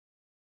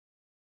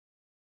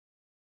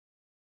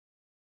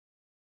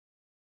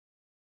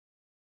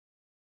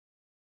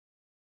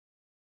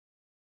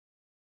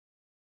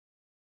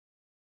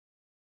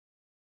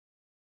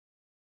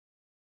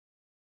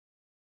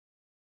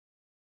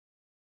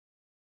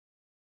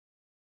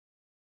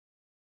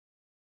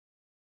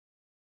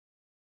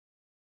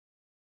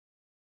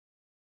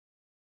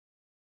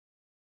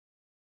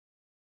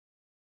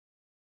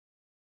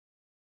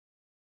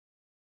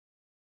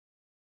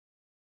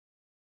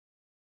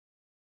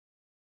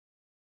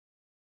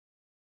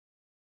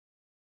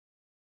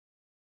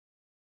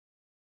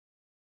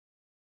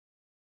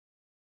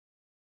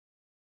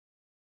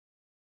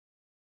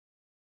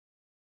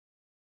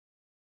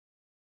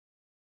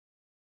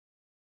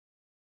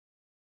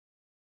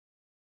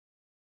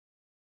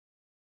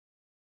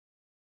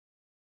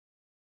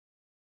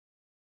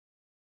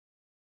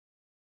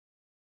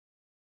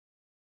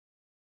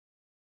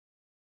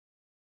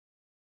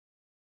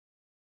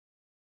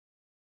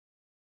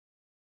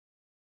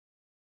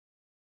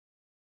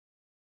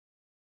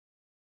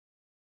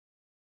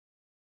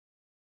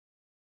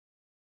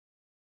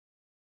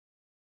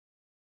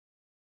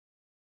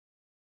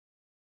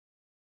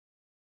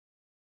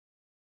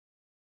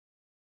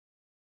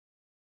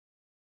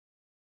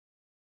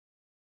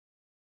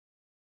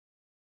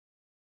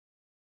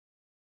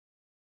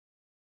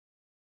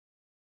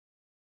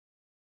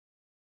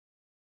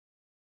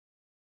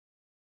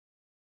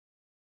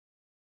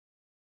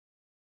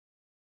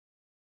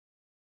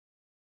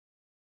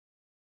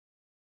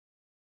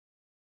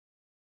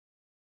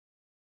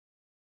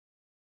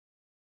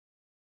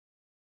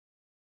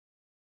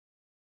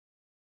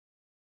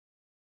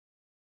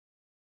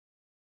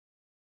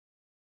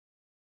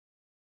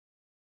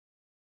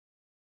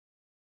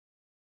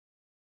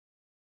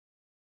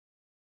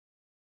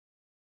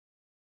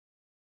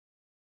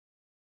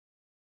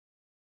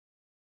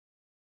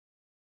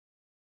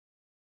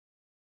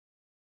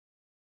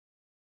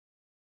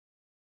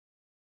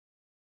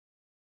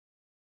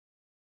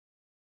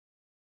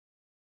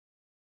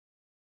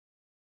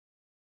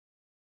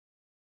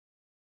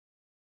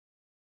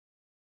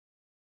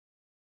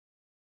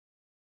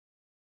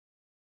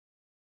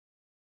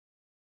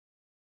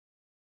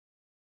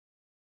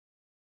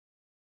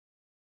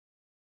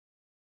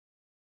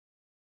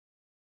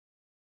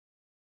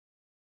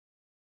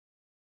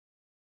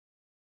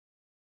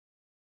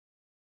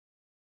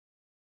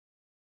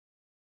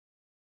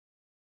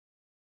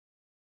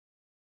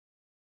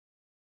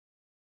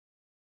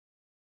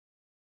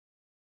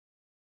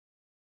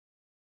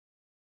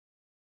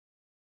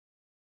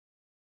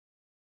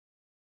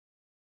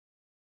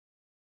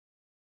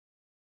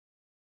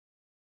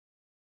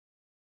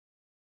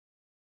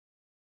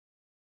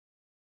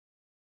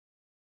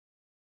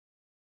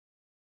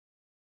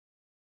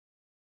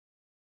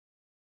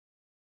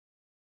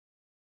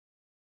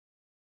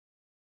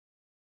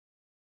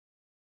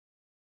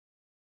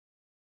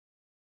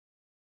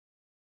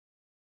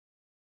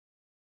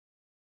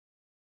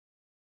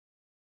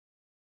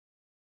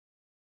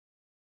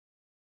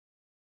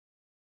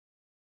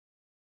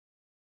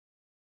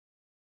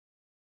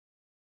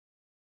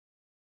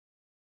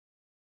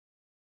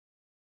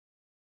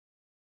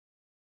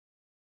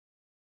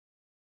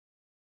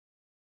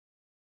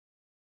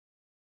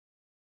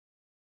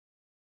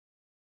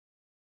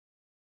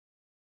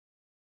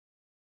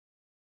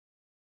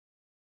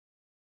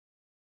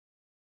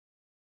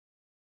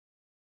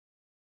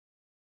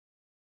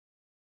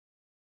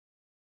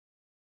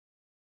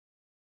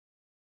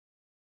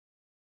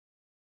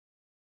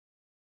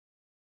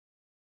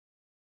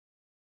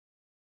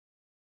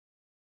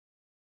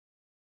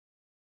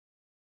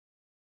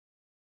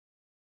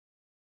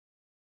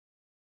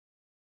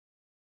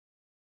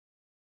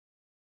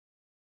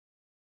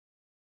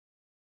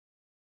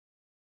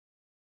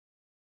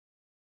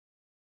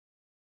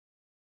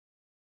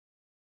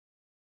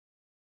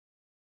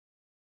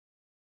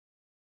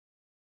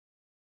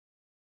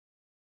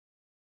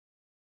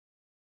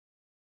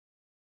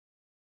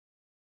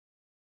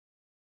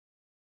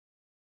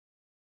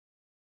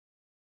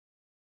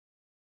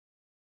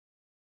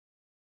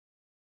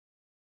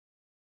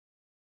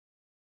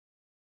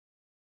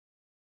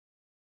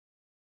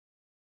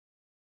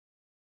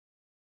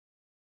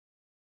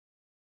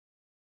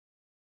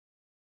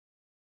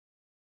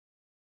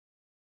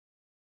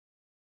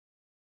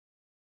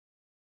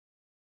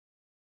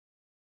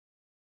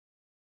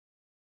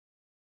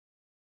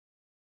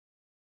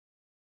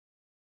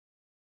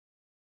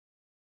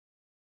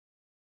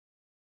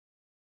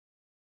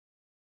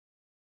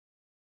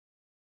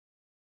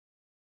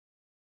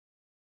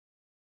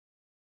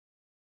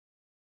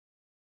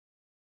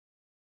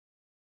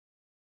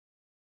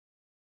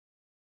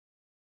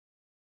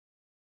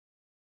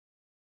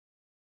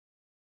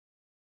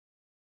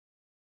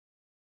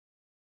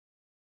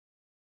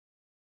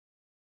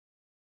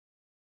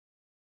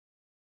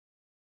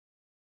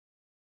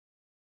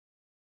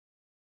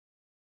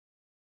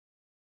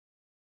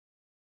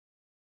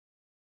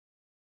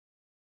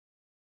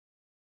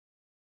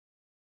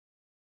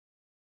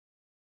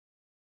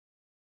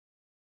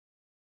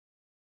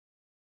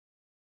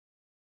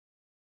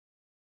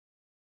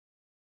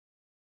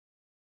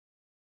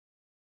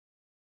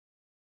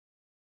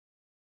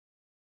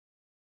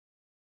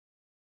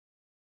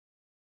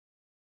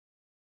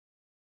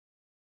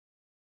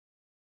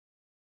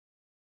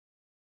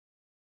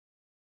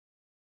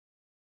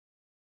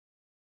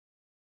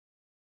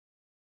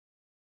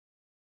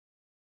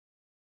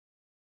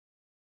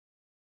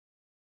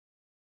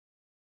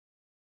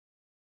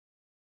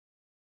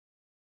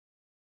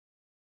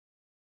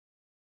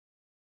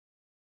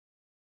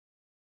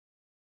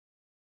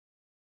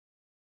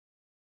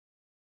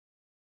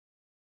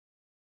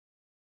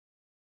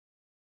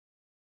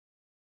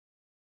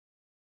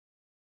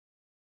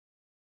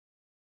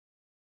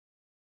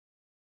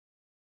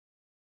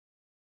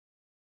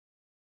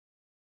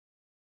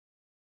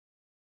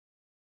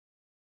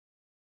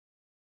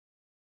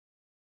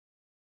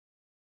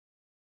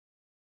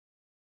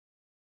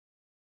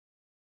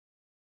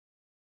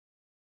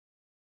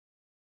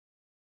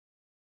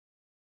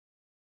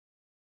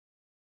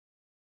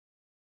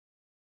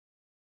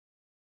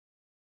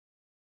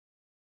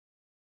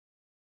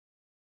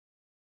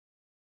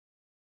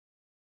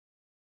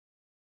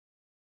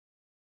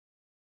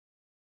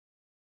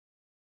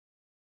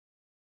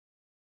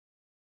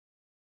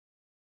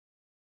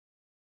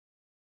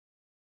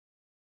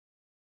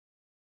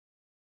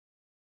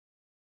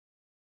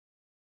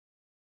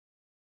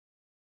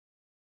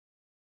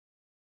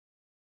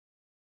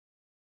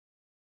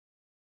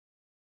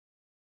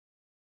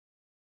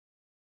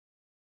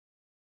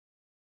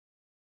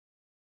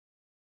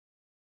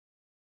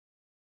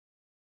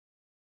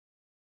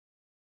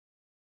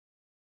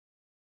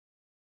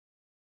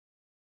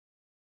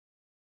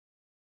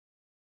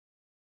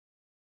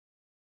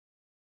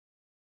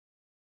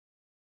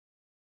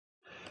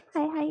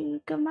Hi,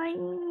 good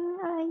morning.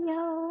 How are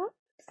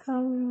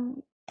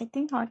you? I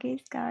think Hockey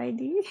is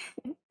already.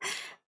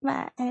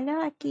 But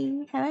hello,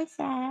 Hockey. Hello,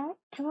 Sad.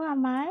 Hello,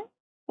 Amar.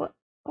 What?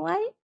 Why?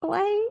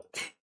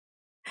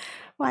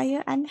 Why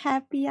you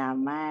unhappy,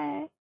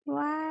 Amar?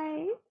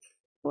 Why?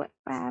 What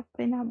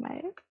happened,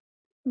 Amar?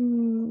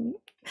 Hmm.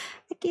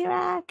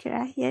 Akira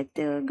here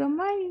too. Good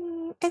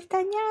morning.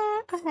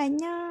 Estanya.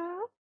 Ohanya.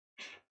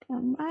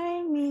 Good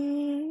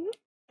morning.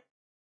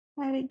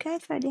 Have you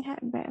guys already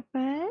had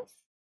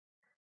breakfast?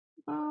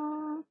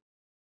 Oh.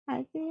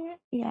 I think,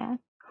 yeah,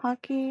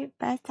 hockey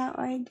passed out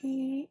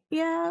already.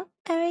 Yeah,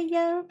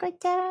 yo,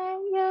 Kocha,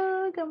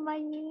 yo, good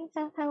morning,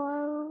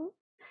 hello,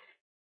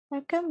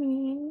 welcome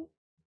in.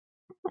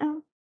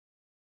 Um,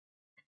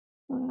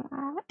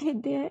 I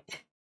did,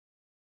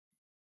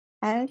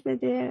 I also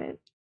did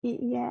eat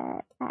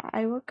yet.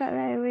 I woke up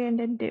right away and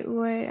then did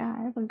work.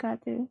 I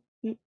forgot to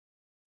eat.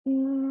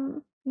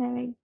 Let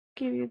me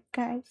give you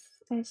guys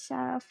a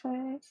shout out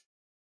first.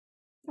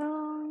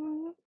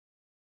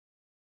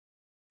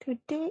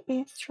 Today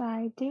is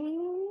Friday,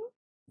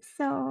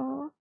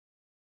 so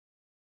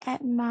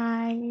at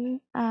my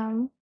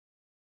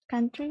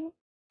country.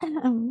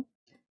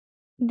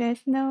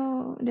 There's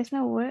no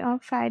work on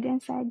Friday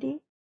and Saturday.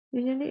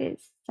 Usually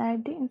it's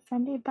Saturday and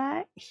Sunday,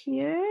 but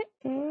here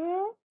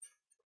is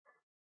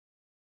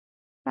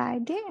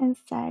Friday and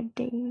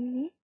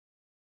Saturday.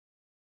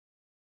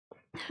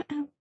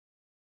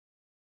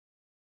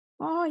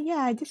 Oh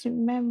yeah, I just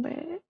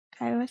remembered.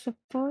 I was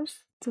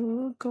supposed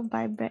to go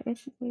buy bread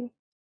yesterday,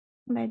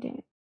 but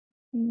then.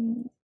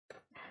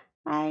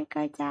 Hi,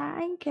 Kaja,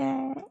 I'm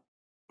good.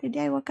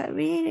 Today I woke up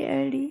really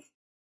early,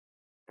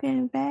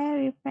 feeling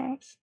very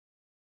fresh.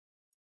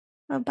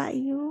 How about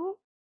you?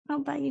 How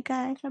about you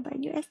guys? How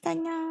about you,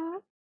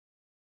 Estanya?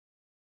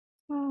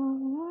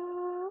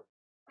 Oh,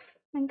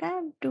 I'm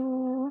gonna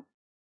do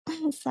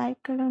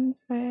cyclone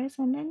first,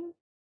 and then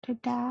to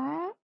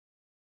that,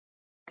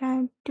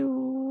 gonna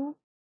do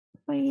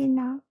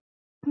Furina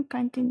and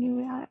continue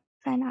with our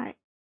fan art.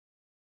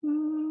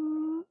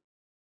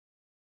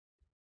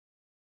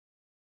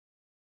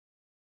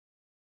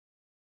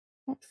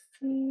 Let's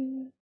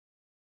see.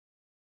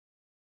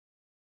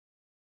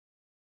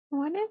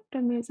 What if the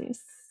music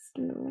is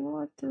slow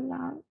or too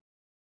loud?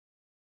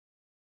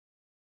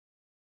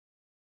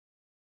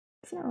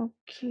 Is it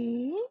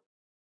okay?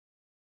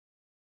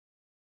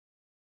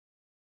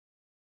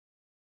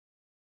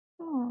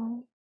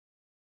 Oh.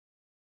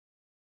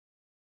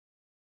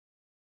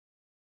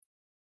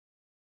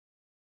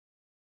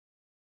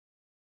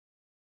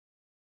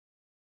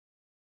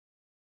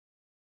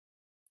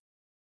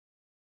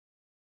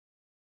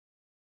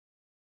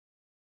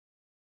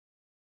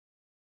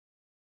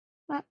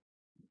 But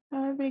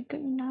probably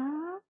good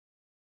enough.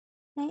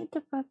 I need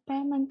to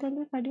prepare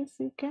mentally for this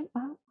weekend.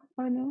 Oh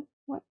no.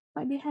 What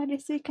do you have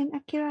this weekend,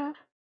 Akira?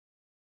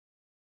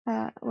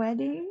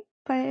 Wedding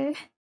for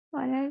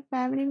one of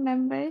family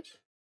members.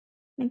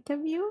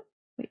 Interview?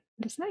 Wait,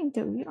 there's no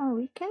interview on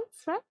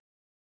weekends, right?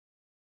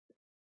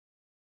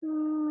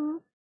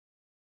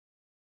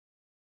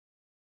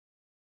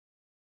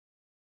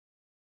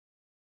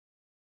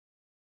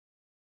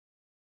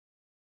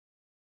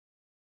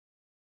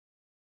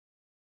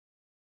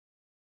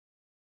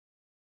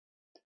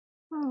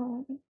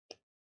 Oh,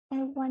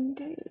 I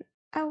wonder.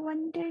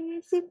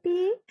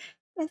 CP.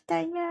 Let's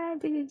tanya,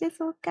 did you just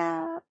woke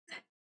up?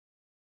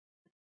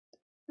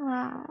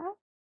 Wow.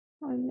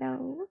 Oh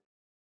no.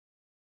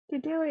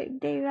 Did you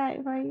weekday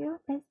right for you,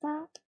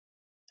 Esther?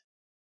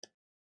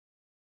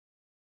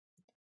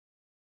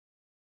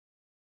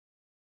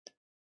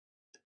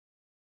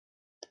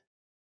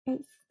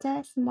 It's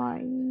just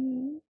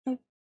morning. If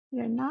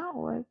you're not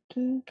working,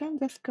 you can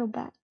just go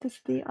back to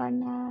sleep or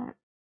not.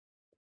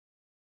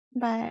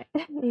 But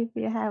if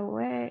you have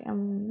work,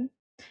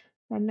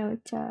 there's no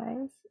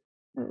choice.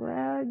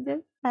 Well,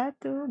 just have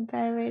to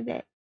bear with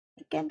it.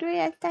 You can do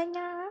it,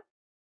 Tanya.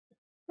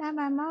 Now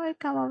my mom will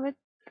come over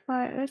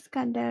for us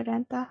at the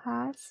rental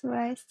house where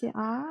I still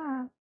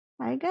are.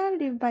 Are you gonna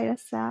live by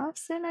yourself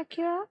soon,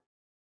 Akira?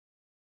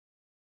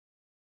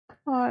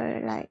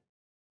 Or like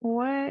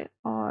work,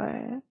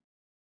 or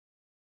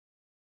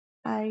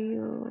are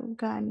you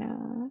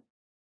gonna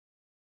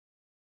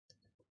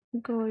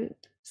go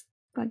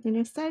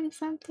continue study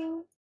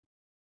something?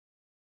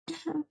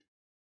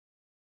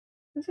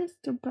 This is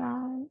too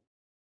bright.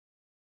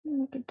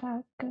 Make it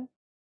darker.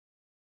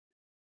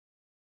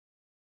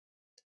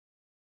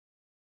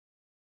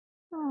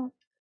 Oh.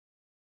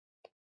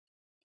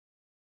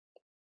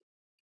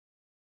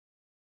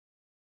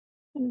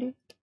 And this.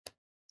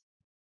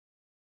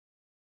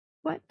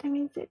 What time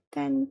is it?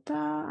 10 to,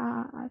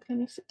 I'll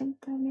finish in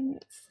 10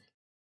 minutes.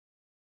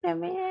 10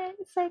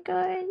 minutes, I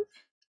go.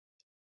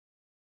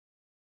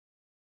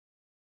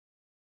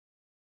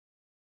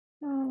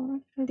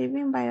 Oh,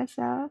 living by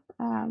yourself,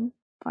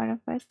 for the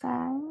first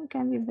time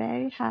can be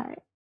very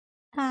hard.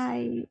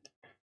 I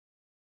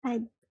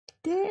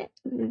did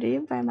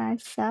live by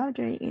myself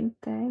during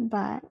intern,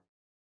 but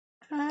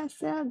I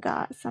still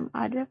got some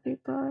other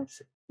people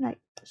like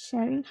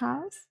sharing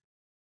house.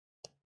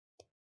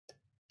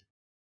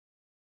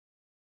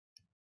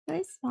 So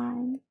it's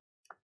fine.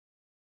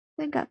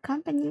 We got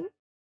company.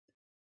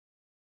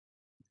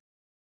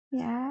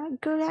 Yeah,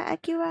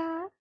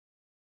 𝗩𝗙𝗙𝗧𝗢𝗢.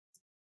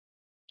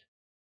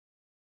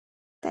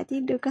 Tak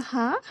tidur ke?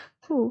 Huh?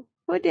 Who?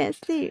 Who didn't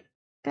sleep?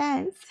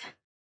 Lance.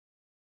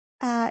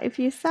 If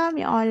you saw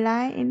me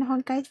online in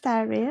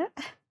𝗩𝗢𝗙𝗧𝗡,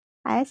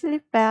 I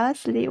actually fell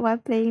asleep while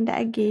playing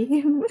that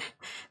game.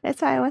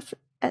 That's why I was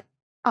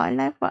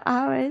online for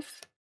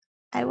hours.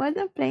 I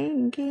wasn't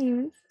playing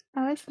games.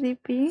 I was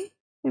sleeping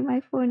with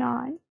my phone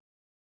on.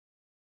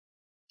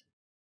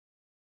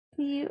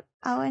 See you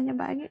awalnya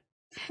banget.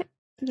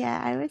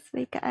 Yeah, I was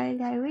wake up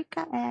early. I wake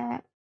up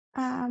at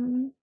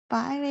 5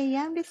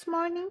 a.m. this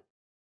morning.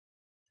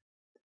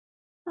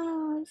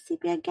 Oh,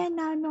 sleepy again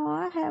now. No,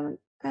 I have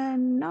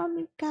no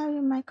meet up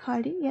with my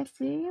colleague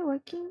yesterday,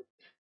 working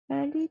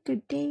early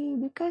today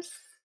because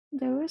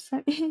there were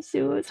some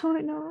issues. Oh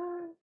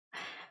no.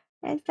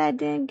 And I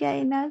didn't get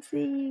enough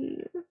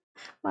sleep.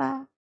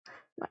 Wow.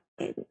 But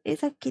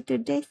it's okay.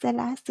 Today's the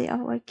last day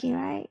of working,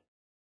 right?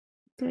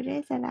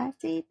 Today's the last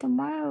day.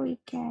 Tomorrow we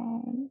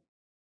can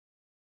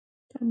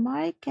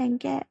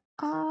get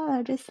all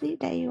of the sleep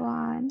that you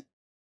want.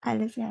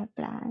 Unless you have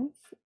plans.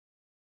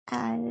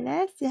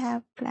 Unless you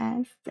have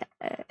plans.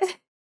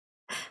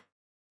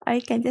 Or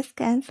you can just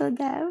cancel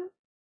them.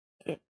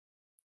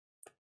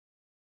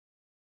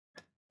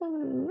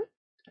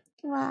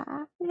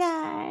 Wow.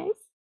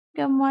 Nice.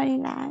 Good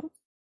morning, Lance.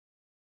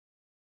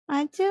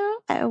 Aren't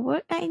you at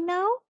work right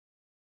now?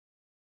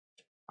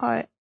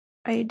 Or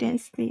you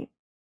didn't sleep?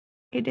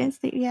 You didn't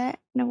sleep yet?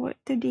 No work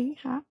today,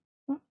 huh?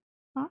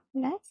 Huh?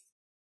 Lance?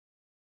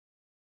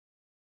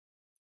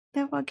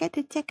 Don't forget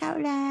to check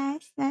out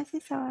Lance. Lance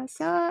is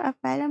also a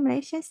fellow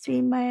Malaysian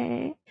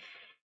streamer.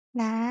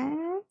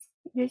 Lance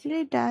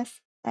usually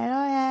does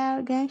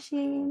LOL,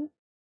 Genshin,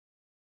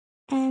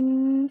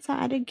 and some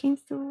other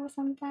games too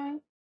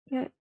sometimes.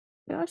 He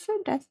also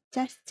does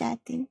just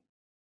chatting.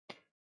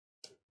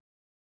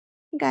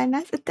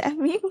 Ganas attack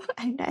me,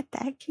 I'm not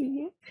attacking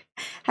you.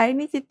 Hari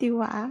ni cuti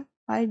wah.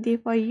 Holiday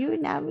for you,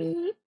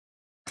 Nami.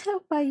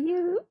 For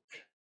you.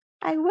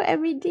 I work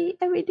every day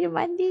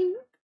Monday.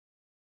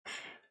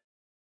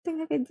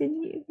 Tengah kerja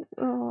ni.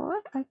 Oh,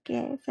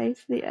 okay. So you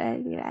sleep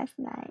early last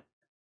night.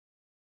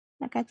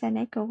 Nak kacau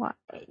naik ke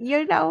work.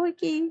 You're not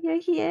working,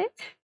 you're here.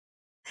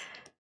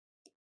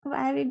 But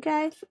have you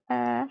guys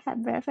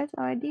had breakfast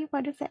already for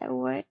the at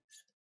work?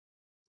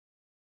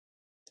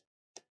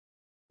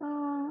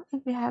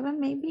 If you haven't,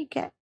 maybe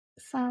get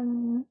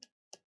some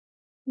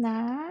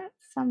nuts,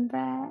 some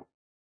bread.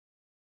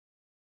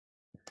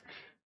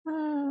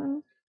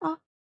 Oh,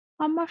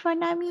 one more for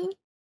Nami.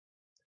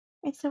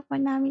 It's for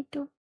Nami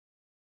too.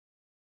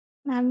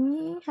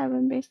 Nami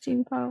haven't been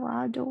streaming for a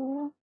while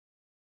though.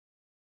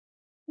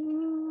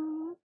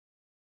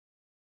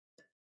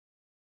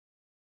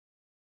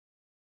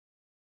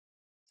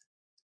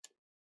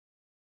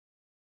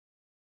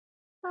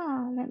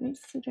 Let me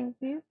see the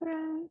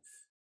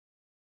reference.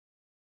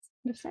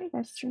 Looks like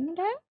they're streaming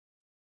there.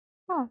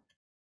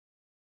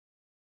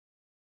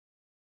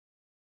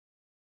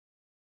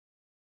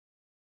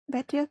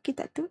 Battery okay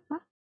tak tu?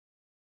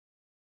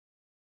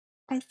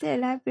 I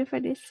still prefer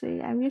this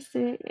way. I'm used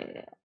to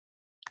it.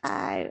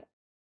 I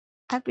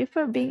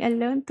prefer being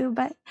alone too,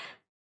 but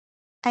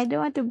I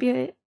don't want to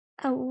be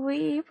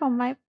away from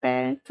my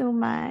parents too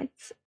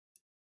much.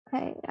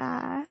 Like,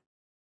 I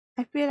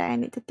feel like I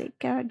need to take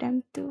care of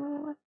them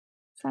too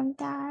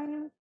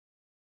sometimes.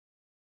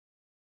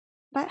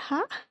 But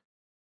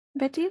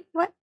battery?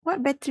 What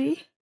battery?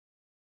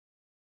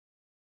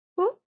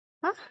 Who?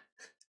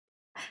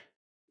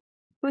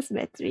 Whose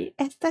battery?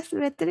 Esther's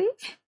battery?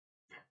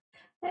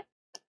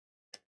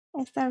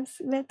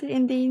 Esther's battery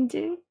in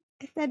danger.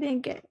 Esther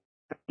didn't get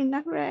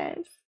enough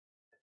rest.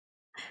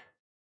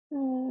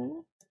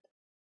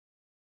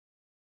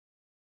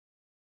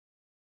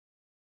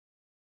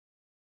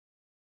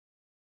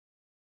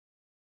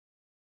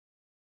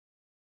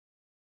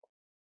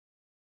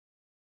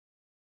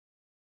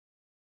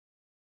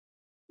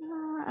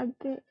 A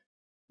bit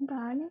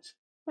brownish.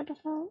 What the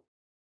hell?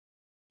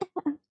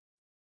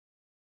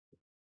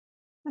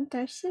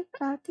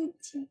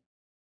 𝗦𝗢𝗙𝗙𝗢𝗢𝗔𝗟.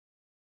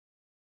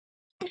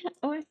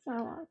 Oh, it's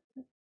so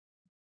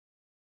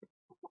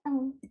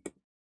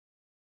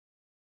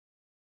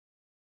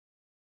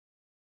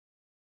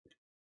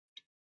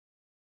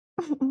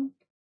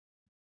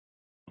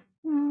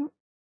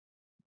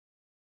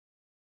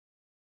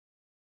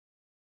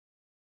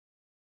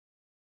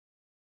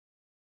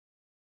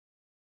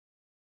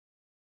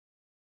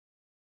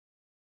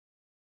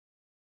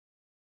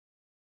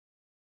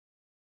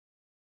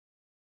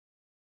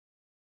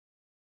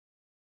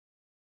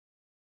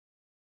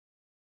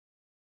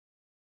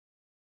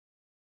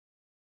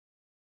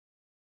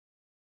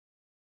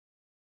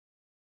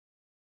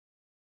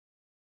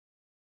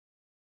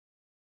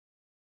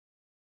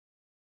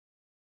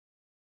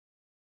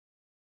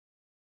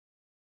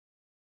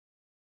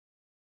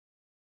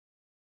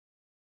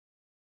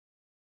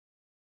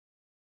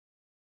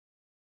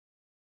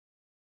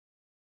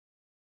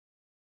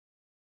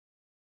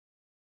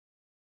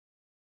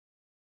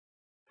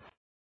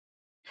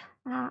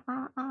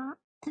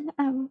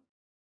Um,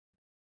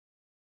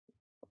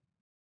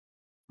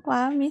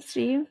 Wow, Miss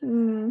Ree,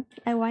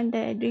 I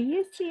wonder, do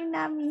you stream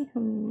Nami?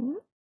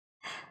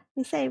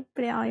 You say you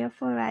play on your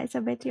phone, right?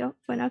 So bet your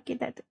phone okay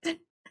that.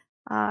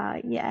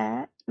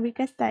 Yeah,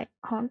 because like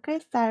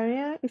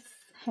𝗩𝗢𝗙𝗢𝗧 is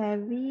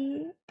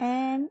heavy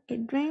and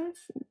it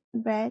drains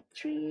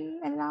battery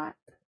a lot.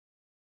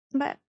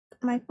 But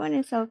my phone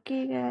is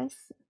okay,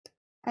 guys.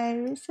 I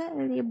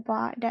recently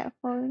bought that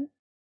phone,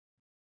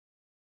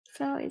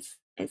 so it's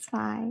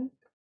fine.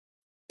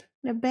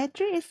 The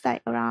battery is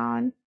like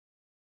around,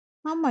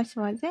 how much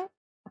was it?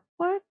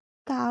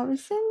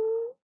 4,000,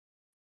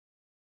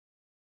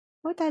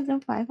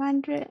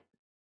 4,500,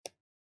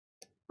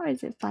 or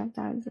is it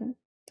 5,000?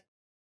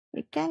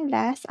 It can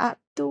last up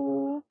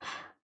to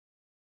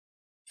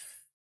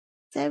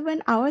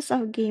 7 hours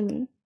of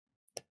gaming.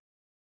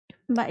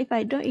 But if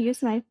I don't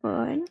use my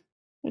phone,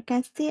 it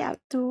can stay up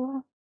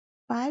to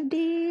 5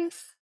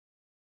 days.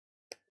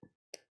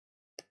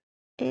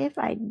 If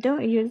I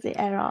don't use it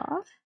at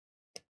all,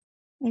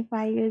 if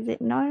I use it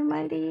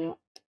normally,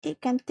 it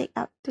can take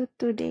up to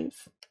 2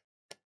 days.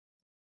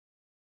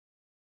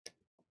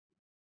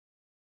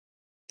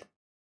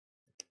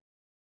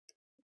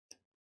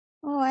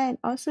 Oh, and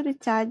also the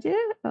charger.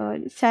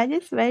 The charger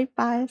is very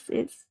fast.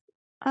 It's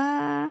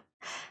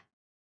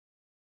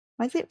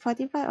was it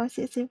 45 or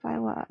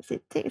 65 watts?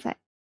 It takes like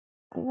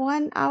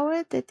 1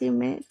 hour 30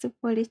 minutes to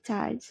fully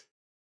charge.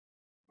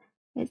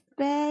 It's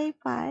very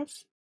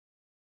fast.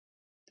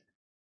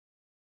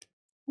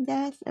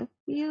 Just a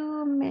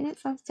few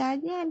minutes of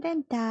charging and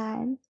then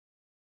done.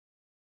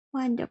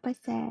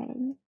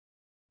 100%.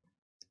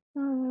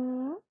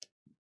 Oh,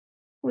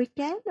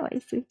 weekend? What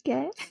is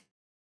weekend?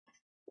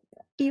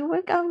 You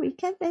work on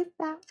weekends and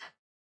stuff?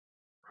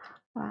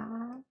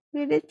 Wow.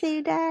 We the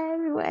same that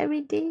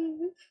every day.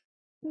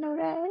 No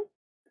rest.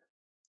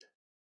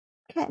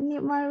 Cat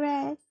need more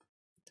rest.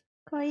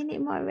 Koi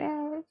need more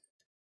rest.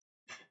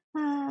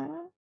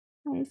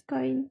 It's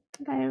going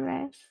gotta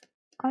rest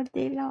all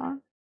day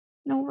long.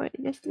 No work,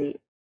 just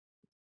sleep.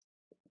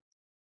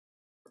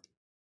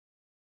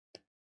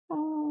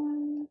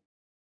 Oh,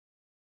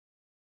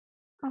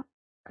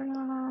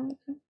 around.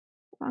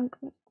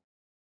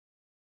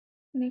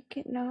 Make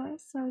it lower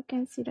so we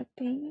can see the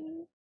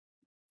paint.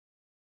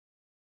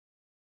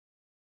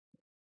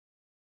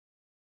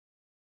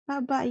 How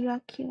about you,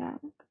 Akira?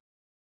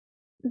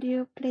 Do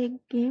you play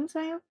games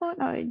on your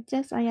phone or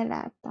just on your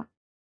laptop?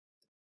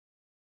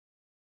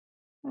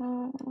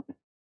 Oh,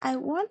 I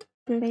want to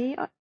play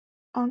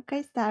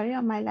𝗩𝗙𝗙𝗢𝗓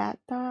on my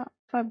laptop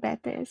for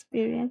better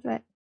experience,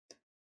 but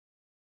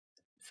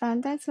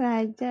sometimes when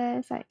I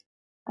just like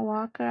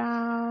walk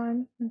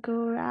around,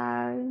 go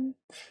around,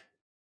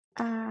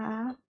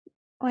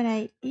 when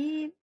I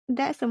eat,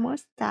 that's the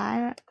most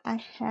time I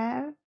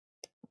have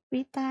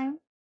free time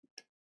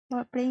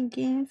for playing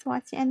games,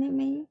 watching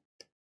anime.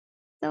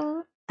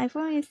 So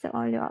iPhone is the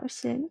only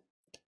option.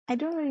 I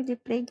don't really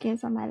play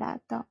games on my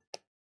laptop.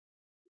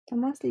 I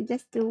mostly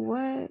just do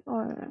work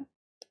or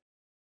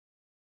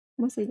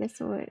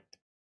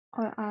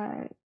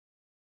are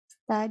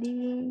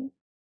studying.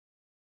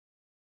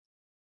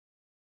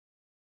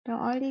 The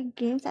only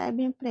games I've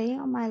been playing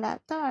on my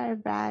laptop are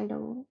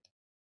Valo.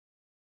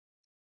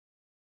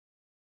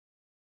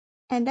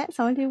 And that's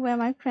only when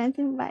my friends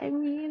invite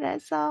me,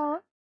 that's all.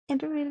 I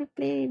don't really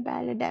play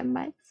Valo that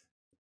much.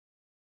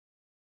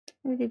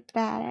 Really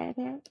bad at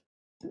it.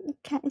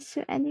 Can't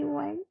shoot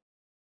anyone.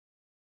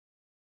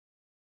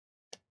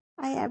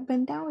 I have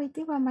been down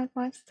waiting for my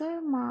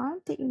foster mom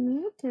take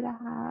me to the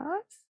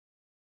house.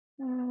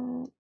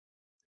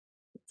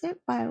 Is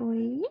it by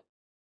week?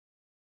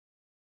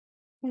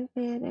 If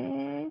it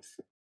is,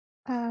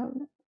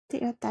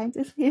 take your time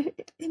to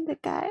sleep in the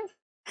car.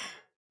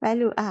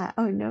 Value,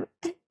 oh no.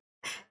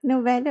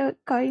 No value,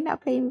 Corey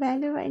not playing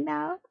value right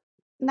now.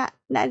 Not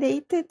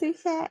later to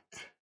share.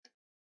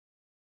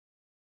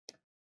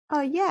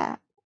 Oh yeah.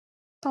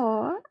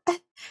 Oh,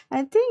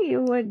 I think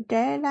you were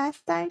there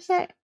last time,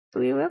 Shaq.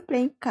 We were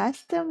playing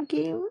custom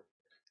game.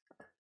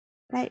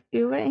 Like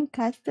we were in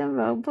custom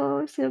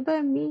Robo,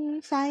 Silver, me,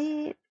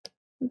 Shahid,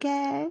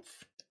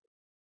 Guess.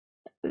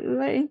 We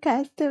were in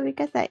custom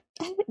because like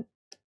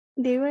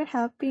they were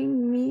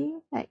helping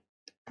me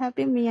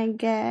and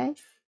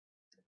Guess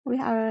with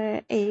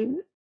our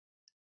aim.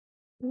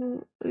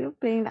 We were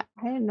playing like,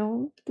 I don't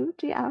know,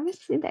 2-3 hours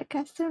in that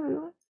custom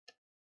room.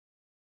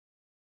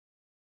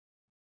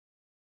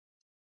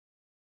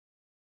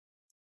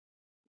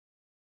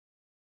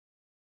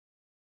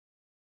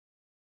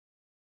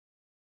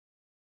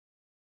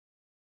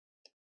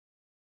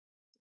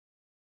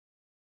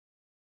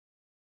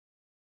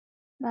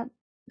 But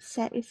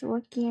Shaq is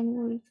working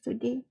anyway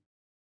today.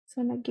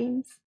 So no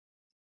games.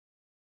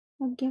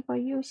 No game for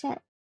you, Shaq.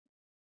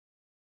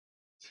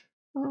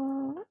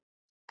 Oh,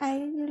 I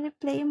usually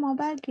play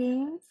mobile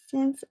games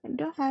since I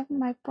don't have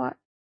my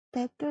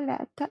potato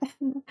laptop.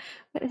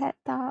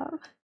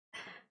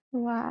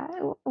 Why?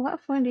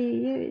 What phone do you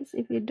use,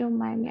 if you don't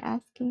mind me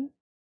asking?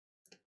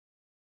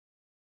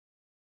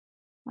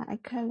 I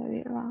color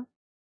it wrong.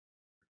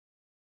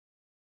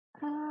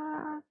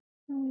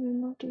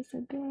 remove this a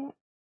bit.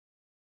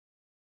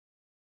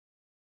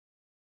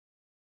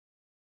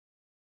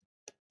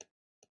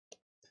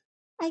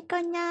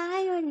 Iconnya,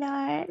 hi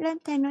Lord. Long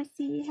time no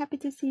see. Happy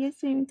to see you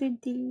swim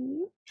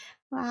today.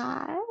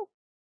 Wow.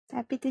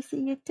 Happy to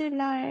see you too,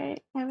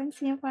 Lord. Haven't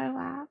seen you for a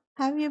while.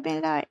 How have you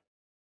been, Lord?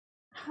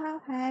 How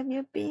have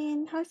you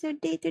been? How's your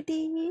day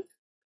today?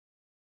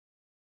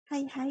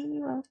 Hi,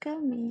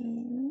 welcome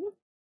in.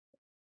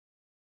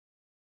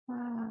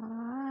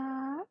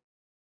 Wow.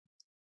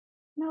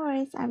 No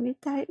worries, I'm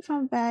retired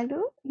from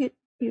value. You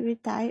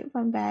retired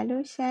from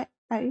value, Shaq?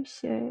 Are you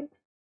sure?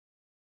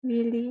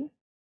 Really?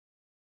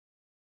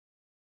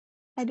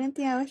 I don't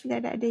think I was there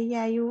that day.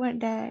 Yeah, you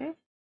weren't there.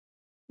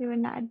 You were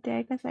not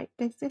there because like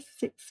there's just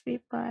 6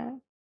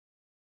 people.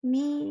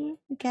 Me,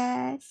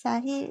 Gas,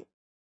 Sahid,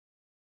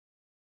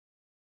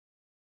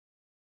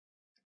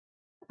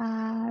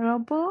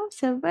 Robo,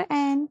 Silver,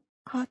 and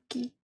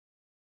Hockey.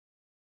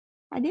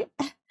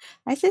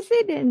 I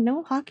seriously didn't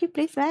know Hockey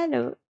plays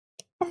value.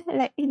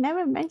 Like he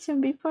never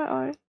mentioned before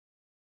or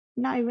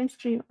not even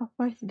stream. Of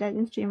course, he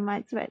doesn't stream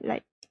much, but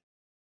like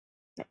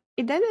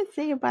it doesn't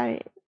say about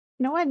it.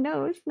 No one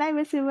knows. Not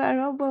even Silver or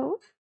Robo.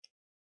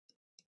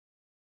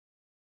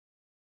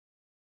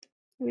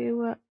 We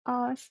were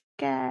all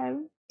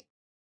scared.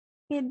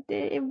 He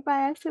did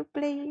invite us to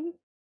play.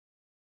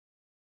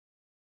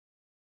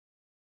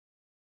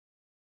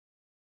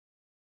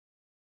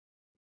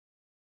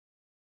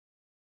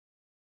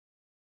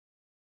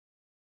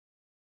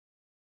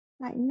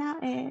 Like now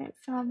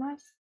it's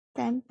almost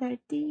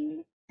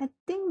 10:30. I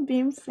think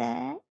Beam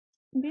said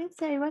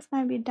it was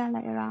gonna be done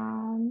like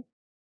around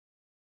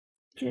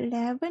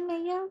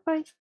 11 a.m. for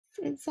his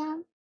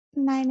exam.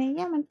 9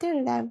 a.m. until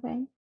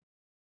 11.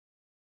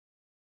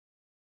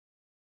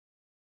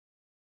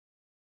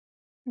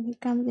 And he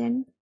comes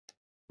in,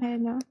 I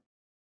don't know,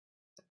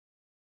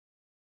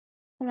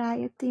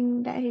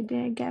 rioting that he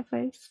didn't get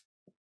first.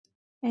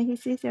 And he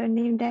sees your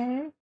name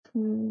there.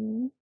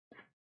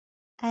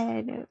 I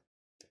don't know.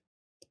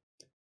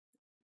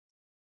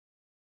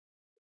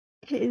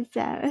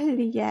 Exam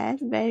early, yes,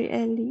 very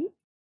early.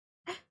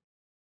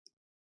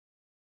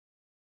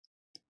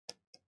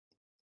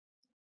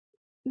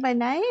 But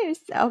 9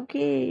 is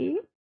okay.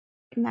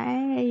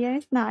 9 a.m.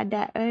 is not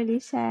that early,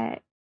 Shaq.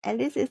 At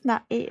least it's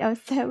not 8 or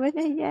 7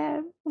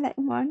 a.m. like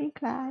morning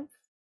class.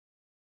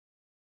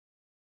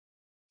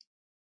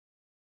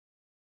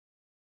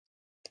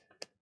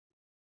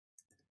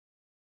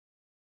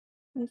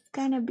 It's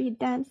gonna be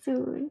done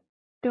soon.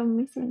 Don't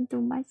miss in too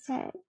much,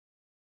 Shaq.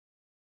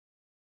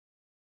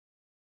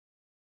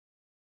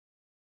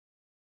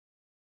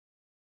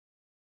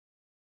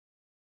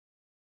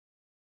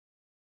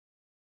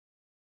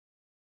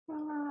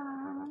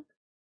 Wow.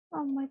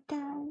 Oh my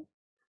god.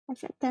 I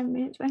said 10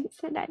 minutes when it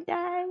said that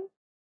done.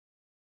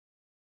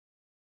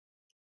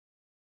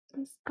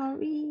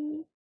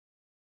 Discovery.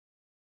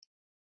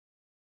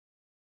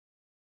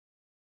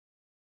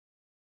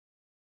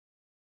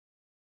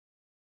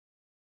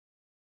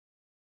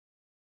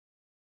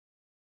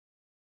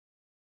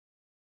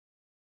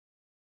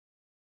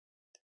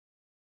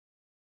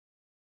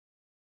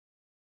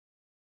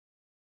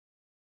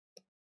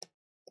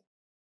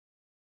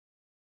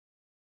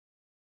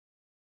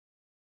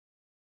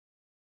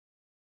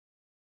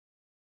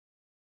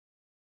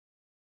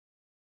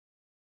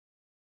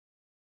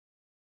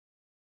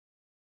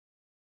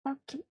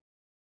 Okay.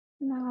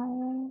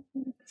 Now,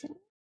 let's check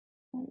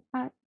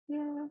art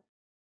here.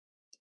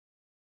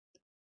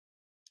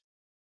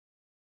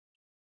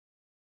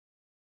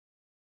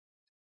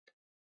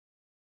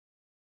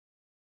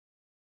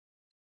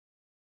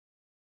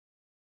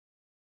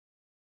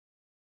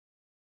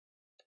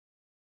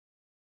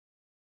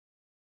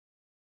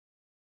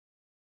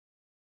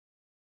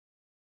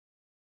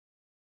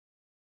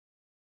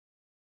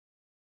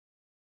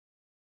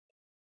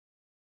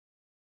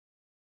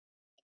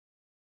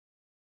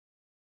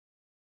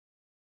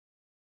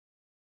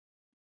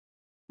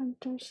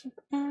 Control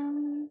Shift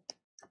M.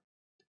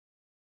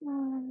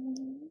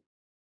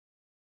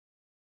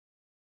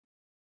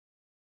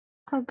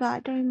 Oh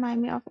god, don't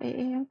remind me of 8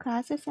 a.m.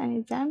 classes and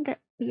exam.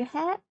 You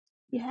had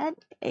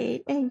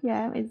 8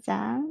 a.m.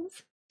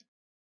 exams.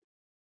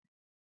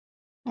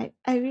 I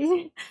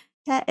really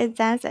had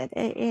exams at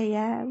 8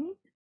 a.m.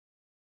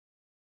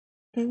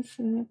 in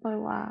Singapore.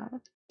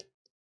 Wow.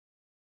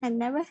 I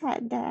never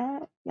had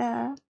that.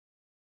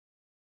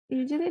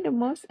 Usually the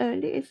most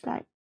early is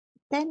like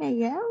 10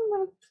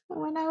 a.m.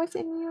 when I was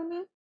in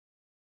uni.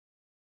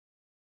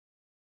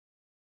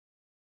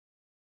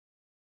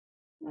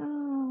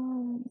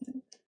 Oh.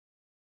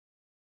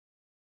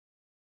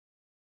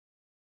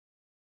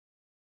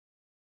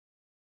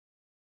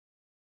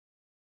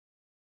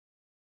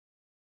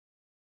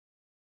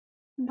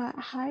 But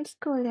high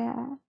school,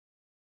 yeah.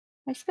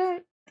 High school,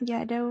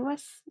 yeah, there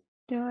was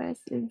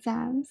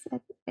exams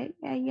at 8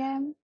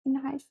 a.m. in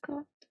high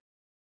school.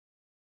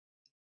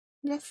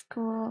 That's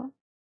cool.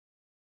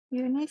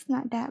 Uni is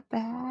not that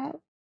bad.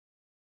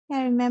 Yeah,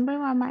 I remember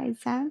when my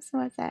exams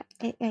was at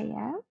 8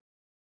 a.m.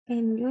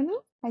 in uni,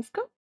 high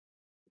school.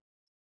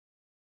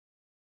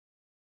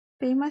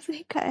 famous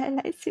makeup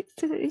like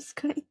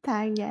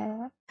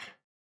𝗩𝗙𝗙𝗙𝗢𝗙.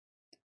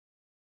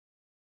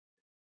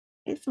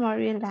 It's more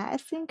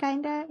relaxing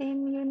kinda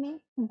in uni,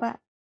 but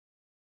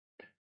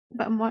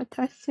more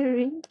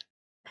torturing.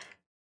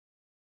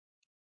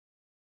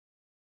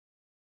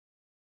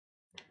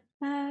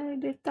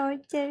 The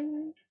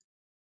torture.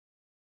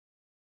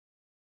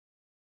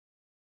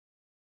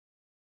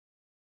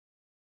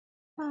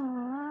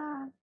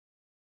 Ah,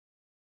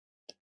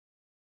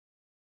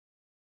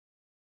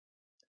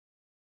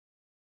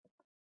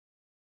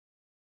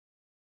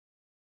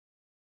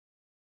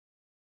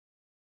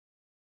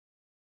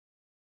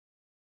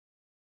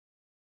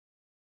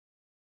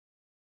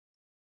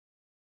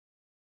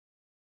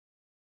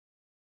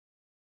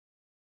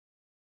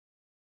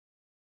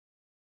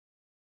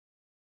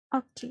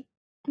 okay.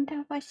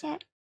 Double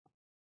check.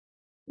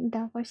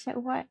 Double check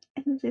what?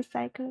 The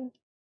cycle.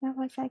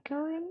 Double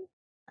cycling.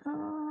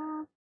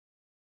 Uh,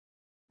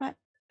 but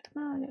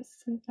let's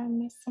see if I'm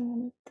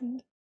missing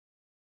anything.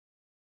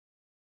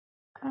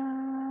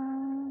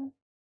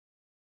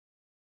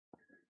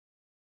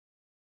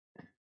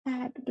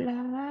 Add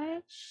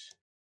blush,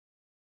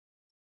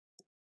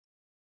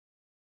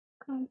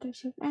 contour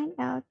shape, and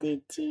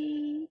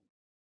LTG.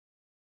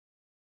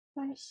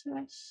 Blush.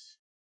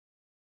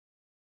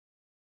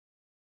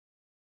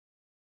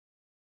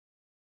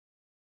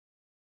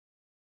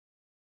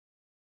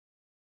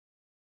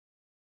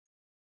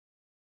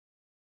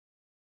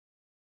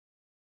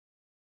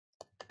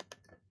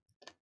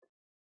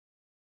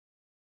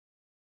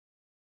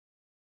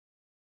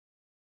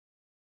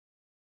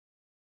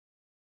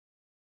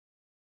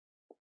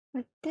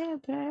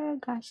 Whatever,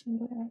 gosh,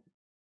 blur.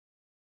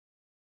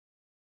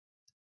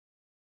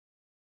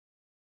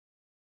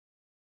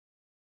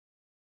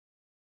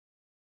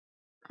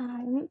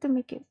 I need to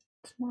make it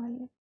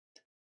smaller.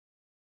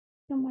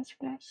 Too much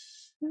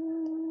blush.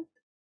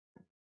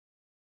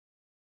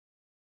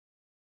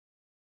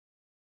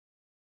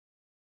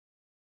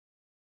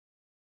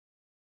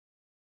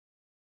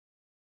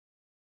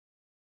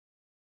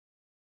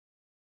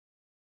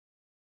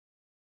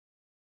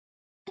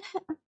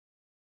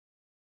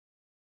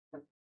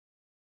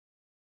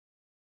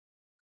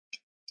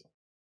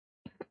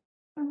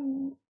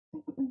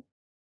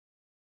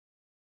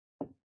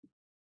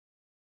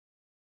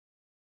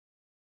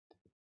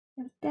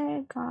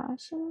 There,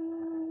 gosh.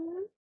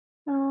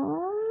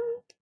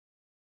 Oh,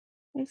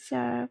 it's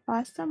your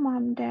foster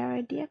mom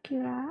there, dear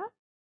Kira.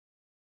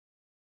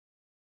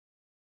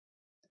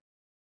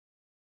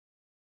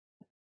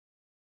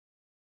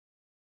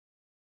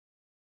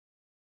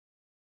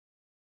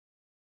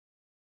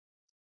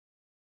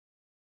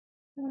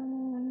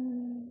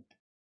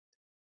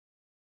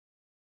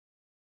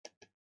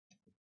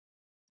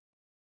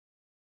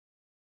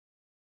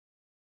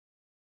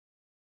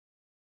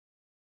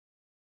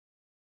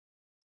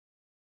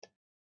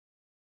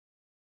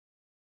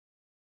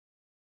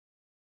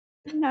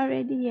 Not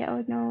ready yet,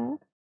 oh no.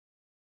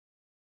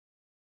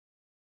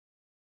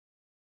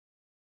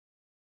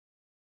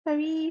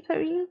 Hurry,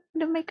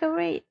 don't make her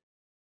wait.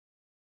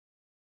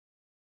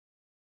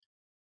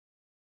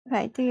 But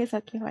I think it's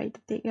okay for you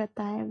to take your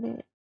time a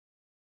bit.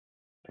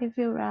 If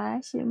you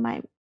rush, you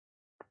might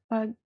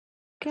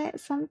forget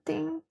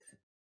something.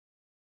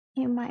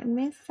 You might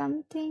miss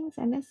some things,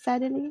 and then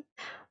suddenly,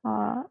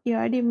 you're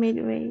already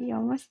midway. You're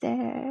almost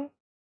there.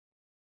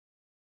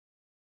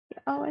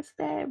 You're almost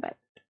there, but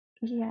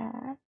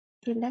yeah,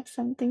 you left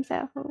some things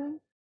at home.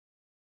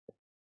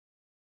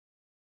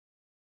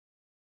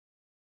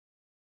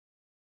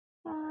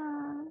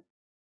 Ah,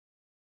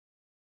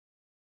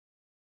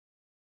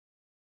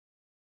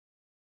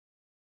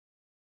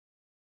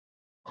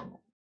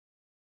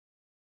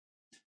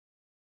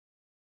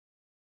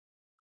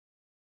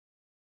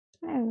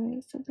 anyway,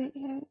 it's a bit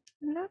here.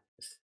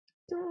 Looks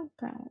too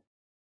bad.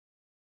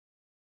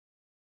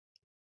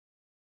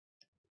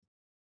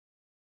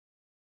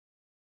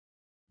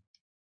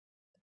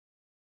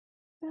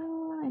 So,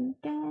 and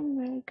then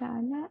we're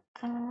gonna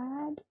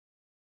add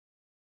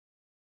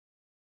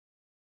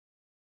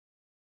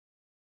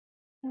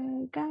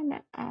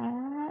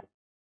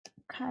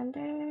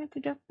color to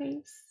the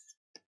face.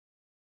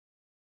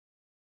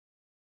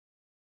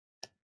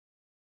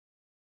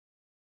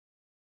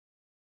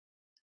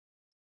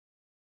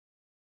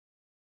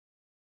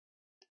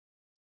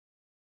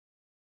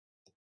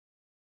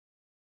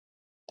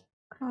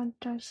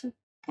 Contour shape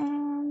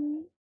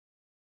and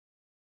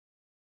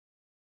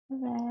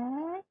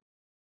red.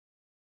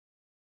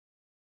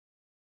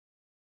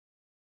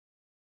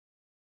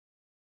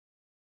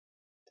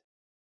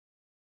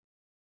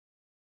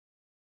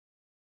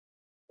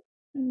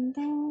 And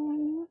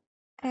then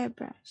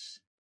airbrush.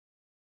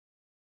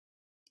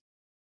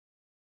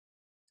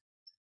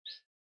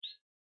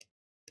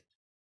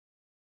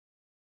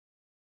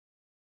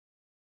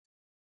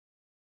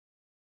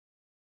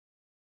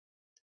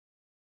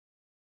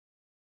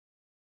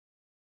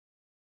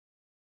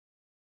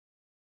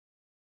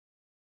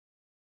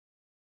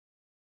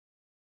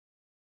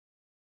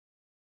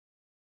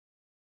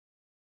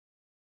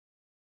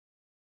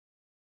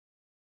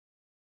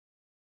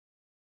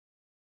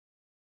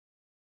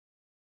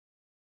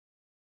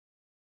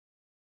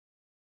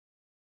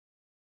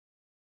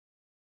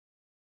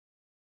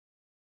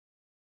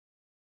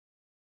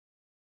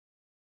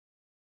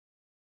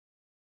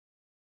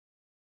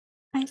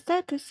 I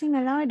start to sing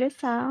along with the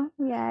song.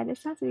 Yeah, that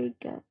sounds really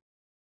good.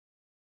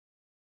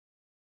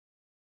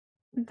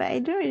 But I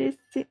don't really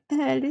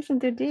listen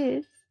to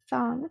these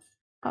songs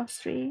or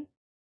stream,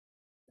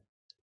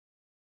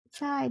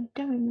 so I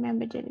don't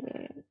remember the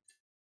lyrics.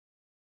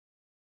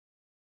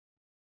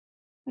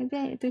 Maybe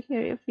I need to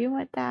hear it a few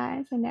more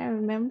times and I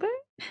remember.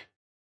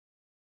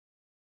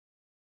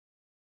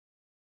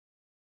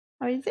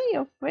 Or is it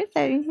your first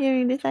time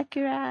hearing this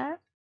Akira?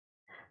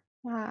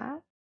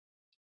 Wow,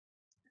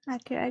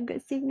 Akira, a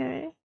good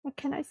singer. I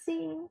cannot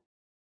sing.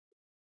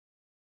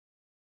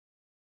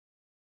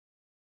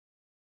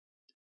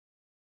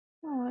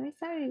 Oh,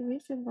 it's not really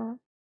visible.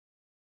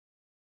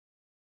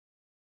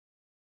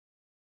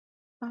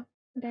 Oh,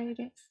 there it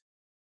is.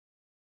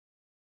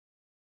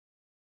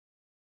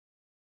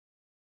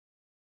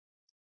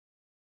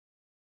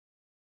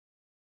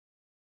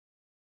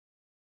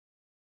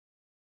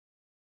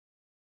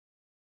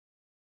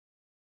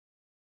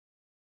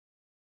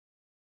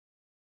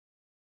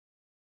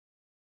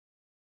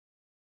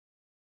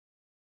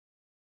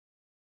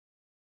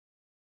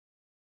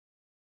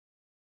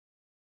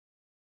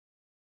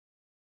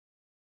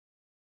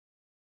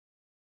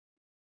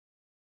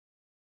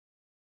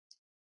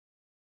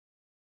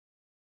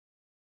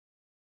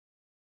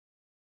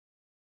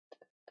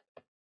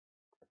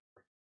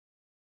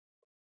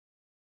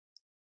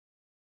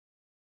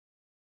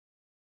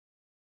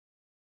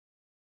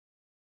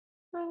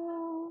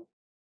 Oh,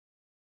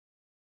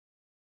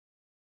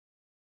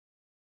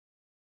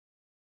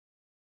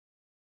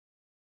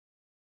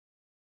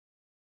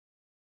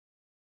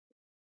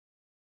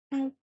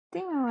 I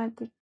think I want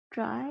to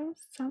try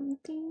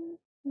something.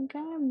 I'm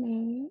gonna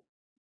make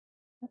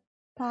a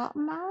pot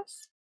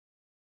mask.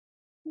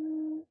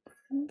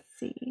 Let's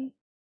see.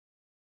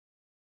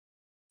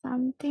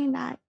 Something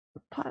like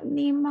pot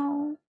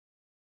Nemo.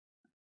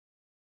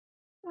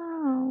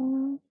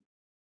 Oh.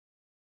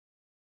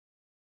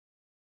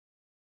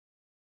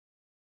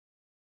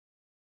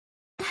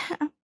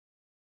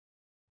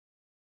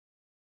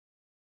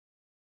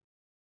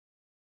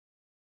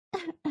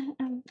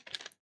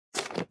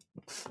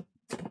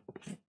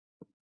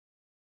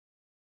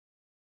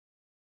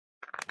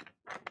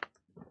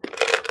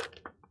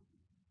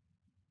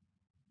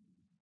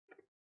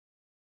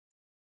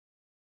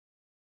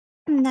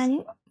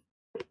 Nani?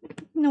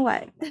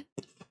 What?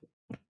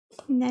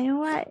 Nani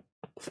what?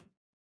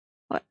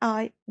 What?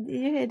 Oh, did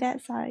you hear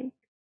that? Sorry.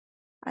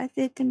 I was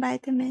taking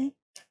vitamins.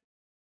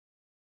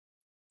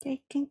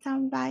 Taking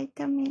some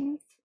vitamins.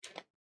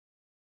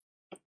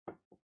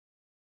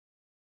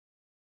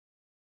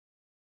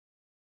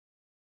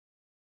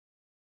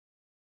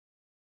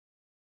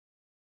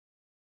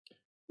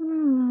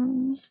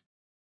 Hmm.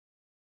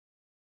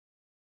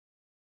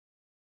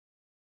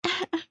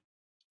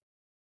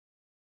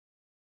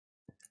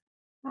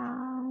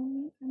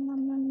 Nom,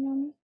 nom,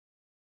 nom.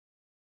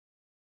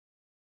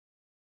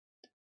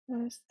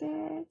 Where's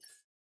this?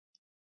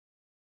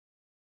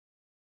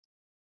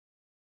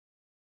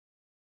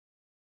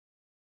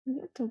 Is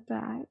it too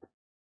bright?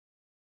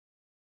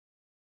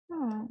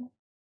 Oh,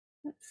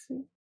 let's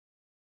see.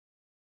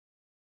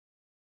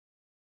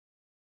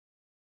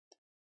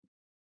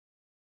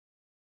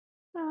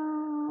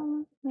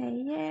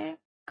 Layer,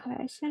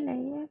 correction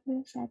layer,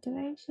 blue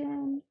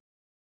saturation.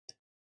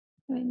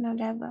 Wait, no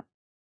level.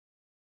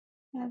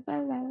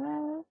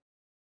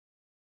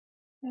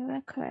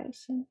 Level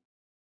correction.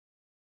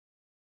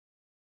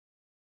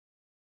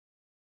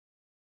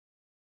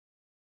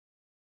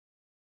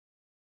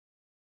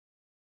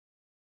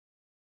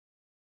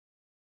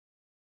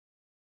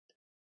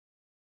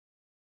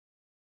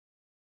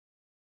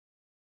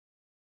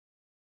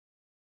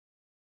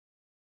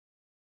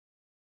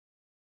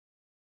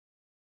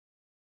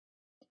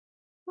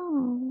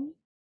 Hmm.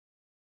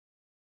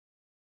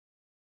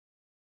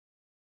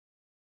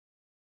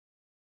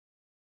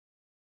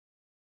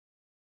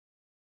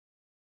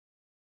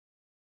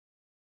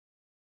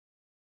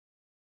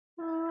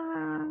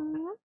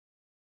 Um,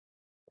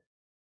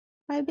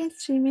 I've been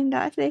streaming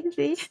dots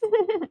lately.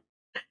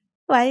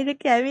 Why you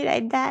look at me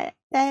like that?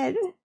 Then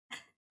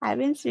I've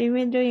been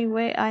streaming doing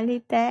work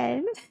only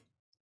 10.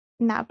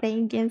 Not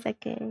playing games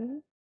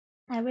again.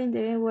 I've been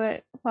doing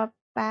work for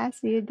past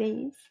few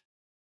days.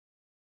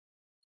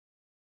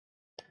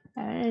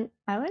 I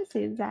won't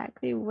say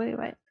exactly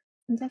what.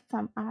 Just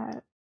some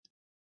art.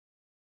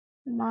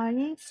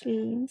 Morning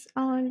streams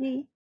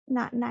only,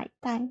 not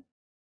nighttime.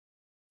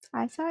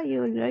 I saw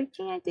you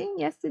lurking, I think,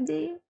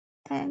 yesterday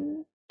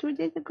and 2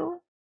 days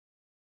ago.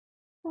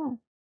 Oh,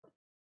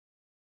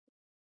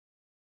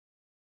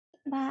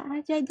 but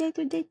how's your day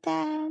today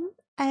then?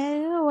 Are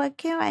you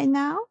working right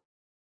now?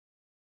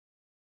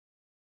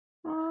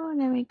 Oh,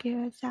 let me give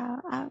a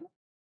shout out.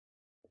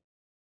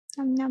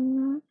 Num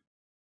num.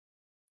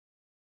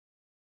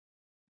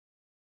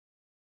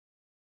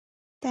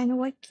 Then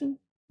working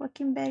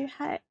very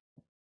hard.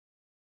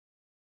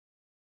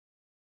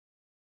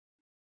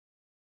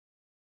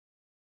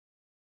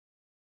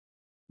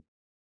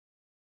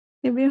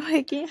 You've been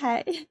working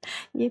hard.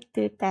 You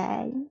too,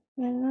 thank.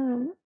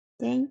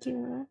 Thank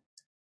you.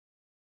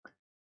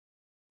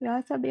 You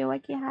also be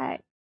working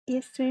hard.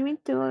 You're streaming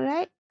too,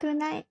 right?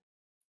 Tonight.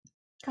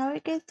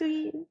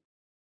 𝗓𝗙𝗙𝗧𝗓𝗡.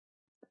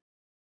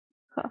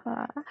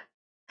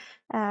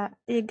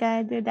 You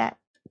gotta do that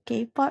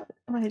K-pop,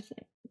 what is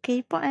it?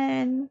 K-pop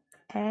and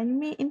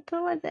anime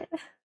intro, was it?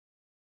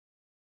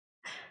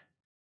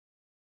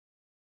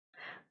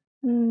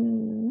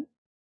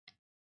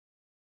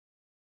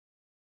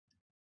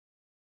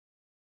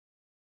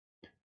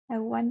 I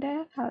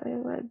wonder how it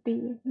would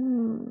be.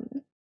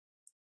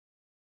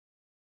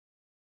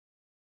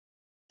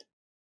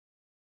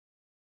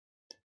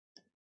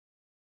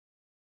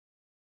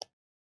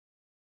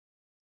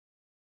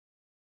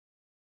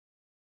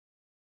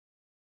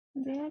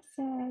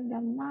 Biasa,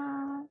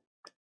 lemak,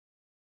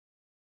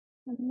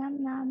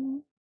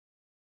 nam.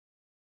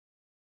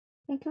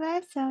 Thank you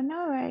guys, so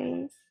no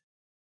worries.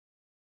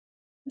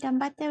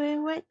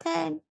 Gambar with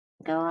 10.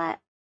 Go what?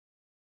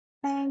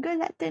 And good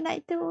luck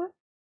tonight too.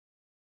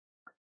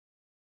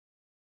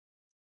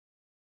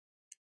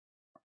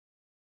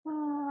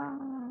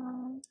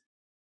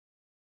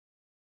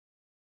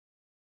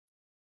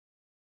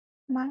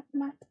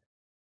 Math.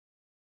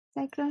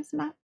 Cyclones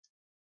math.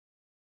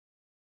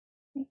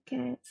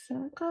 Okay,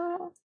 so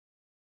go.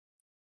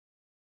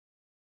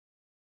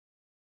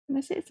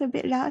 Music's a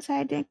bit loud, so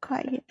I didn't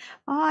quite hear.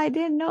 Oh, I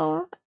didn't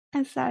know.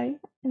 I'm sorry.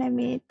 Let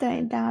me turn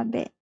it down a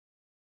bit.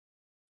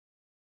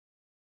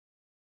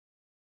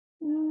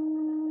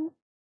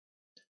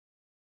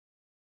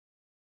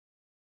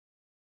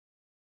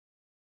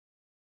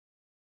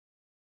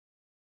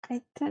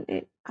 I turned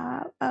it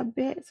up a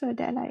bit so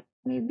that like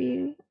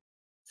maybe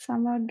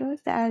some of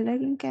those that are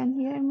looking can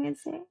hear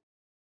music.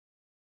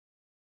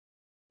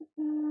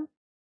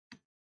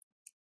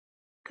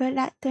 Good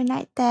luck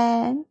tonight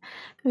then.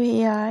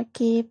 We are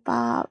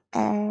K-pop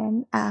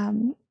and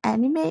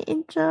anime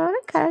intro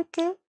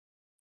karaoke.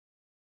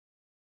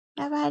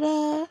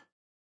 Bye.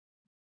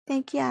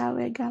 Thank you,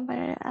 our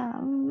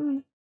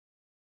gambar.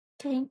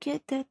 Thank you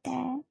to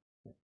that.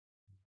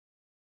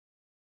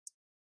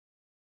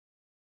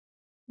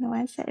 No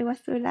one said it was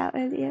too loud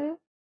earlier.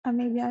 Or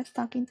maybe I was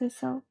talking too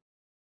slow.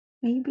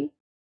 Maybe.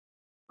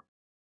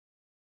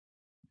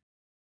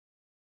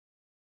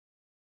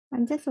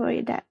 I'm just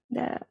worried that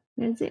the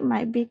music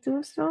might be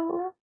too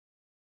slow.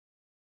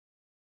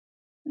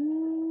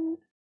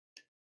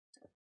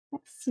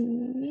 Let's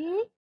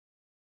see.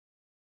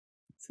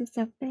 This is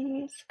the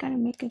base. Gonna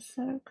make a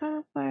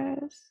circle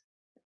first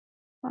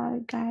for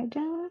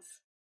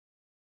guidance.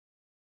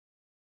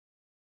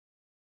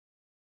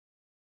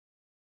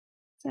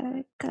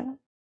 Circle.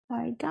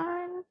 Well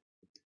done.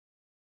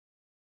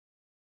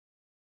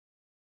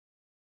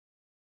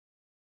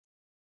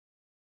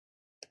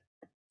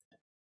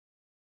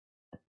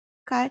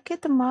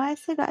 𝗓𝗙𝗙𝗢𝗢 tomorrow I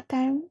still got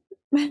time.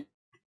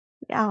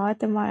 Oh,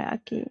 tomorrow.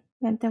 Okay.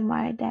 Then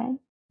tomorrow then.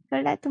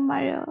 Good luck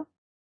tomorrow.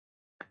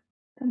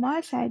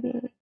 Tomorrow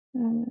Friday.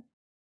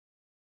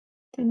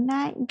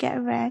 Tonight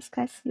get rest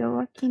because you're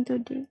working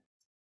today.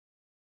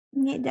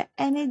 Need the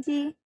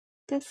energy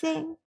to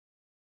sing.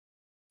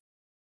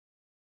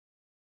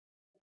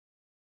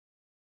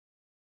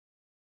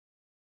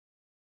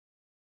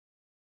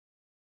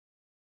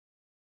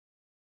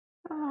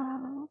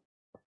 Oh,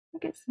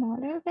 make it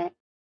smaller a bit.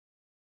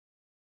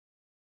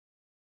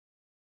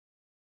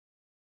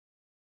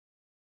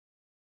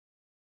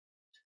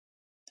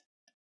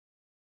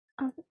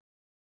 Oh,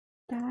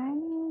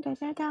 done.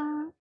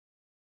 Da.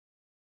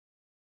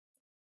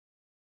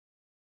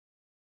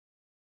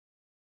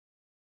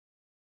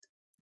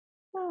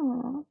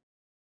 Oh,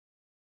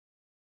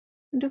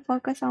 do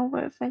focus on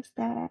work first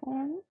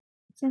then.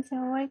 Since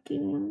you're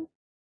working,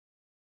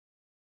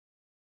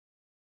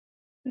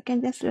 you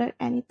can just look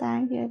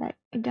anytime here. Like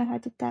you don't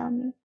have to tell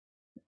me.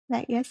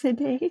 Like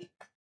yesterday,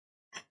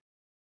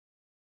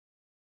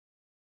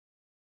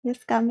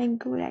 just come and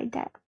go like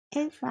that.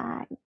 It's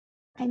fine.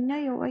 I know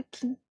you're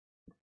working.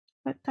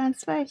 What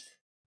comes first?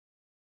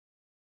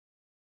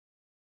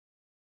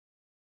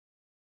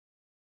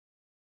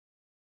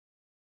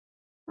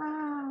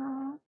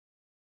 Ah,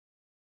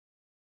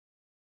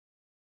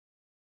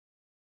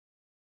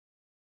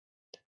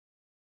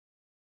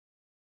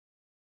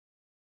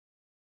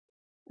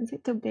 is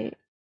it too big?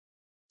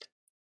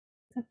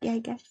 Okay, I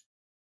guess.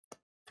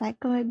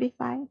 Cycle will be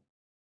fine.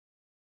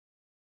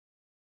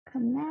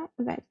 Connect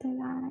back the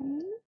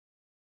line.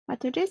 But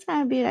today's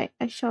gonna be like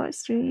a short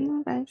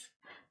stream, but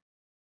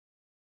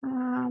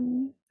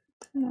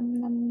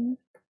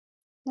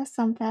that's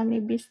some family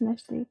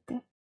business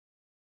later.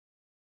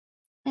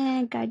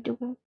 And gotta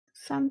do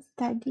some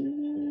study.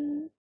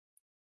 Need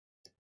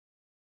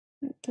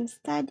to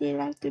study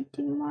like to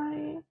do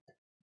more.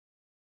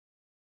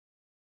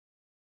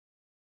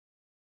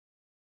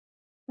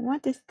 I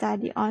want to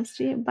study on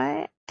stream,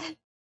 but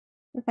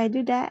if I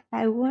do that,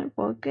 I won't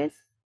focus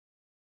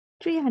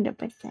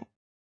 300%.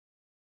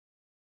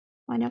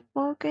 Wanna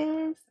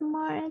focus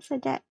more so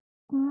that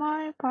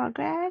more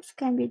progress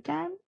can be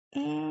done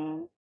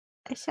in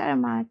a short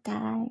amount of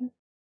time.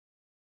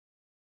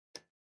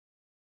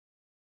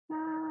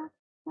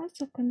 What's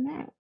the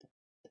connect?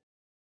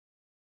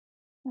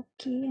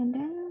 Okay, and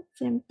then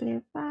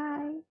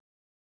simplify.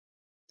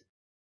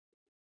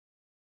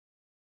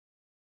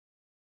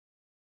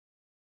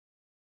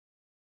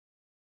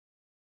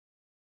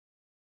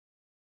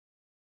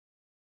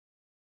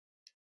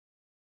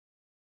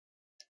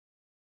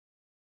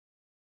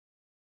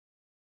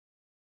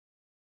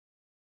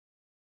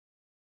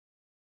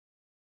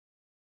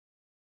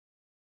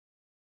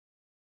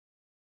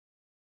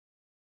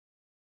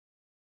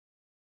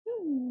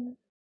 Hmm.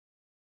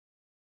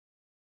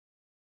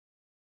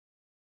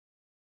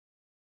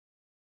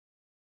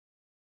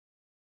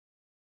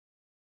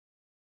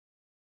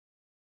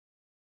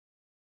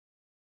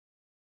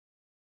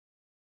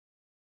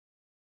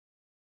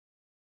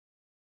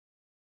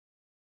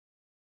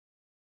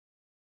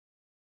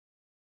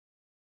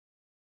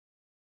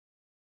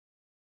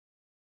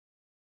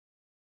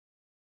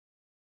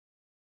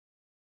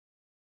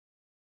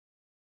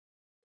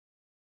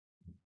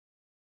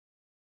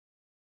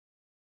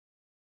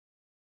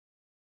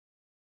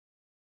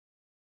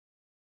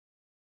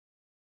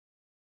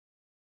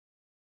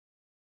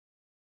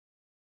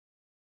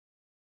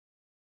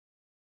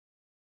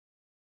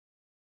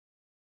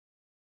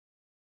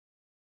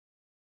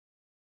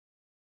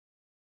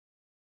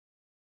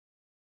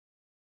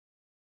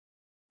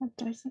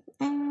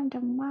 And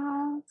the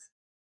mouth.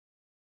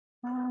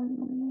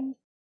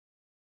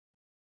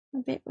 A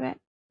bit red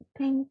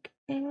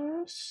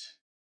pinkish.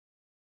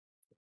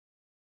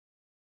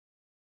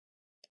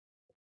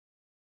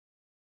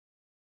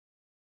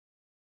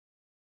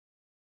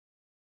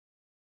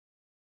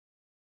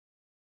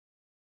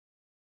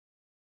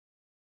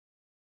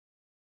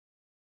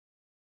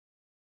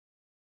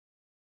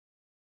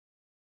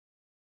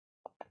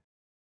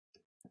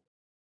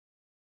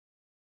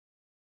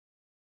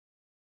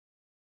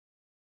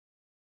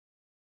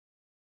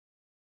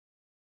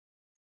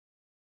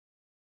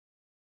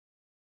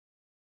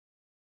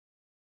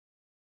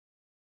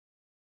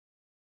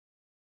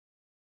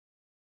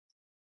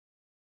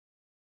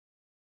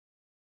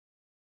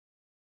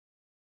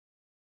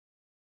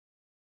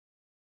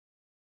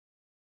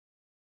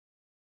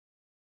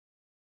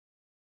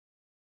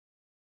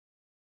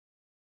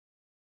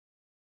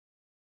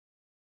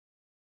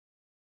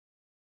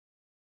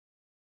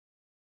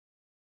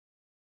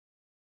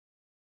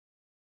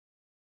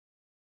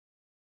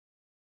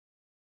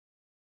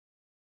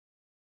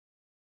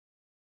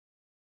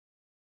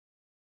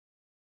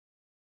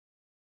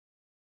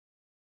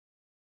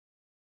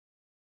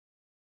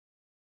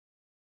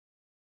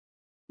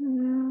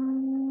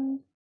 Mm,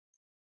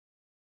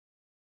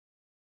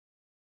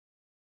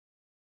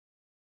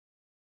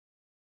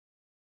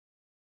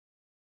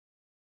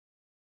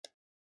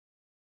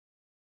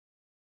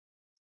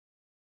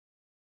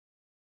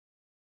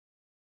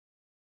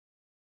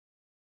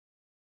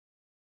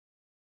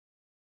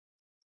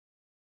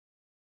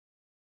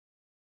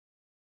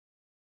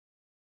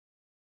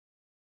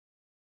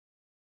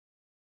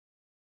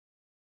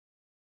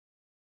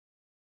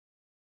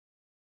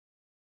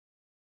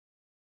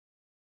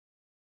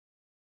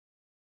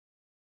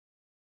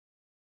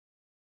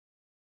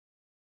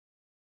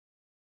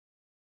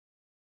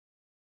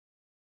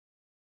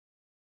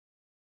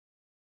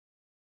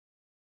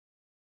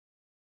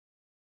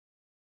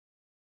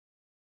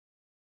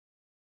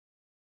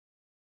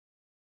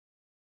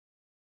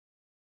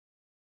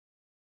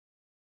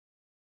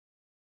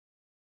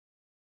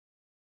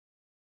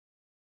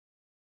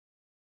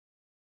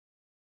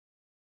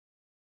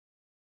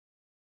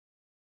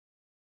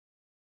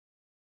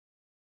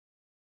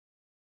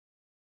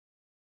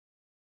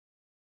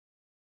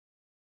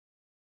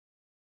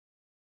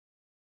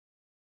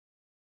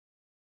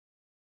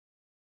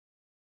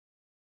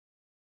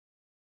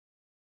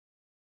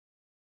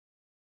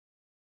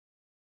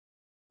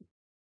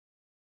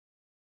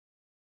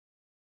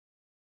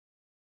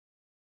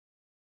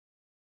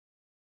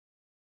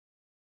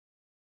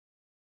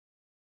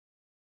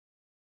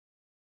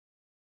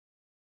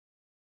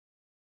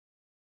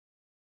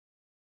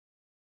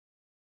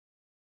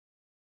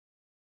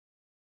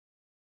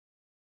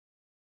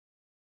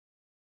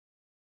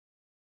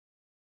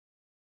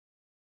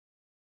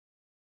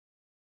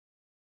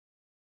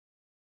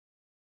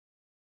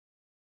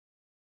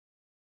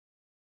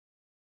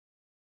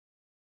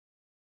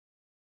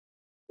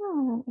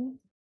 oh.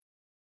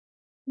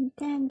 And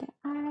then the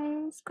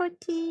eyes.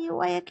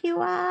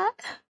 𝗧𝗢𝗙𝗧𝗧𝗧𝗧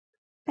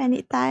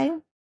Panic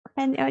time.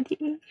 Panic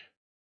ODE.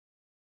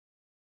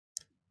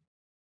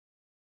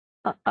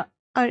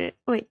 Oh,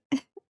 wait.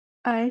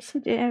 Oh, I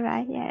shouldn't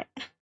write yet.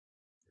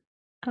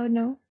 Oh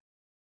no.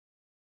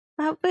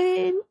 What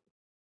happened?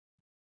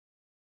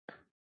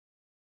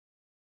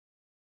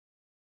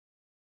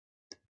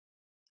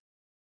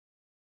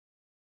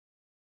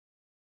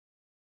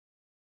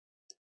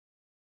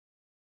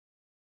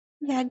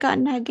 Yeah, I got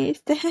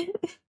nuggets then.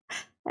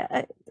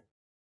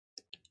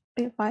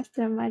 Wait,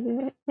 faster,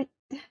 mother.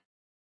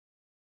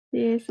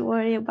 She's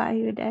worried about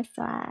you, that's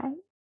why.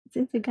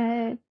 Since you're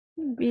gonna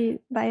be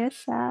by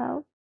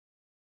yourself.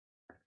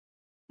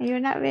 And you're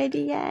not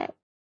ready yet.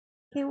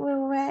 It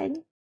will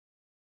when?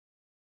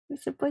 You're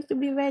supposed to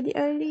be ready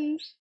early.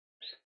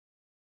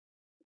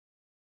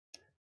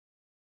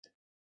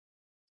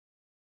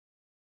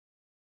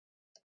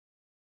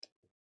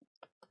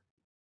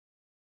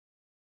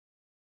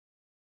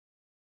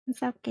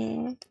 It's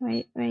okay.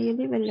 When you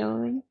live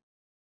alone,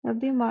 you'll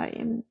be more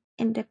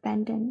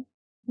independent.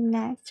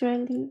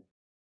 Naturally,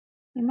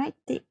 it might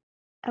take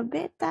a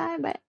bit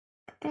time, but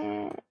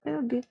it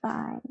will be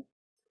fine.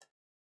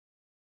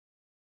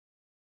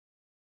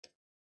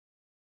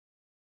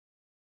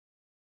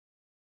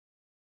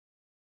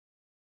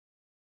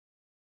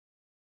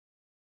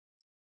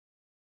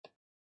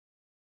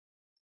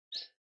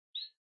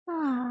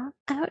 I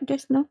hope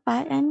there's no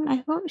fight, and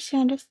I hope she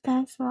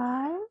understands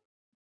why.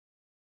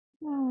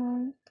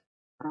 Oh,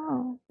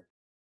 oh,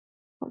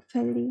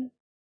 hopefully.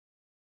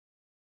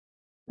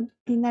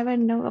 You never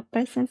know a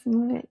person's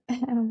mood.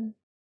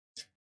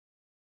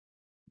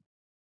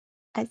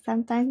 I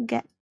sometimes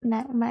get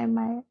by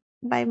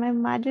my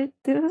mother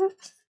too.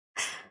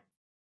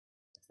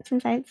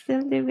 Since I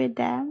still live with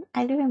them,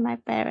 I live with my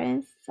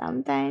parents.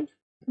 Sometimes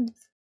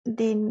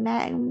they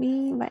nag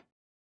me, but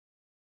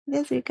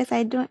just because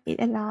I don't eat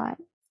a lot.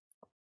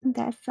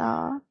 That's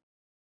all.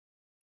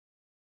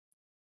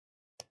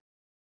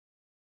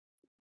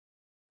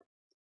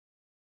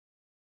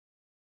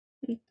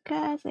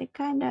 Because I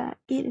kinda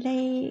eat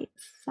late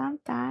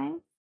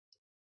sometimes.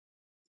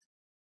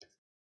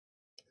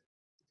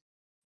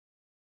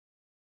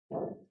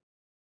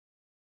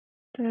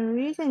 The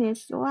reason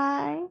is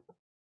why.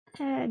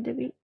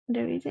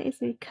 The reason is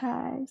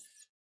because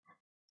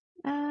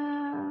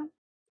uh,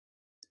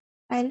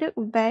 I look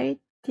very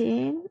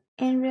thin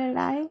in real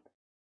life.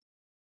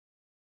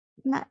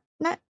 Not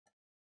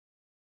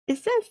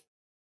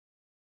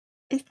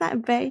it's not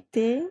very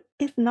thin.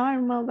 It's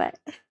normal, but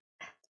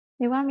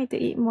they want me to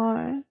eat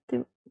more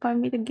for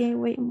me to gain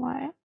weight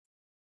more.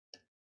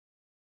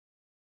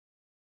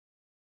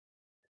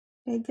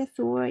 They just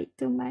worry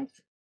too much,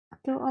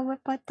 too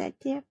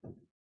overprotective.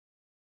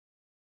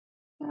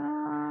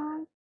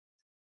 Uh,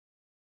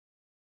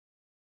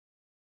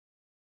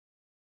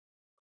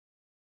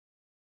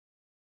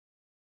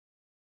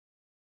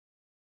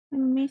 Let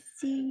me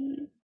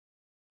see.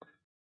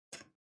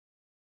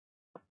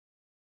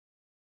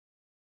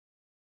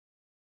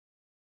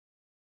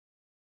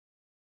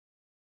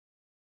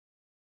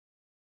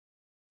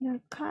 Your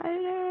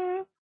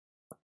color.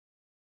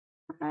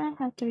 I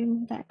have to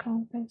remove that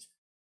crown first.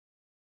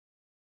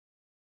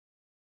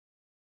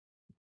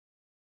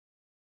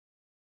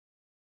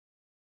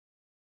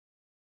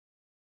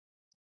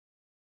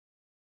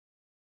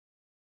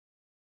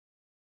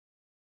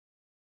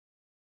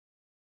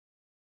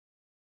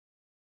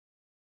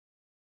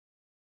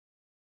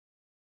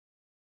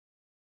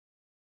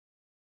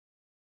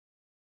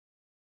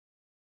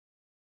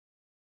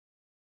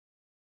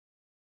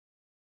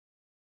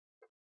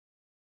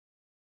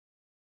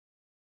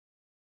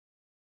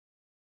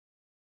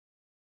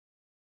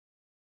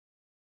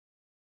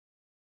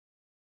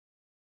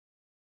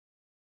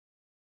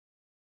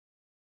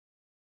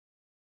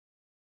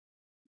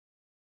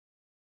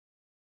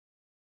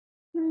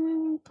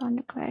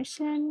 Tone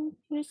correction.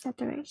 Here's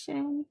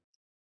saturation.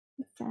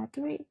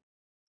 Saturate.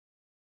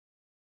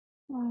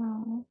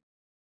 Wow.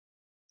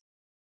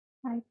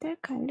 Lighter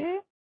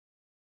color.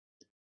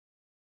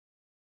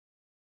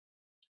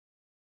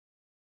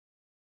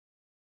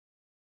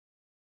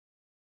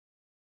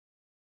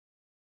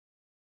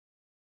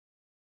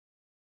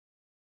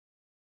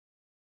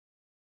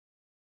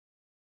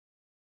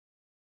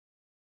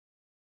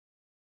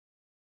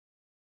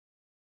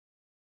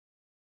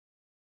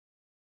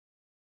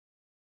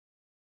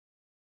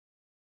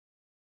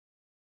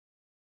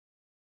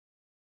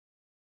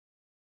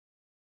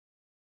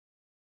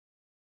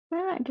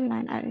 Where are the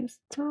line arrows?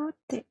 Too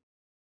thick.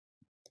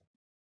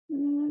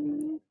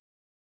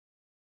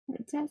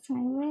 Just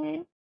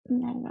highway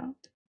narrow.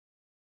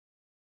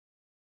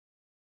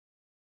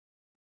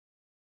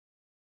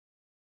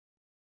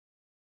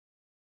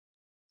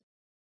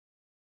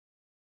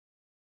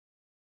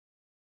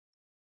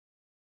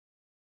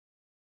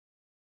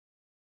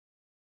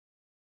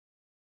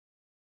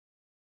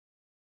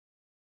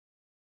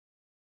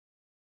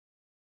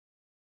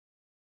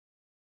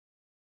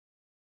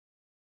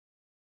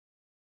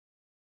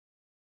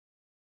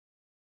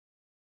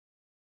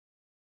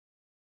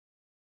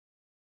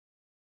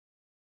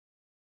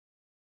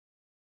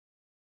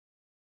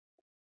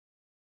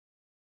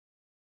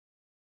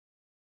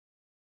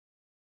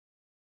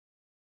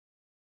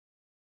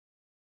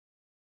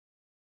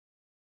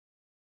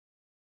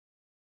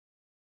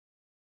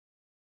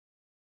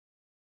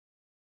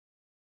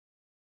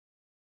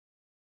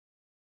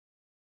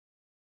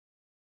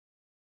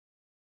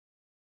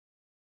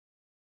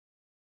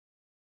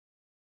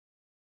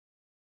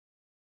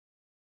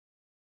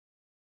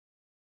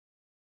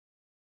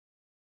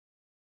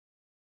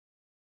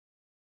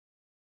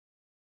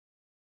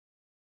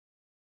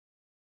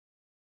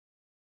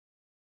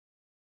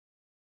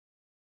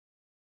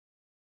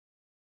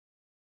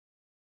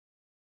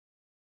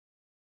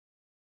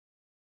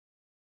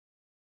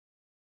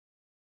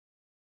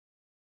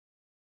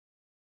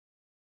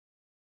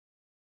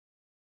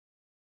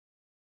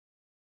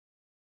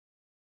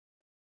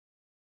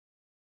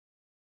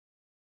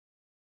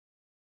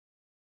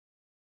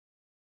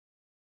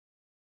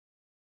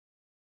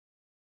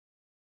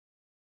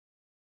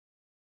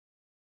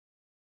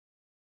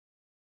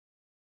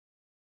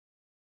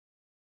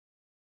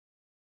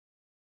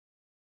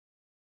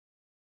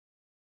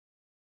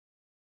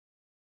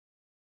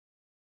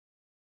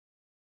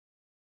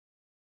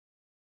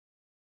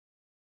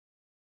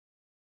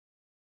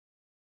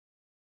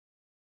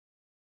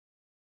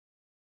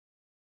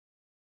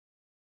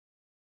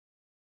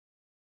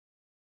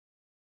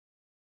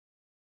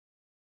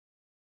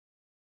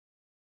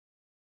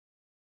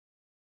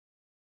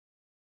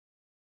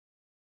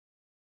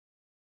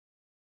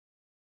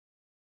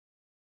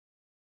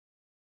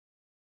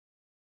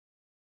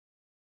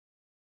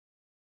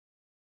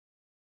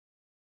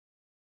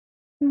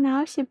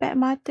 Now she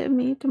badmouthed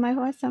me to my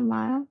wholesome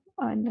mom.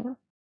 Oh no.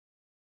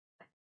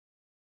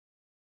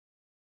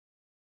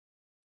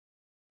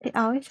 It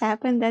always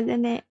happens,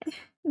 doesn't it?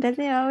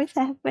 Doesn't it always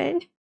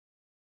happen?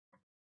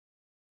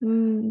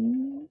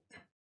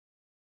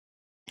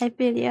 I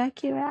feel you,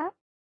 Akira.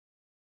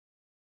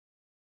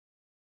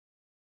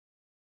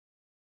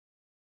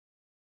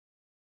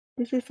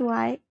 This is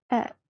why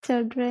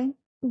children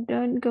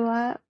don't go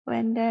out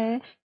when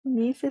their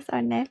nieces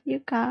or nephew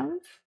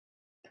comes.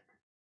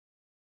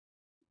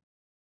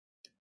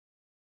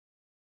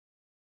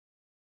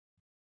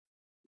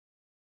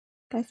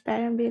 Because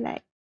parents be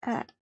like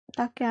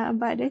talking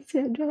about the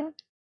children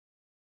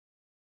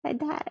like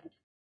that.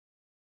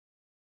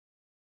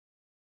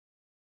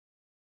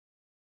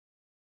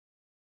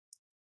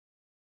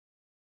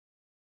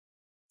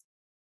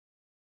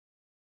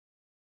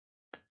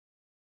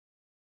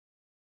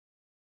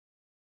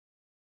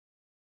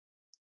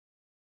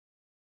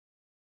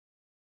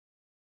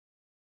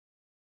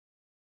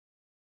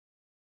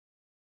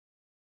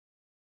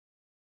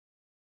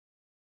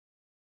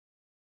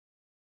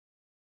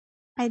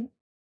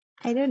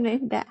 I don't know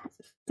if that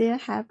still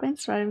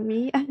happens for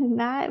me or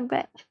not,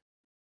 but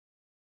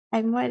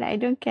I'm more like I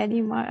don't care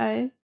anymore.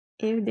 Or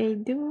if they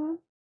do,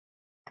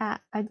 I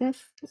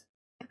just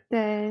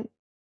turn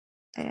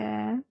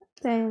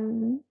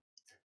turn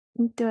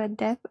into a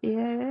deaf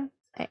ear.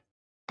 I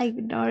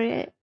ignore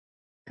it.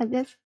 I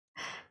just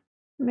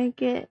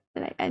make it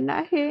like I'm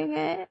not hearing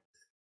it.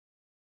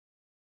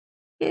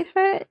 It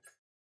hurts.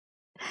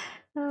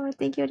 Oh,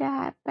 thank you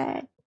that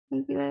happened.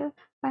 Thank you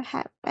for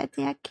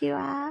happening,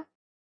 Akira.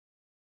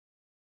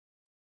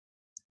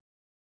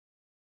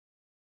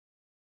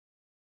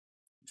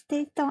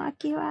 Stay strong,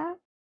 Akira.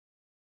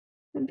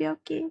 You'll be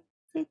okay.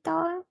 Stay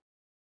strong.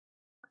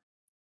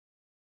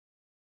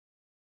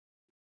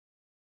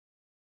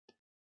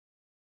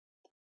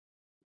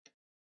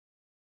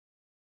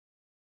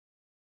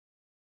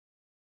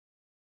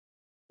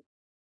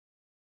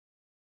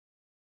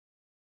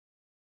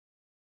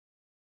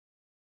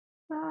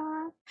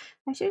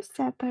 I should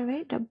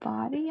separate the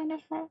body and the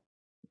head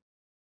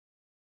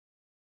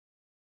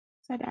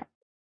so that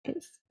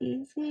it's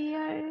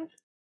easier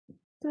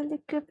to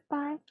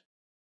liquefy.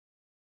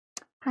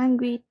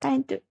 Hungry,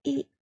 time to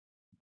eat.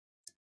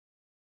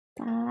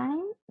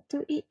 Time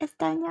to eat,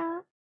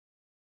 Estanya.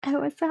 I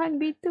was so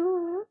hungry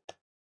too.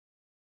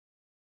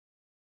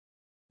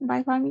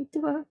 Buy for me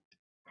too.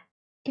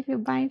 If you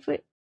buy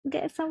food,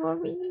 get some for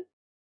me.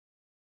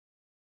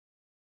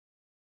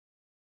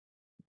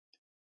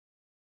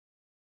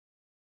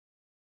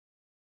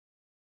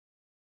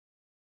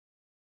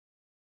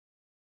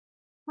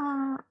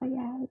 Oh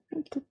yeah, I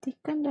need to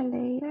thicken the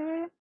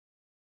layer.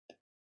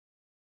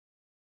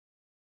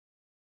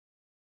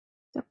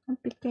 So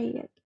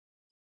complicated.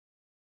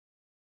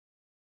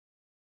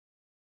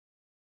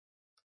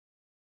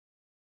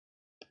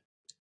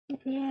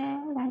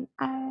 Yeah, line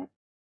art.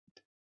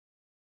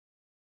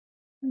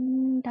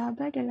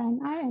 Double the line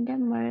art and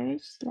then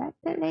merge select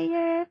the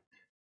layer.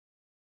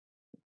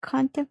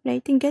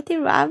 Contemplating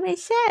getting ramen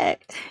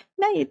shack.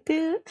 Now you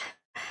do.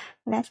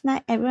 Last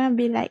night everyone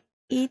be like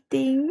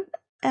eating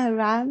a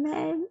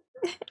ramen.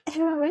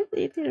 Everyone was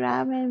eating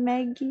ramen,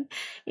 Maggie.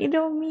 You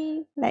know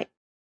me, like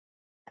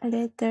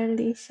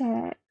literally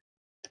shack.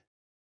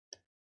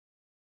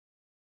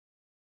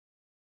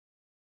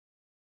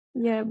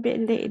 You're a bit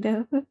late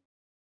though.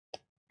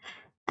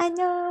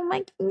 Ano,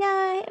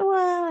 mag-inay.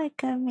 Wow,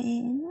 welcome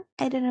in.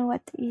 I don't know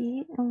what to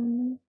eat.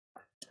 Yum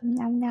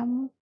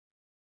yum.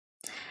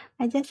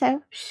 I just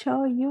have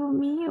show you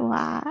me.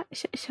 Wow,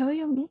 show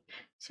you me.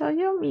 Show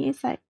you me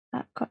is like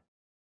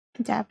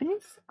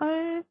Japanese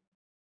or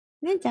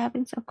is it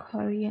Japanese or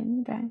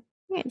Korean brand?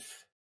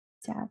 Yes,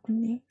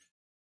 Japanese.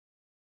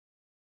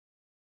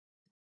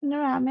 No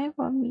ramen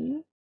for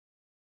me.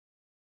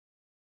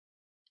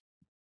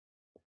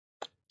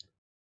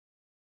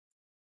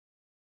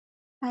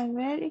 I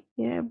rarely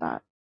hear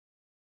about.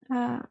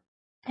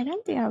 I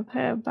don't think I've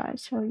heard about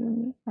show you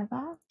me. Have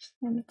I?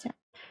 Let me check.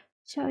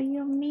 Show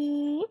you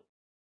me.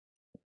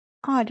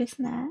 Oh, this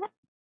not.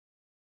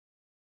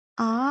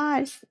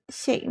 Ah,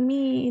 shake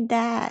me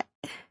that.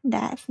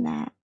 That's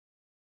not.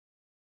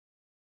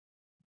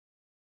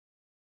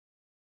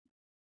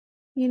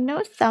 You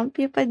know, some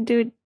people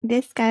do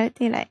this kind of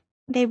thing. Like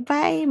they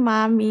buy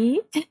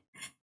mommy,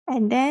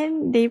 and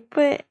then they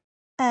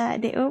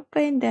they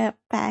open the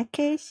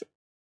package,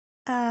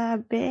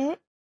 bit,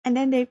 and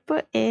then they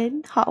put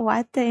in hot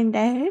water in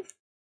there.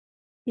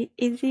 The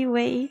easy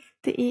way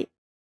to eat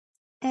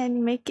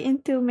and make it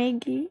into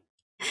Maggie.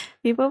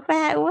 People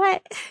buy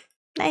what?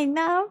 Not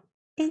enough.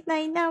 It's not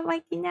enough,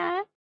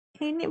 Makina.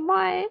 You need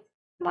more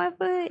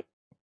food.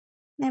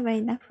 Never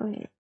enough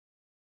food.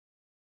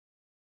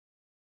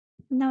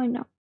 No,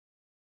 no.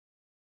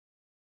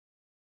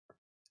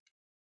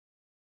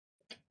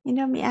 You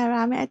know me and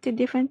ramen are two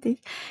different things.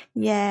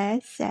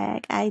 Yes,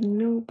 Jack, I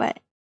knew, but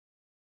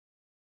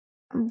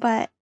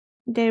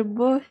they're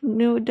both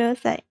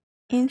noodles like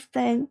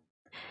instant.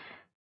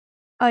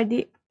 Or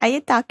are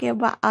you talking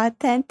about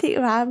authentic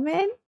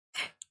ramen?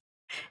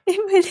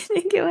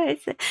 Imagining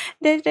it.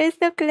 The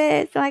razor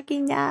class,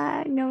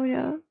 makinya. No,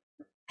 no.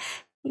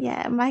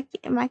 Yeah,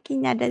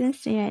 makinya doesn't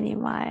stream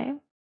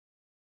anymore.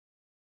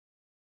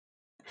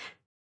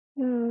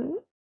 Hmm.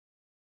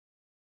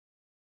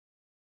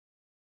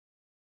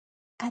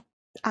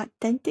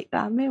 Authentic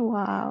ramen,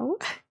 wow.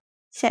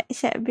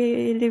 Should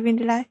be living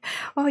the life.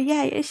 Oh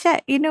yeah,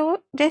 Shaq, you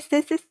know, this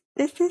is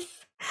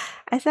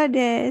I saw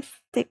this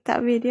TikTok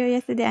video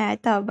yesterday and I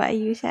thought about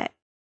you, Shaq.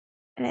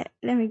 Let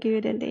me give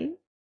you the link.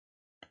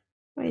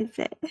 Where is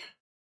it?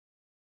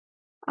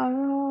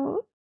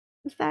 Oh,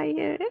 it's not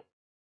here.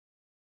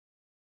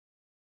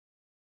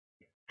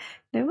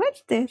 Then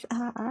what's this?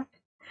 A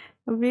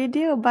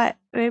video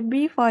about we're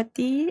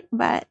B40,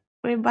 but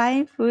we're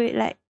buying food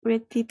like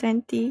with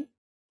T20.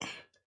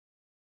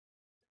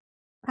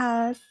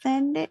 I'll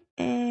send it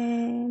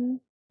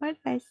in. What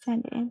do I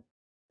send it in?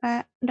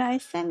 But do I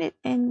send it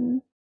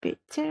in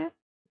picture?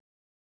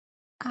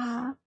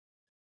 I'll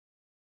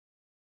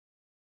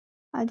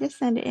just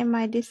send it in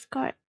my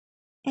Discord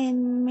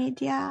in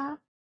media.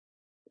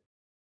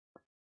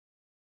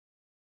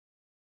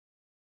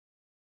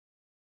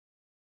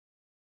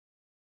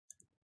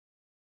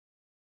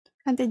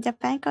 Come to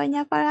Japan, kau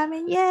nyapa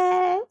ramen?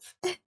 Yes!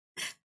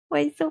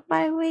 Wait, so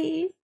far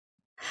away.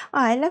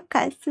 Oh, I love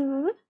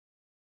katsu.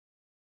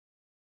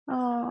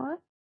 Oh,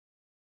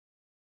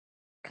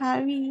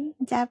 curry,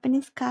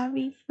 Japanese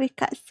curry with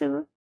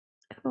katsu.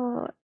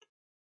 Oh,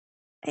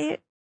 I,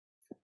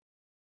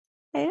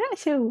 I'm not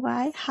sure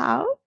why,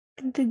 how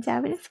the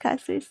Japanese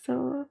katsu is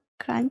so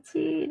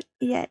crunchy,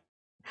 yet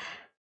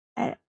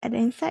at the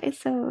inside is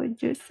so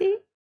juicy.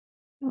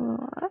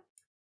 Oh,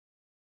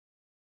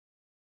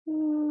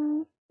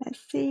 let's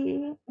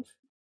see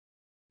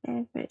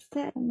if it's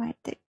there in my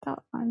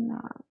TikTok or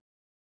not.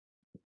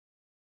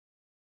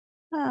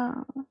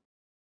 Oh,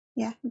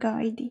 yeah, go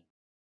already.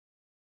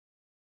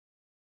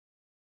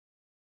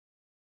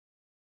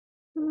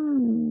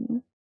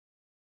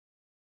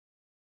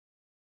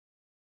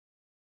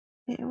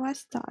 It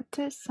was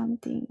Doctor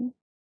something.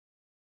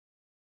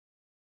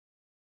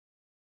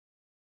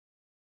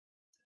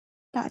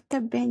 Dr.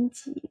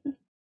 Benji.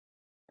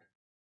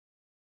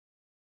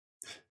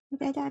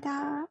 Da da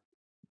da.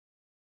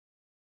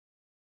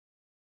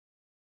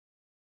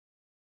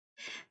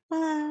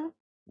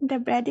 The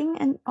breading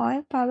and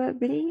oil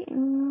probably.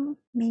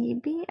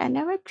 Maybe. I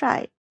never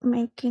tried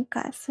making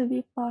katsu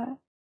before.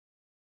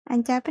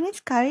 And Japanese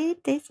curry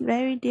tastes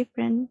very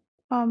different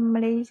from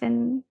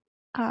Malaysian.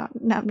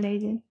 Not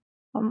Malaysian.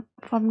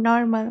 From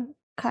normal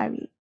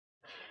curry.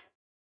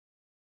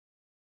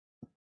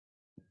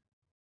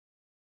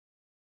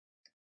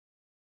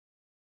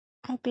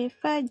 I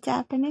prefer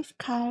Japanese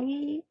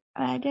curry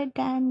rather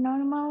than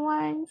normal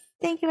ones.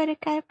 Thank you for the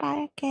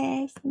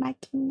𝗓𝗙𝗙𝗙𝗧𝗓𝗙,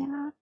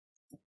 Makina.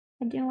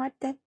 I didn't want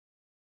that.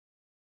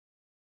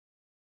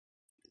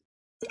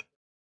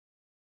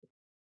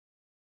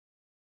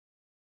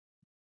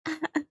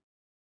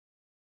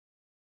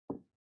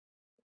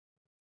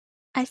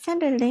 I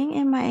sent a link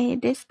in my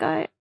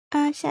Discord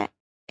chat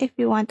if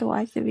you want to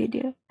watch the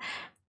video.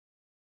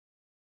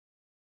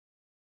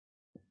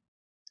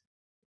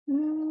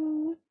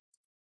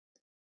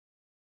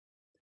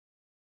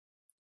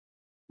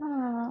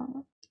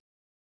 Oh,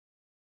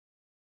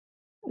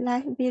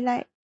 life be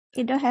like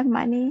you don't have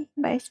money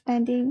by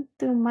spending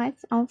too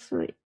much on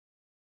food.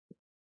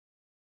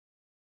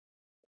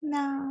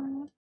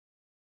 No,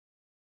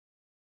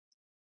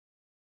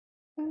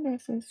 I think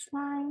this is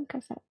fine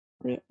because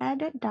we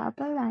added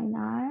double line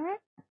art.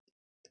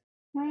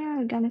 Now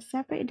we're gonna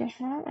separate the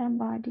head and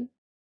body.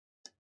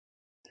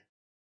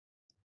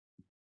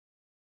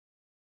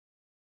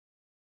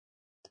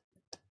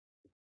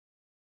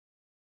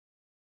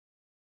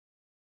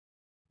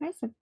 Where's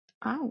the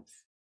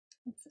eyes?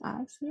 It's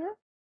eyes here.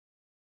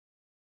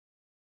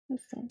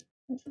 Listen,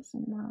 this is a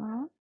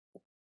mouth.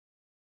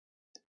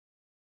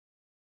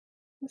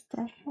 It's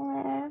the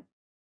hair.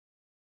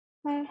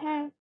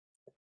 Hair.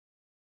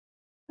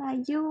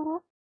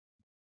 You.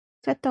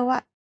 So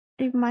what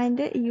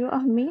reminded you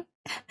of me?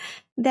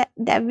 that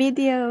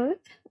video,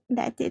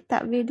 that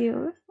TikTok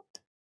video.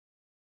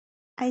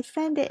 I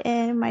sent it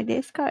in my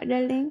Discord, the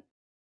link.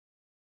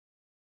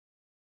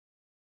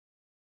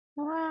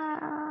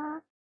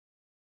 Wow.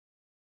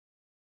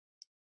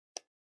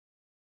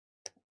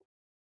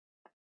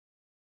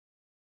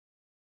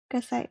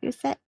 Because like you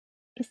said,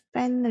 you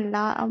spend a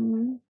lot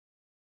on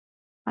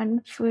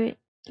food.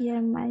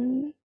 Your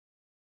money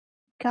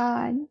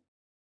gone.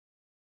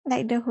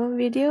 Like the whole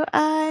video?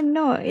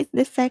 No, it's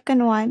the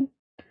second one.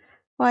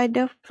 For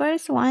the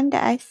first one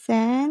that I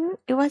sent,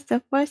 it was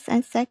the first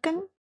and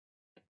second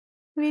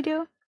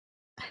video.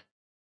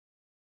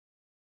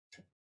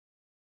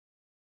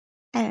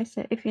 And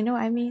so if you know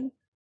what I mean.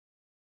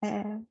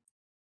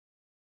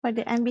 For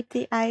the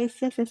MBTI, it's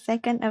just the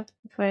second of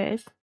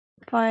first.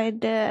 For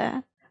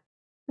the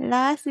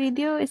last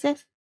video, it's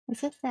just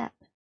that.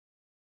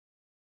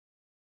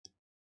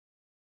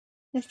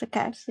 Just the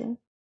caption.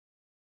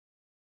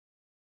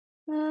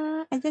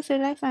 I just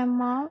realized my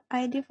mom,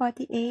 ID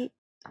 48,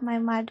 my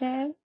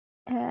mother,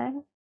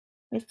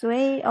 It's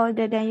way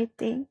older than you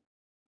think.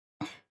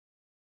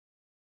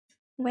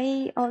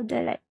 Way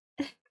older, like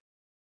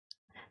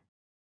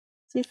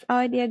she's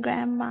already a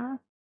grandma.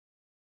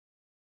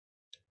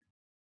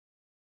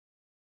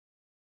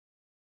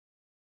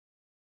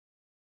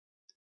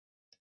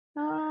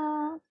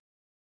 Oh,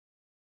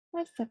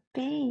 what's the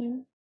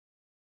pain?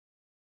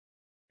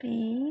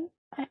 Pain?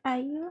 Where are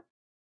you?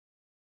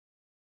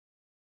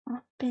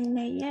 Oh, pain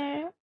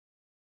layer.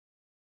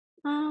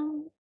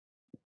 Um,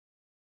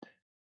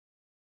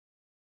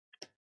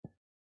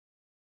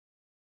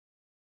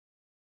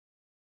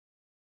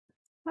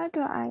 how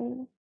do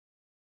I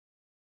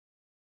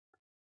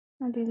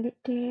delete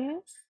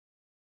this?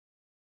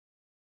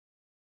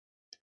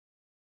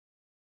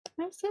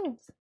 What's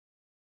this?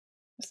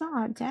 It's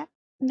not object.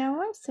 No,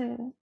 what's it?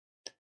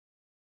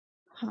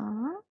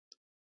 Huh?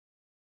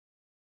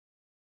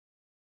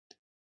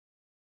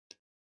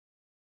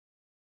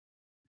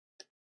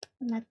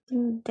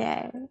 Nothing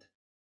there.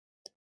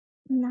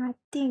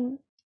 Nothing.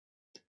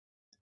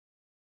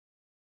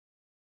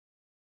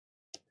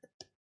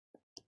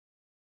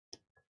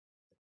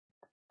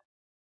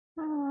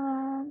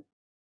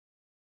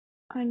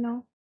 I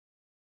know.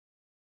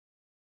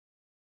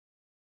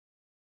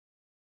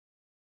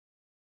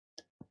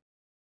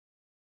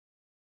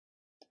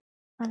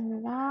 A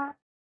lot.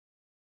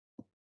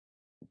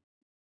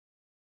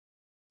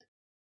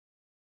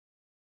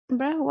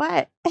 Bro,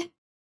 what?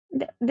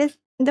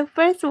 The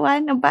first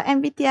one about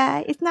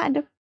MBTI is not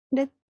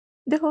the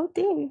whole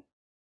thing.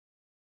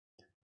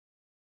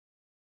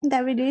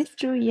 That really is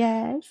true,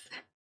 yes.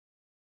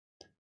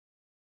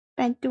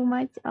 Spend too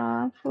much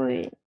on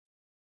food.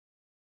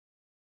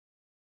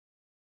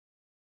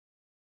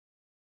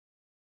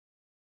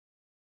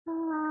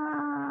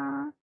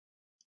 Ah,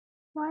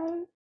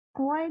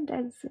 why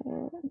does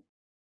it?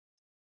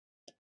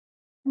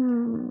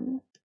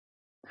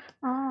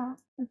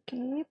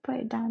 Okay, put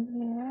it down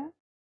here.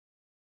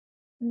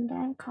 And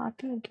then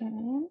copy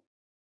again.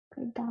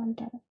 Put it down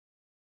there.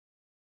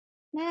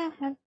 Now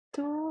I have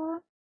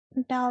to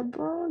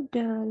double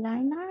the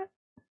liner.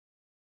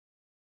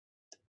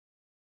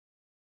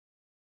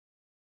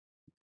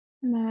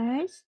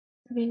 Merge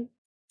with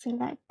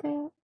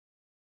selected.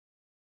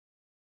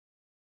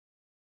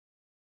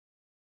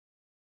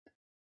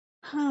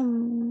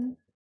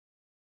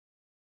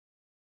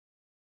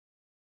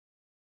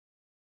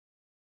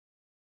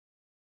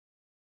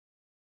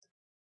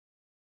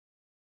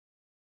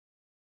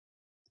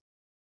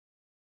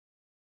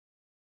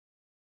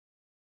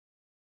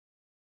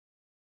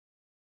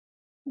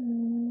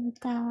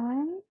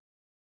 Done.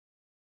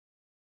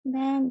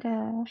 Then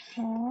the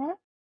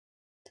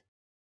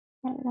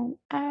headline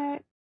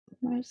art,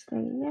 merge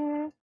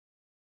layer.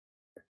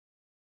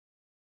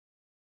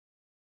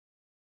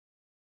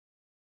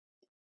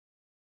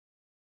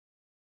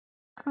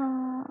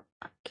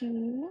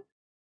 Okay.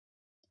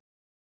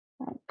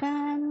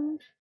 Done.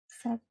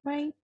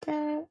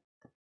 Separated.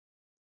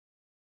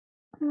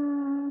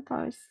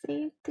 For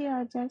safety,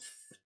 I'll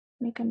just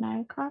make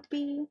another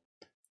copy.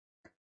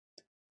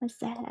 What's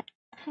that?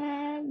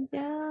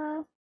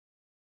 Header.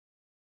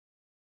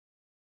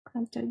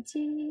 Ctrl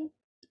G.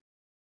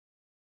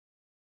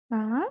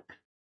 Huh?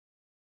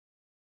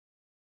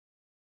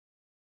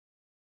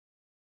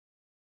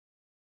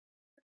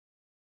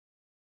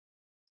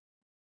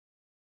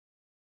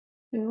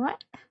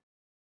 What?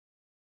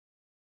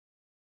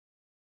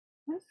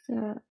 What's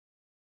the?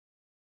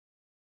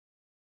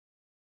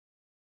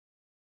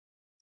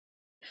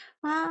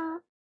 Ah.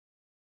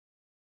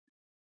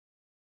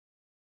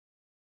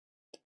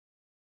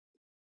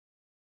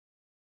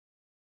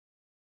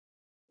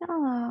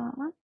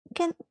 Oh.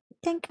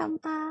 Can come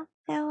up,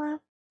 Ella.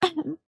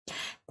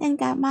 Then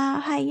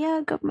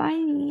hiya, good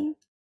morning.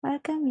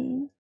 Welcome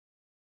in.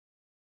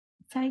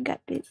 Sorry,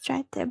 got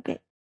distracted a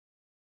bit.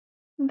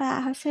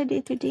 But how's your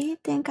day today?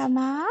 Then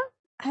I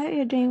hope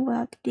you're doing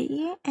well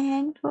today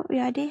and hope you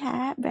already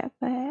had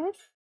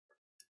breakfast.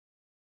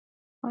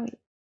 Oh,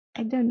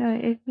 I don't know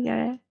if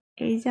you're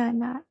Asian or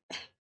not.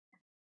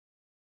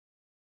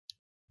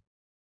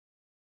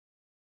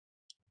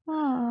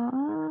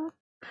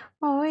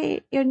 Oh,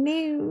 wait, your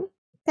name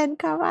Ten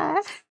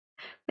Kama.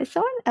 There's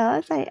someone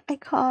else I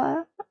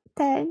call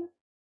Ten.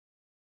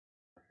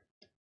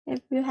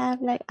 If you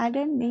have like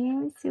other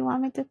names you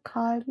want me to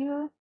call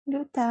you,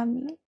 do tell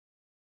me.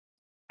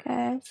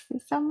 Cause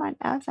someone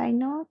else I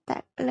know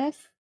that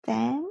lists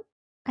 10.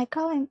 I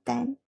call him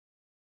 10.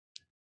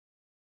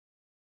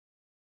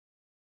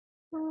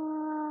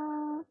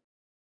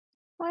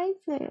 Why is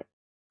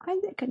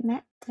it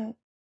connected?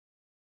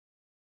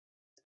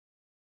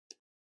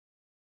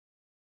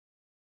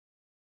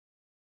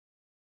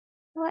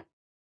 What?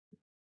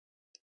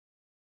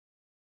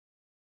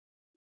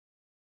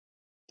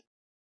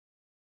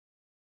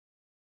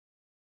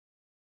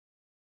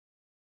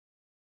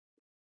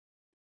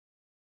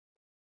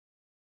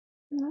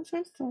 This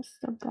is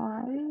just the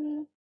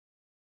body.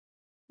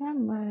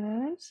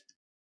 Merge.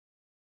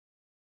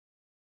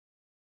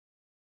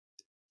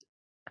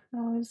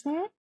 Close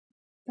it.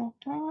 That.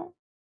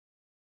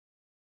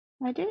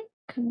 Why did it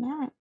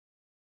connect?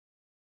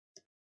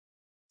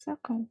 So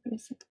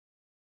confusing.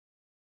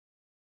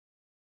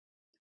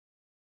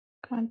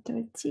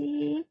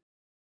 Ctrl-G.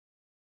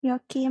 You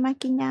okay,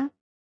 Makina?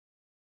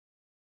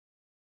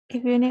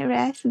 If you need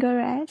rest, go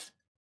rest.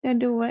 Don't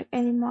do work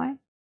anymore.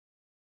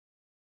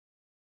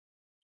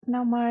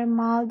 No more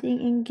molding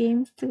in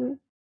games too.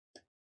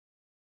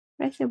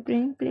 Rest your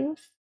brain,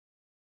 please.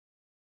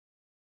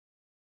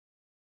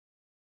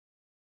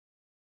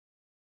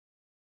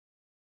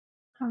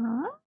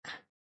 Huh?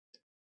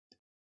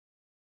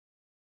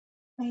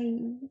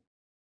 I'm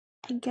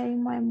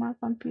getting more and more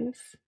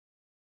confused.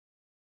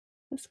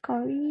 It's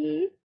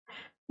Corey.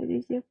 Where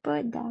did you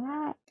put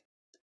that?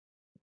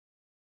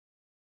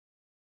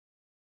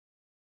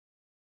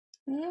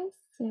 This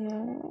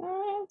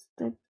is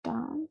the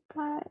down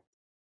part.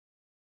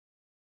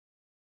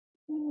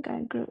 I'm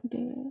gonna group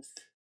this.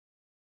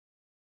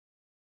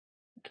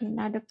 Okay,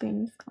 now the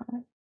pen is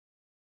gone.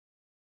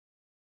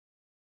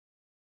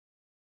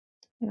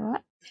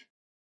 What?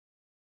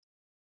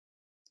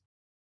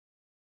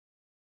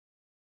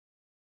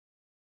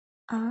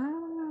 Ah.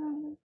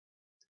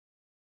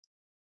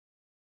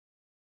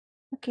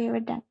 Okay, we're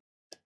done.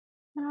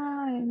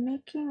 Now I'm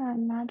making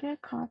another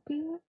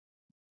copy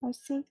for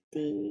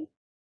safety.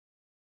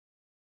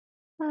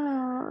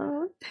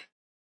 Oh.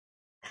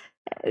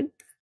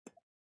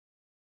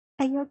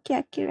 Are you okay,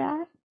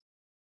 Akira?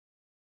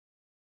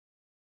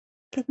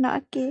 If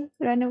not okay,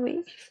 run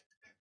away.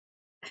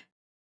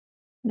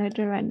 No,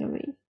 don't run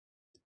away.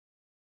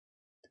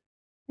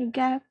 You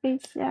gotta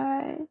face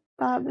your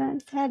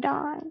problems head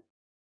on.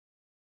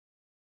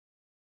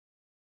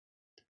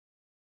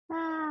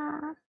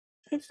 Ah,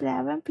 it's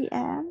 11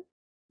 p.m.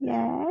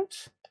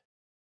 Yes.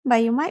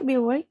 But you might be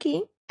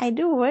working. I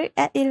do work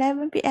at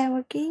 11 p.m.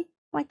 Okay,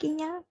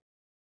 Makinya?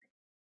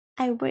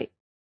 I work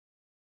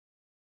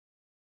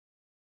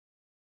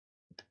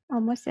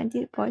almost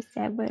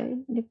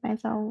 24/7.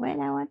 Depends on when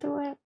I want to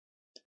work.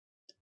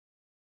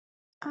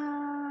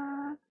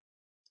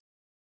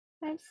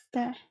 What's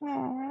the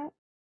heck?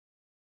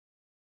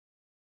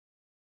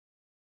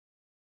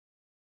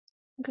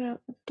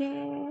 Group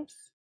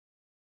this.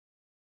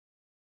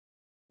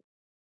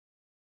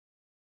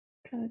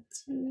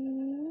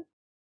 Protein.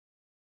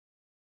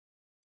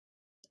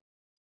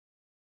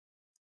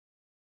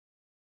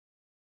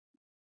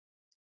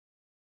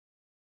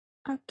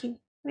 Okay,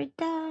 we're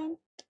done.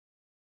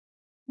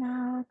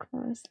 Now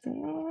close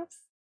this.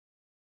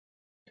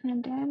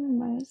 And then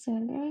merge the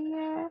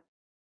layer.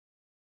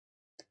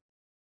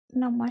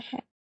 No more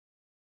head.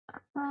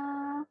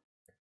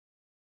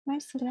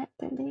 Let's select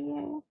the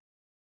layer.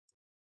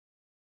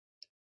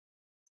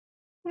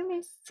 Let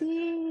me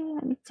see.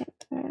 Let me check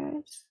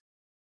first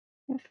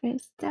if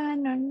it's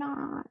done or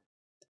not.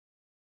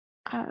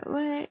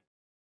 Artwork,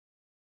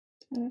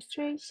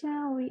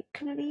 illustration,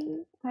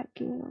 weekly,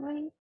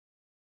 regularly.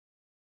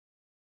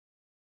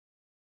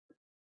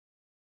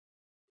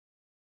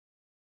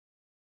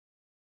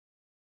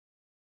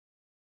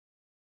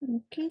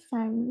 In case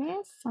I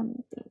missed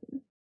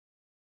something.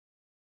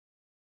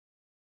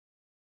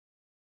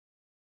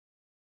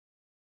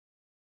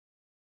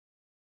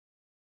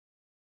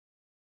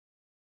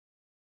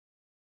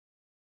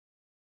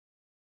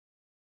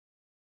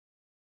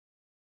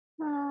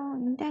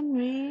 And then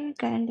we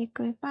can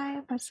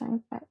liquify for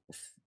some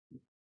effects.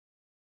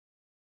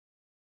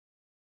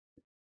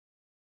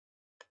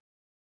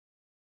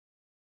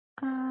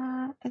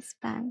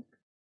 Expand.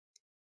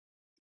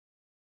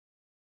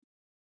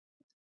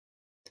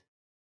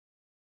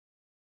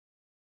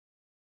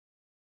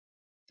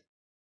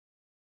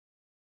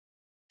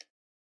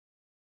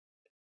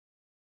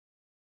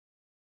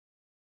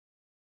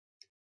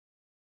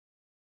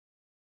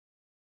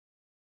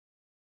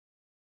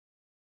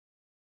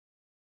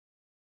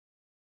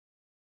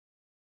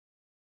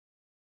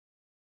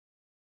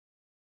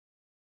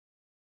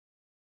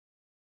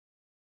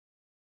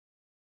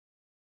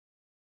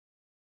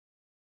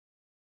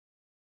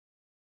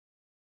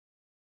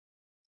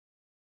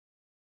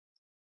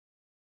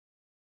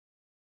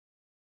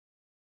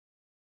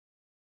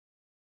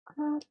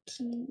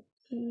 Okay.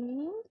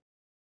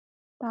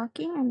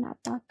 Talking and not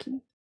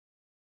talking.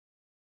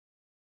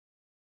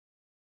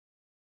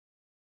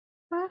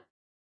 Huh?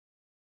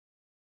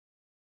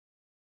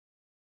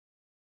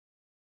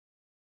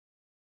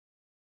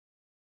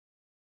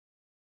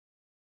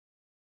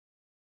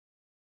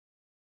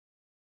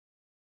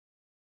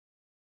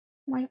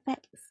 My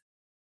pets.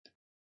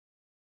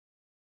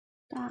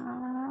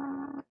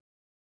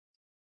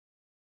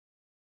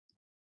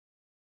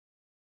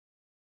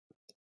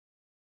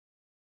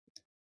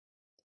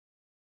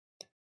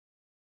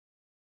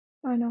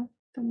 Oh no,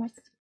 too much.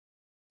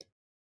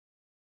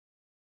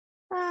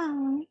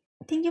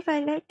 Thank you for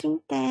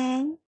lurking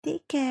then.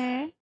 Take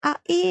care.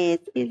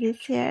 It is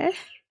here.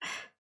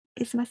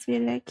 It must be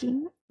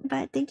lurking.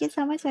 But thank you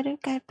so much for the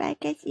card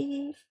package,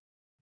 Eve.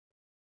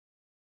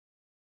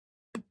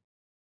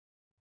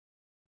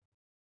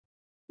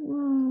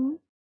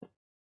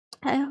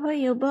 I hope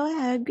you both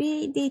have a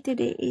great day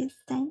today,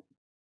 Ethan.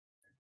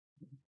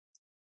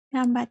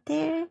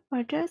 Gambate,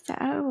 for those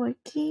that are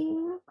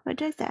working, for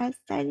those that are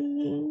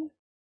studying,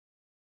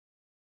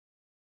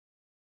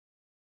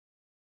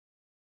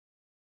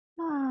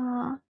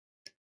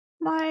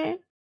 More.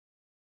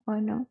 Oh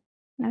no.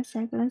 Now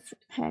Cyclone's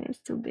head is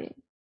too big.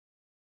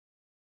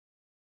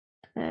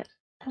 Uh,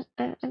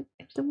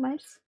 too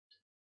much.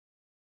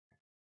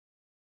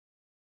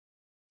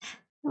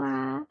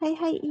 Wow.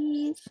 Hi,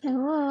 Ease.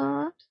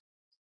 Hello.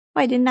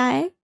 Why the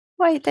knife?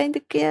 Why are you trying to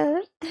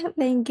kill?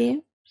 Playing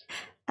game.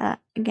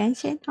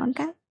 Genshin,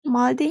 Honkai,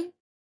 modding.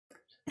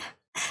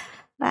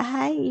 But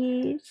hi,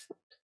 Ease.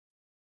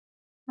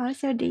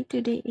 How's your day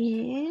today,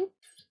 Ease?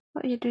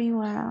 Hope you're doing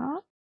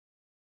well.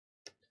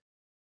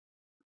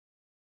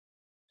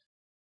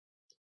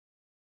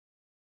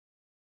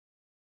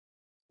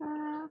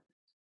 Uh,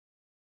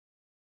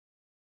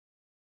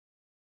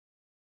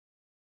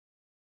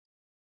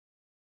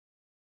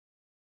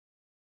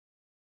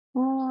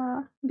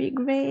 oh, big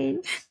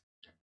brain.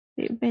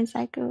 Big brain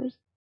cycles.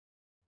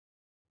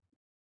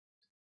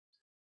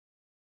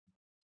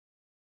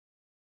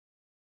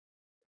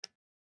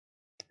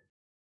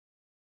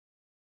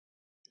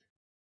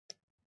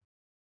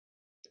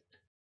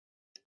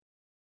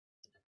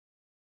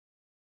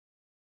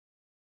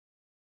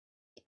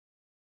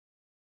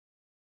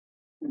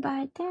 But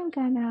I think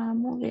I'm gonna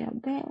move it a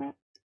bit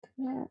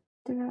to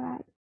the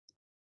right.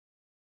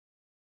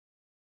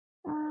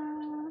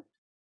 Uh,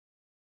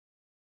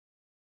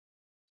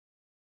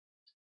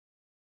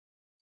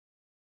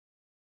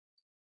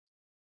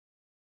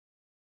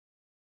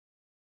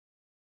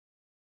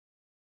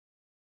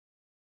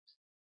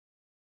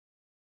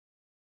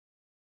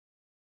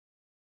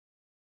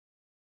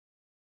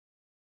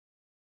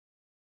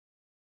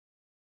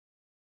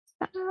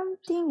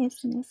 something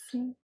is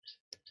missing.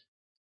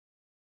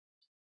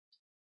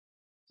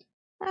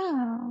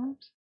 Oh,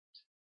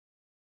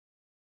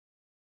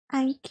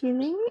 I'm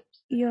killing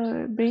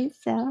your brain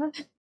cell.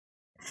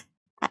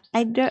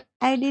 I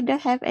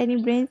didn't have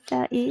any brain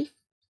cell. Is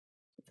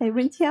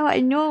I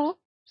know.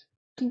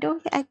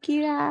 Don't hit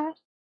Akira.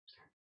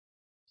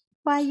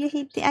 Why you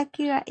hitting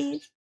Akira?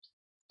 Is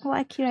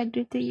what Akira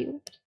do to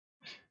you?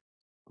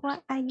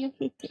 What are you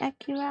hitting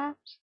Akira?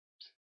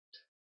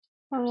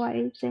 For what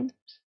reason?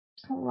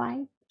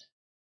 Why?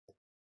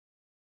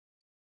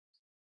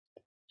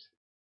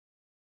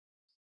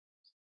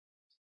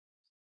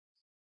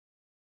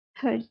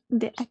 Heard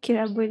the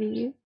Akira bully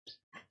you.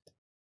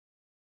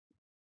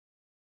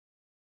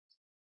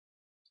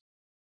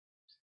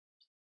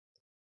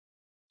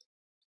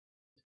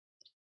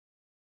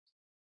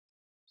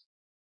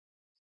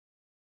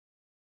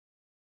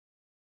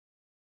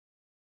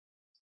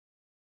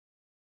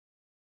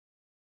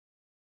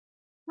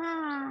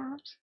 Ah,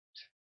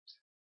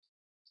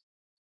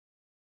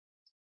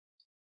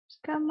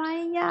 good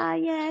morning, y'all.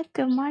 Yes,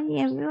 good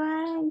morning,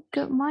 everyone.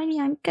 Good morning,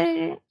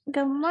 Uncle.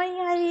 Good morning,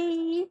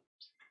 Ali.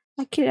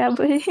 Akira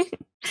bully.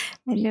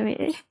 I know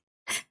it.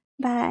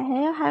 But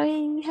hello,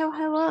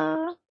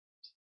 hello.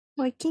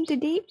 Working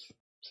today?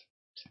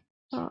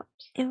 Oh,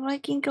 if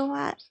working, go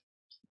what?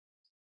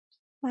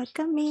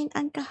 Welcome in,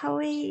 Uncle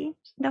Howie.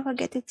 Don't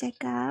forget to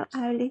check out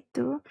Harley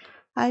too.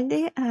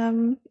 Harley,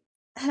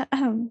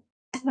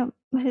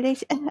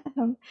 Malaysia,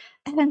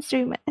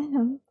 stream,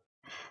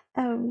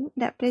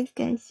 that plays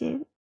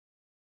Genshin.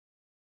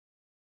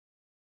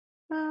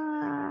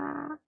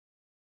 Ah,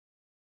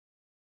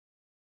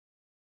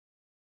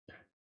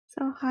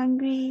 so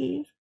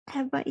hungry.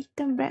 Haven't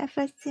eaten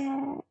breakfast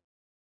yet.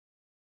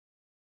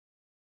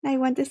 Now you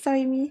want to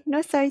sorry me?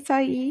 No,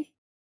 sorry.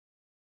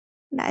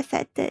 Not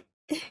accepted.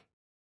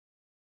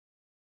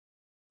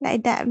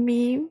 Like that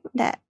meme,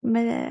 that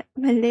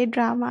Malay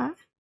drama.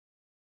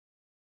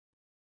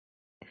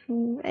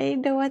 I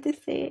don't want to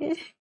say it.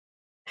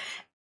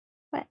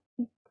 But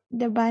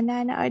the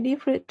banana or the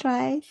fruit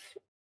tries.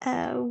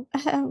 You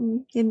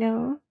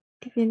know,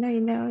 if you know,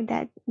 you know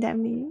that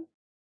meme.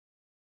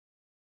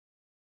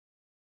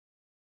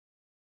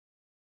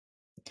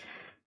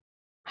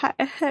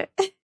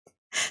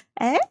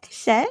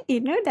 Share,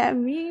 you know that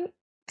meme.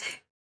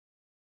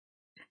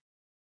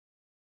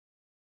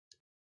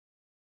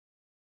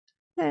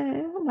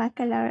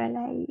 Makan Laura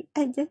lain.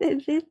 I just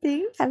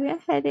existing.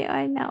 Haven't had it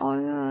on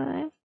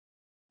now.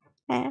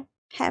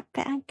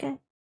 Happy uncle.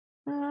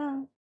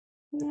 Oh,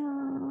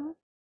 no.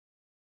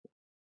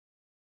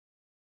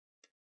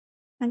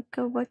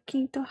 Uncle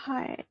working too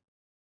hard.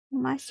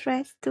 Must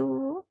rest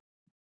too.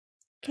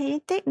 Can you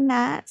take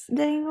naps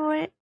during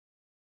work?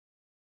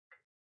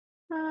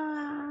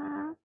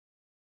 Ah,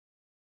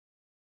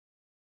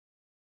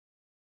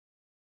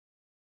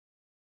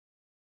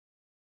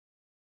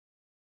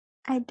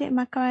 I did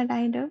makan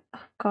lain though.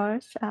 Of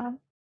course.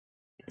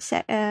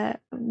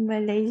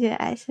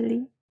 Malaysia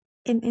actually.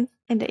 In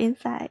the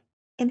inside.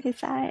 In his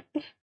side.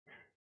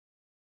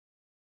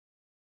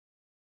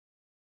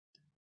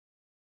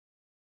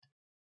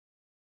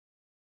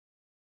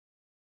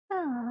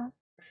 Ah.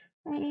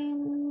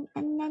 And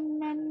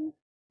then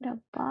the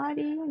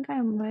body, I'm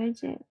gonna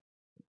merge it.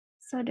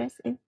 So there's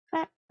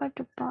effect for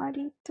the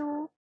body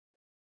too.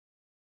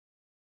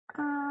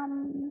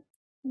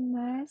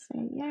 Merge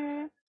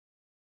here.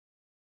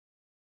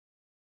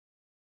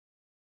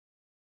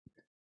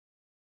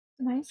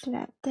 Merge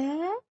like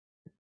that.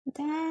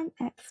 Then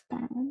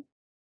expand.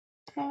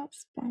 tap,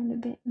 spend a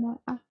bit more.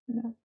 Oh,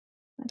 no,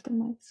 not too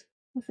much.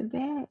 It's a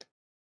bit.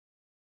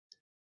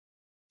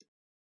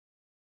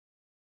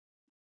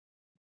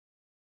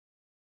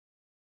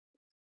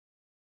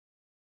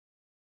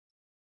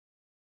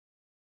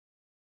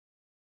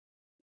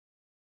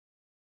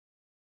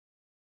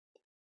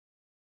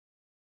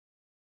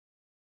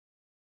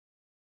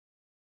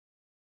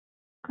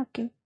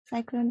 Okay,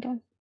 cyclone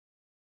done.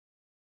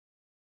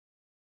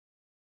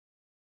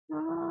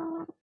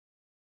 Oh,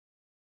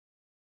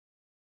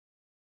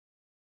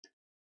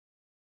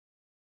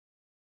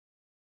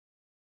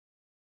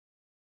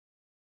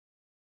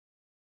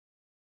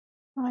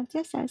 I'll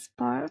just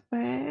export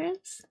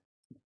first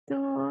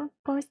to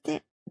post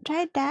it.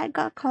 Try that,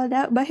 got called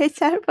out by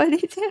HR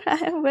police.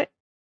 But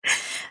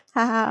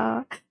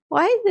how?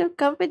 Why is the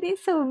company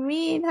so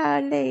mean,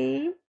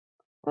 Harley?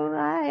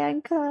 Why,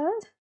 uncle?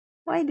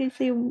 Why they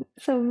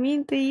so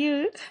mean to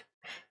you?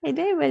 They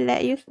don't even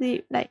let you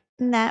sleep, like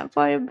nap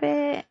for a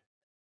bit.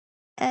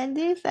 At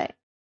least like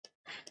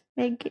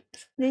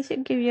they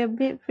should give you a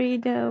bit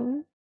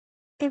freedom.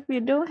 If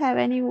you don't have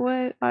any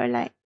work or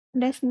like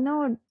there's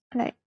no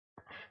like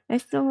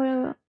there's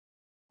no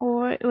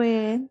work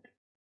with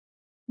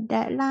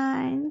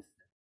deadlines.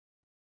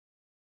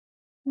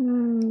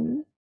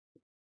 Hmm.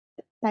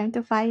 Time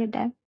to fire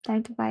them.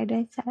 Time to fire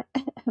them.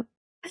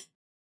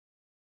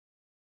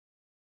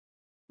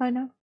 Oh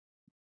no.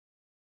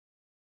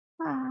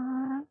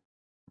 Ah,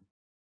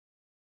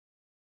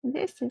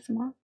 this is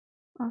more.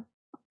 Oh,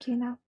 okay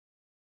now.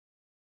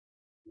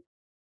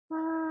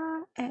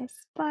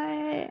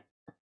 Expert.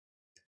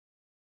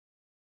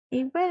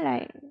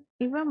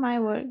 Even my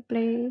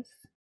workplace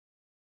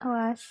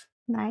was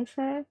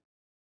nicer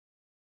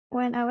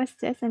when I was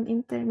just an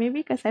intern.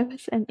 Maybe because I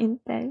was an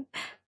intern.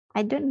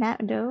 I don't nap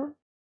though.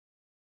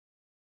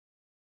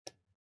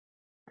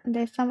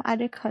 There's some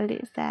other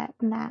colleagues that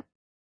nap.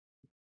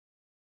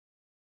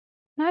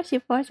 Now she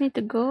forced me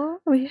to go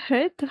with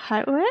her to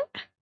hard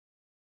work.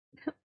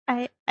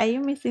 Are you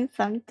missing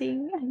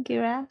something,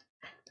 Akira?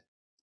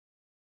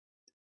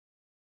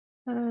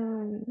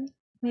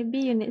 Maybe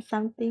you need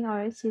something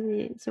or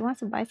she wants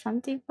to buy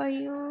something for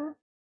you.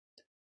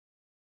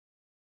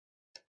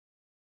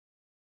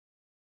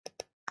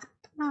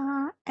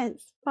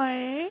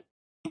 Expert.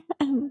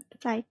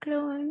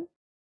 Cyclone.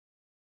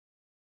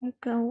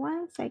 Cyclone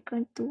 1,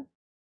 Cyclone 2.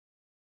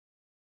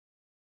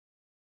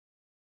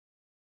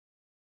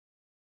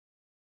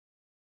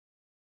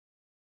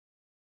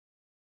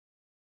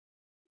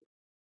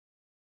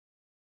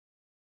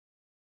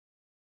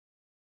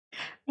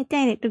 I think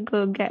I need to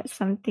go get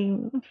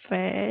something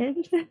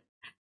first.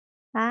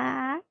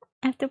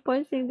 After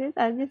posting this,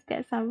 I'll just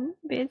get some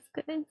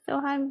biscuits. I'm so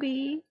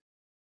hungry.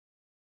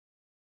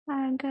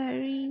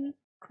 Hungry.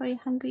 Quite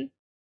hungry.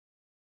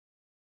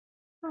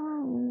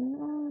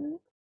 Oh.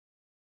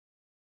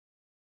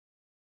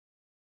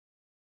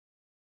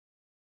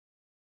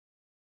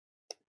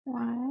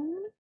 One.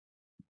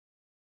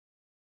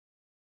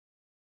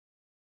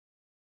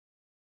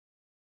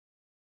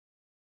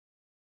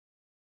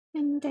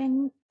 And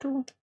then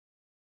two.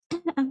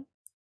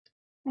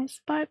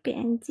 Export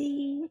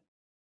PNG.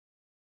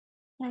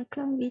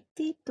 Cyclone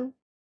VT2.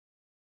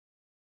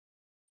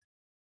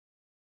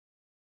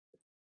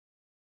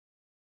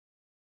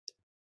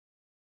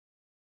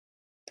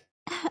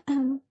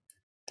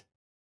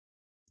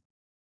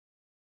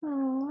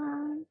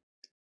 Oh,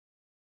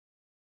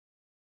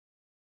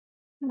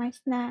 my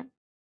snack.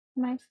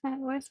 My snack.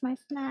 Where's my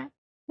snack?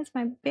 Where's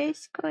my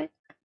biscuit?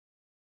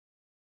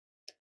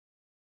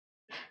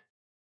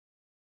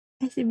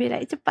 I should be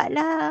like,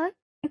 cepatlah.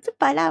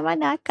 Cepatlah,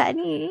 mana akak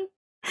ni?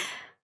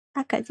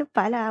 Akak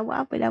cepatlah,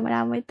 buat apa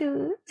lama-lama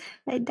tu?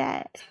 Like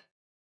that.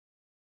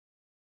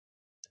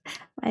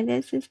 My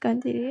lessons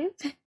continue.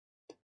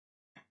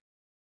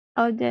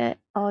 All the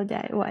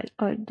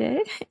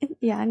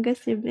younger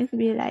siblings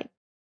be like,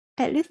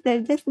 at least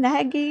they're just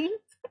nagging.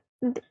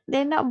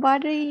 They're not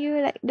bothering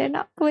you, like they're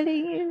not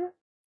pulling you.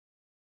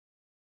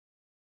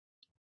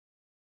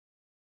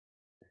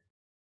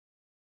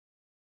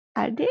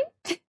 Are they?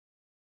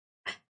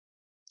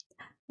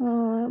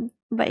 Oh,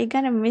 but you're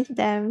gonna miss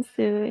them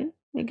soon.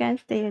 You're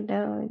gonna stay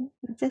alone.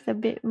 Just a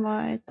bit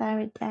more time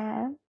with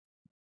them.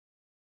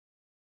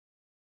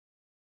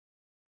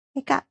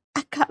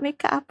 Akak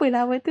makeup apa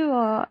lama tu?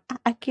 Oh,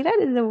 Akira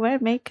doesn't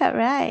wear makeup,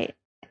 right?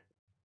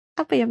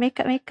 Apa yang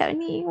makeup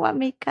ni? What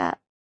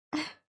makeup?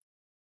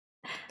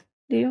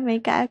 Do you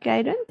makeup? Okay,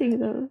 I don't think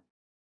so.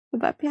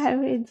 Sebab pihak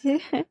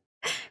je.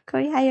 Kau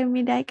hire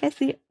me dah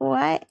kasi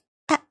what?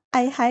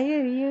 I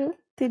hire you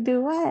to do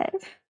what?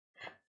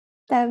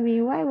 Tell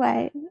me why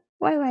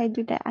would I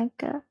do that,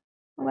 uncle?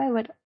 Why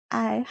would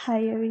I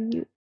hire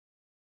you?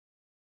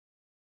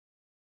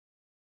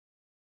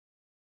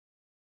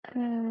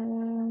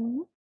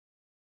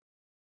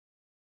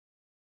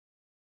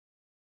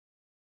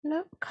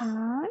 Look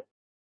can't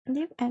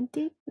leave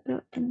empty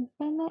look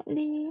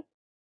infinitely.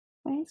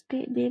 Frame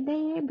speed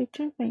delay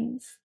between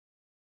frames.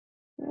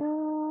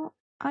 So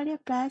audio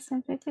plus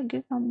and filter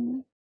give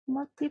from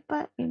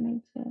multiple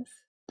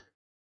images.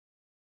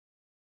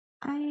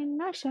 I'm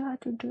not sure how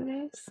to do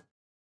this.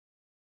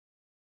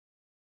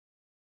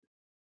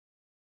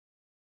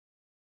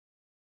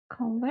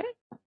 Convert?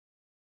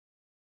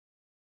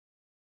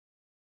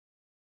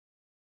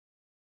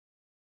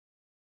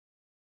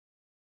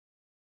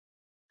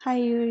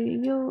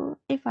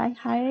 If I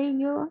hire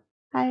you,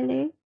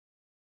 Harley,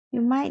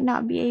 you might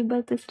not be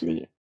able to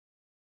sleep.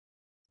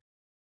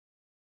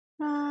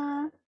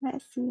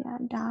 Let's see,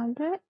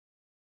 download.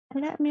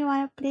 Let me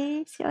wanna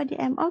play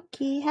CODM.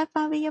 Okay, have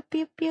fun with your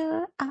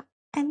pew.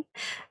 And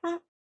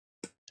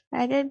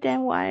rather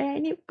than water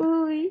any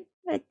boy.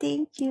 But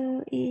thank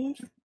you is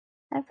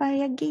have fun with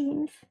your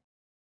games.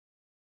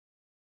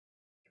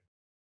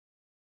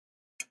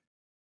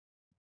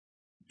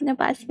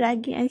 Nampak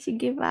lagi and she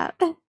give up.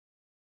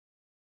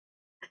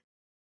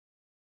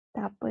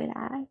 Tak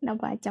apalah, nak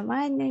buat macam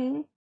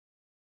mana.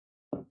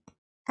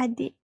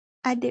 Adik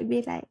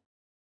be like,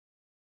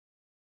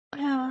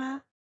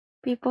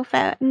 people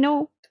felt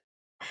no.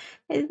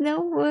 It's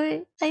no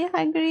wood. Are you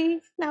hungry?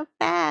 Not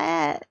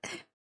fat.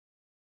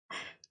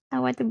 I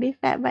want to be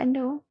fat, but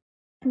no.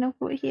 No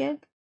food here.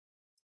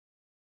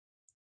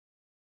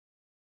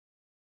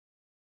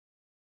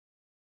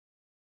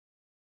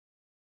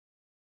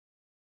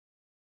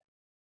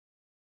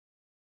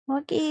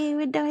 Okay,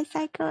 we're done with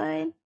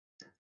cycle.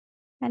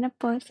 Gonna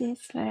pause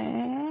this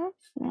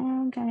first. Then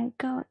I'm gonna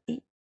go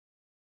eat.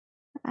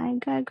 I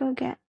gotta go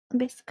get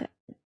biscuit.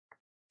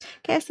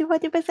 KFC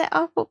 40%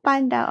 off, Food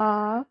Panda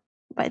off.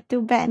 But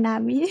too bad,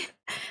 Nami.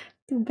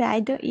 Too bad I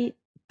don't eat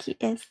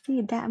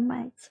KFC that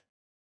much.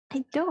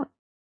 I don't.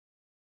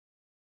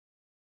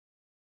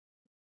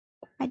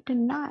 I do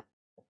not.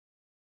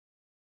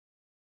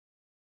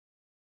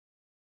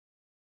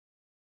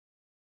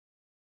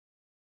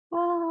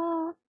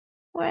 Oh,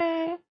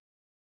 where?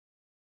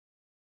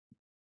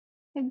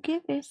 The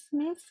gift is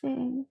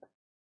missing.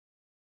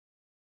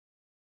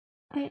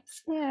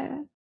 It's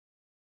here.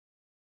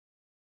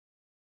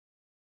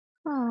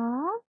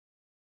 Aww.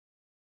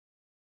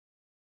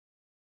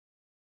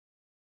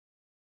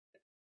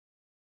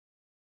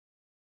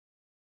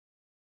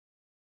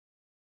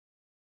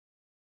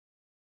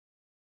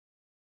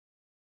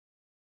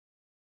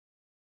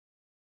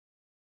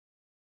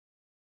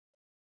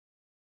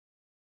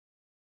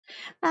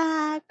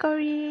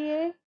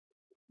 Korea.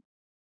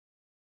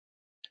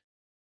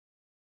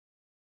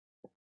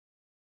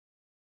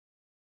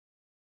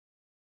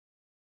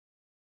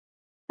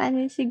 And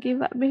then she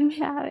give up bring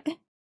me out.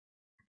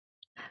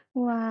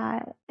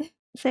 What?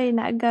 So you're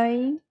not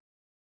going?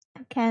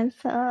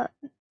 Cancel.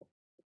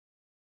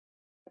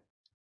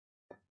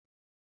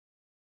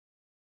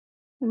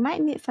 You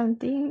might need some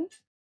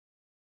things.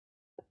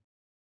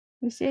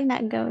 You sure you're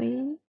not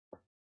going?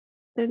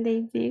 Too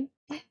lazy.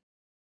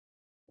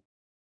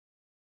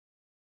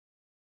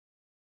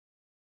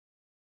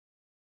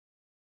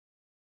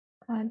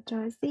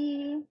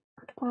 Control-Z.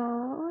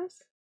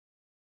 Pause.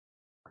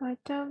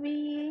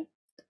 Control-V.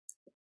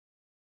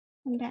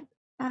 And then,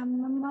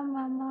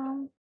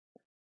 mom.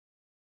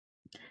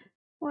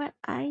 Where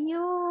are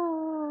you?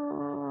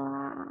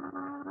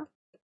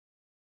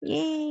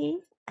 Yay!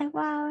 I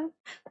won.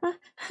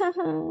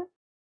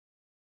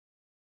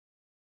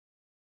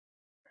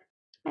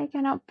 I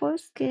cannot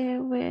post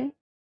it with.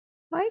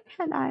 Why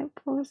can't I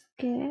post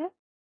it?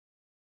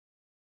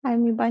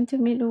 I'm bantu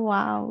Milu.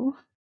 Wow.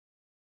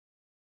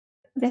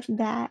 That's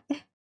that.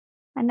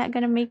 I'm not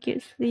gonna make you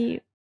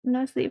sleep.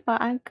 No sleep for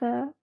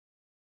uncle.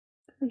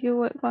 You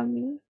work for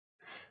me.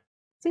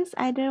 Choose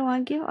either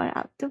one gift or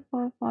up to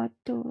 4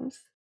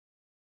 photos.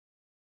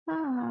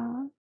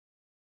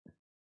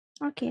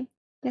 Okay,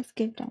 let's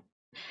give that.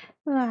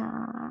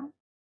 Wow.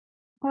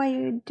 Why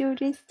you do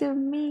this to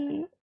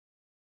me?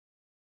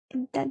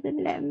 It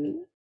doesn't let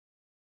me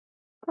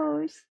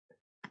post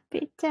a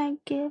picture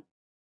gift.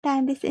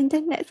 Damn, this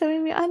internet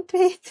showing me on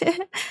Twitch.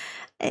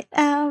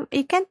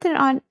 You can turn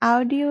on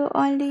audio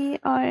only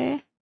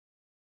or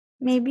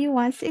maybe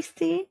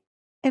 160.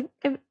 If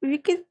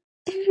you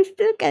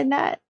still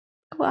cannot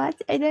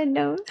watch, I don't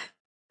know.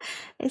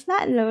 It's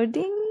not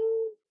loading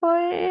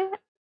for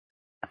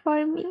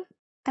me.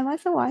 I'm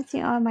also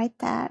watching on my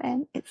tab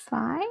and it's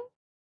fine.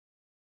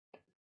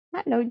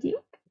 Not loading.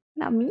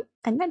 Not me.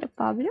 I'm not the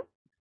problem.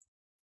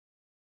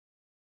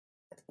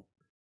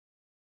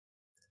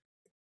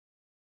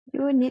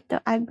 You need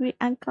to agree,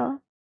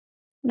 uncle.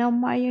 No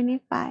more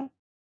unify.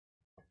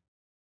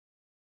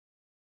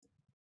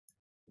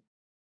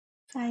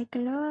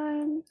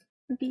 Cyclone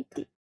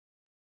BT.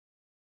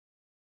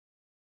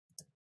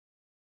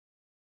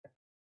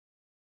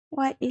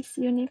 What is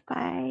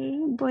unify?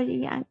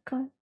 Bully,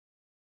 uncle.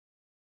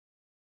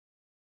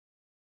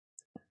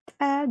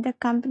 Tell the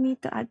company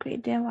to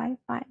upgrade their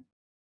Wi-Fi.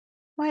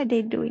 What are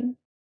they doing?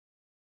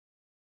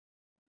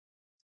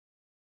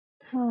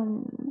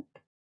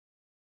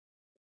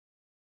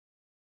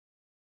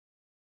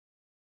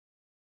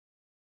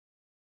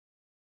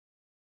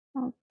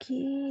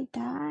 Okay,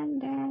 done.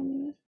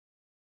 Then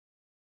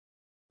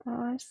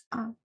pause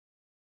off.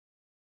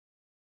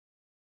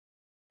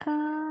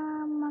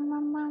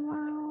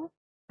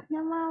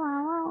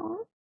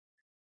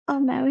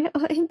 man, we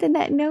all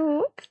internet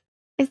no.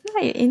 It's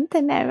not your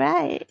internet,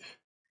 right?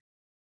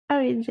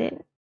 Or is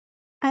it?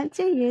 Aren't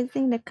you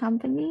using the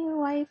company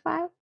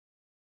Wi-Fi?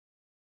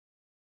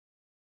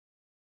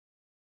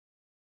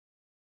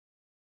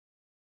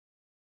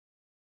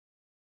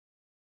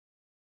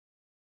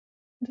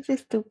 This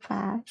is too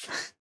fast.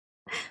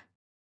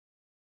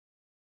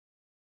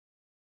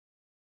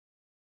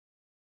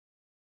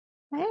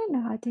 I don't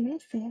know how to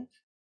use this.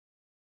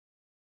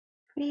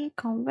 Free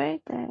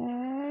converter.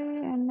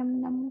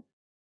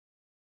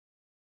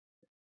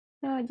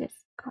 So just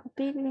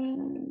copy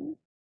link.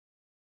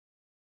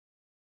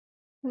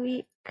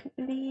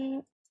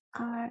 Weekly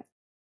R.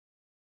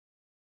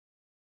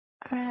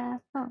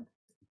 Oh,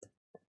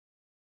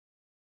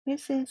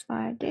 this is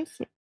for this.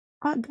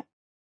 Oh, that.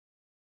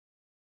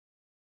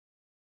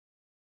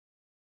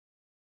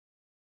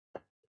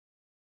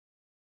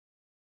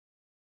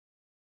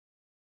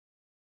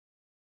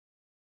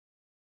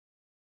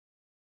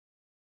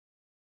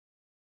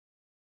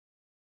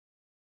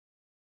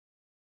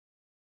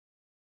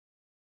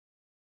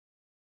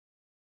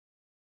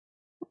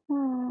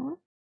 Oh.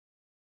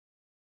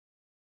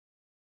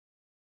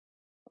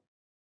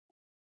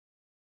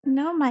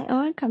 No, my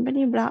own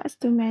company blocks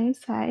too many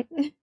sites.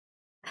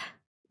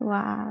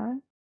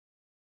 Wow.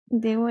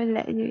 They won't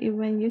let you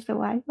even use the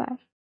Wi-Fi.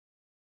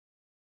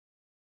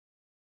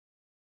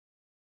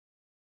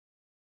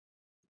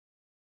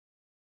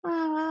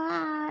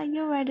 Ah,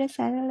 you were the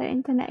cellular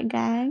internet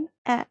gang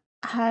at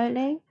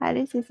Harley.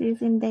 Harley is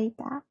using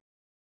data.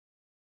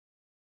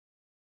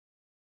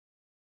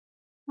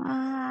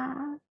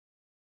 Ah,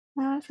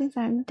 now since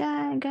I'm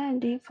done, I'm gonna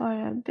leave for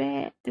a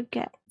bit to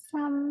get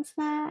some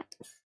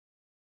snacks.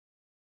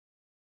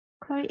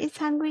 Chloe is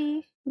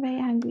hungry, very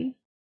hungry.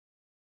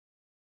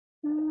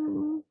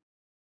 Mm.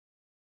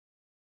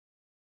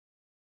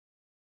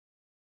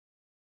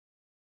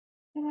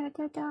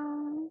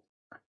 Da-da-da-da.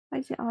 Why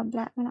is it all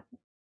black now?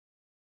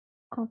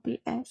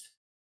 OBS.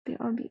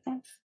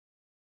 OBS.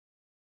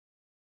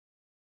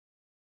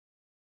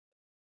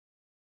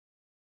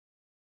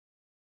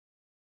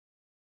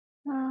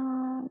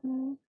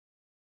 Um,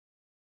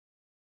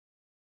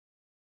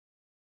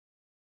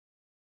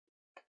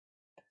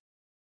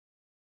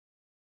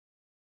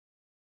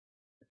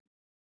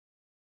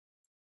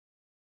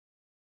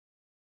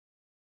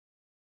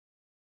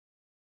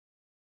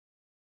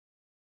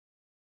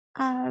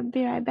 I'll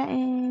be right back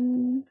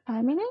in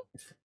 5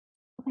 minutes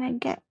when I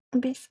get a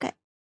biscuit.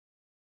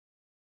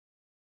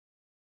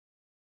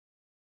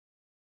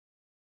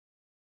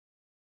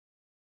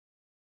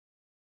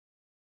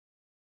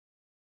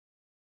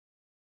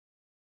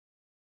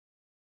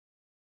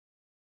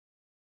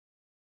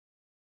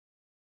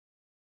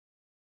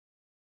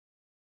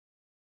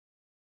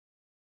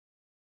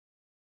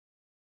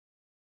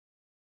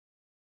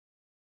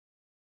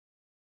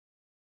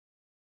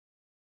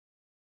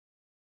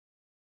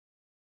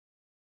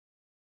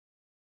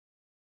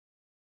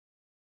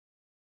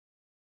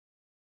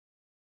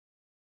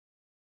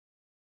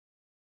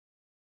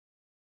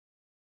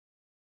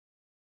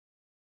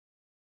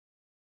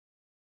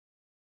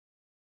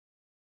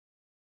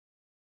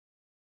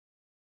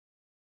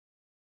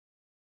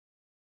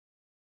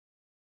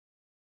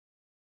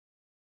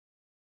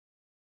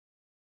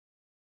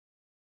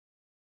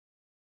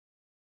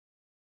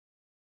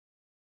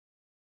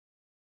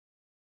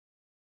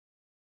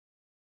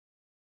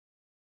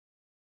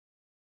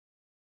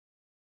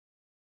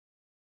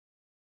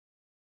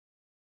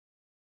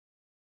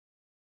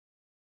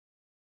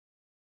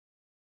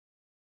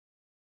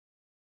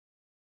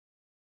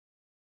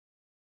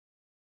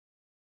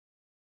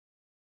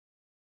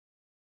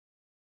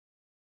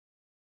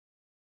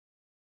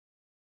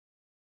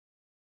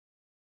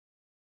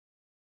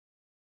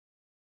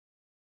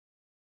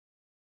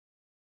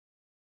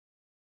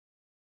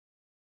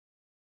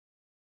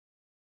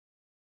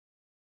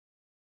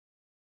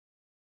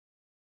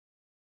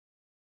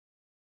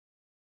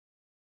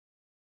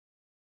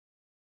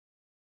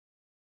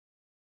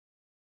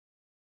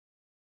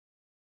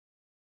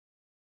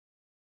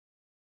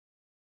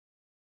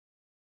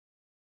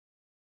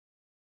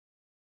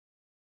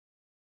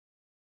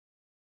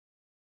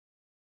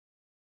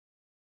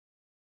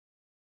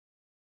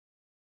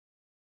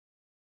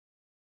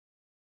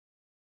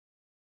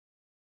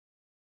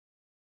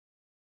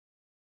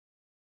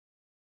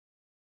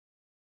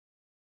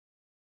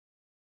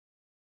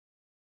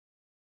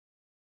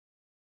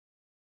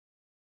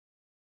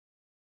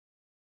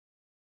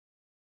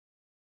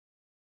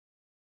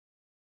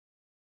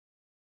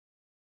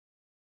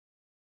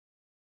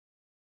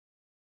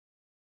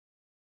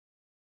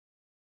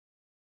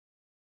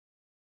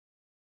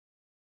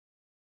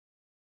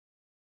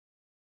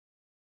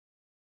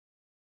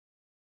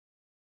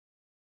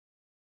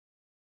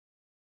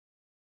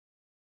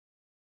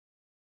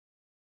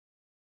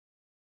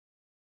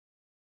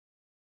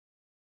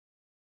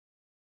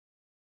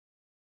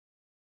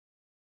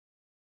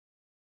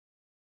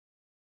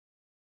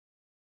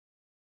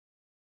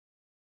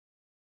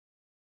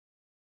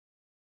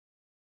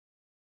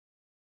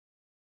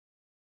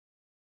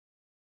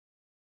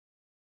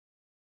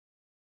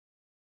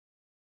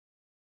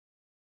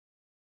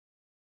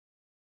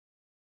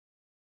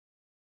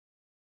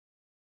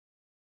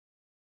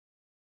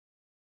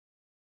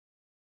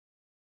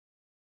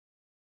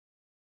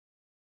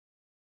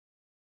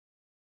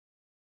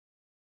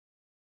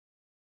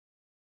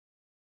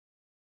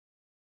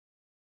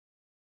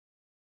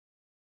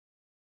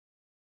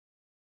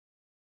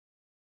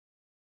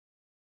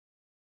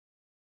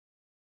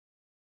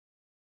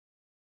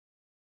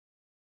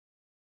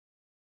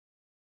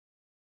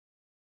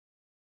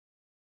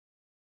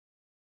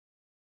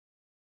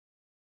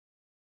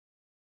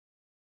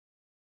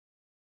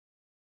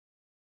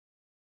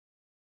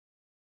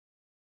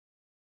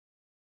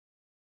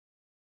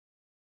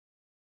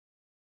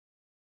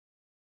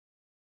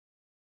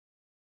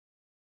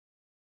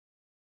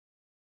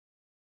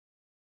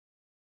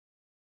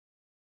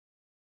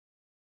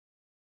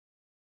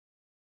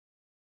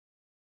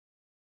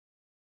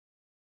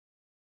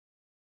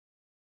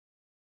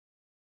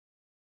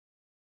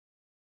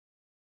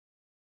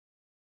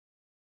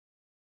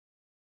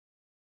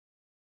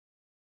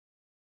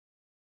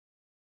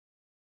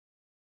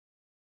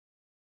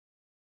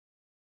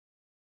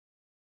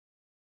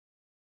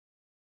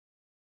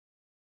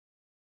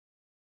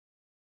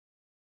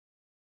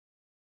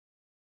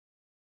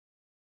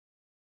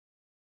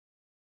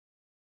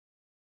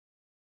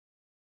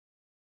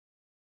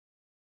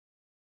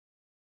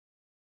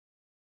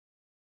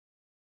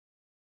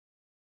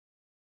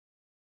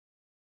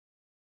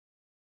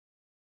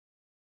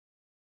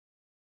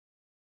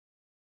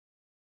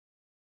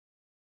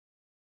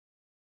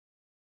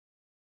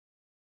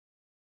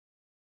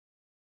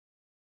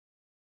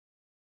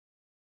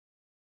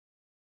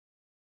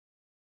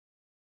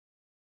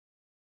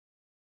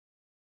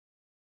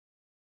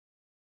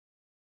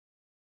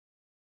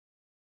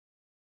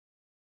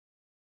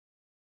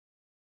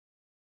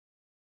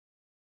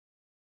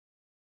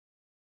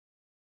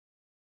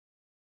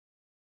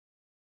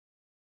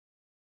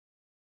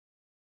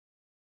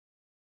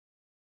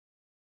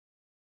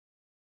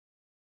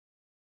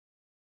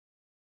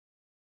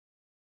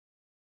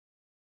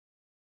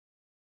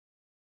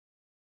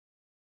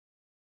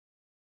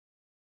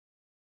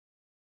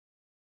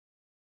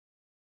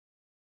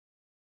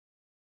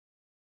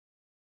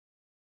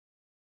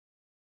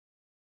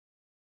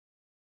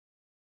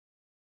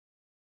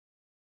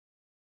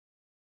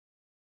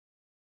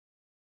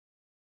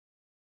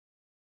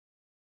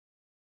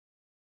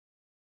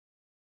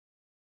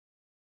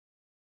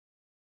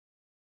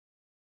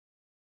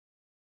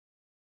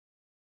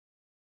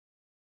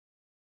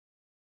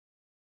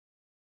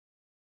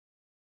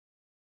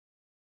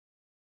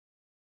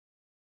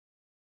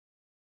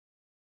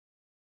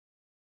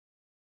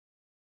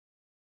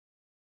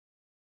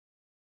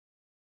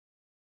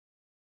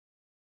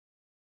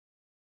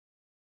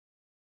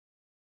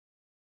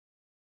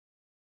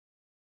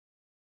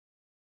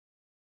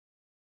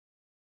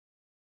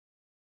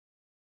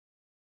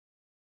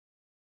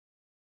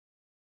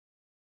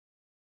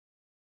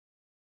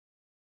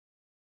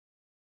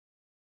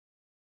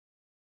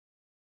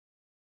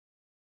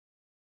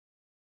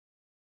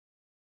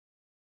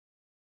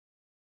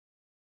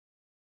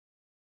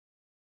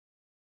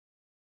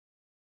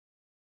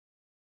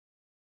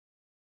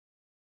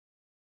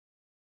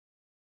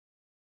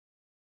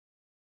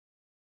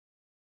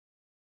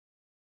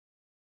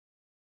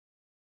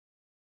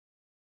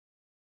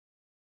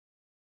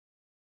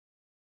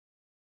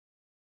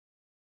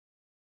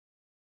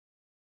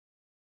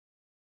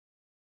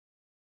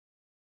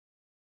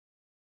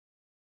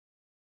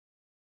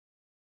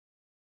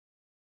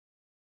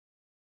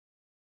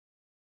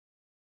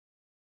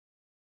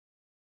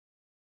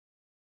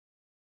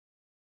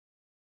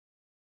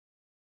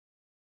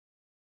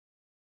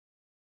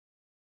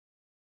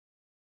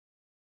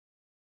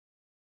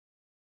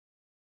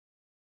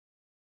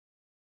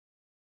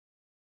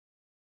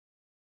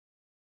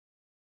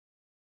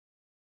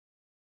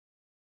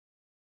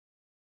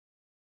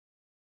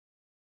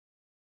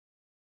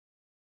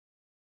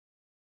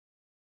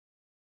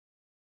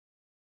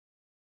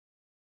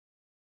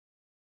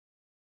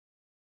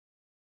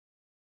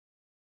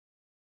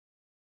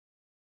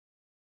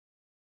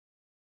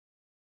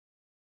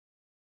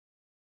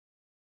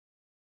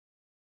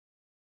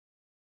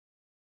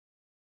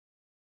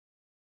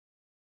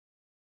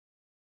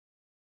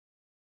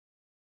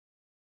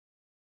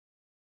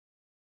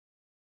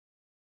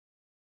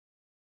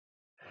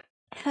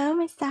 Oh,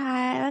 Mr.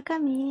 Hart,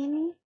 welcome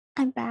in.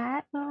 I'm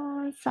back.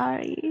 Oh,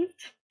 sorry.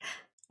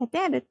 I think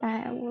at the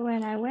time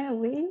when I went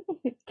away,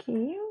 it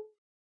came.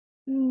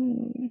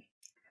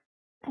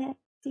 Let's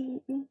see.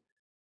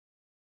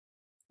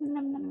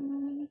 Nom,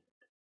 nom,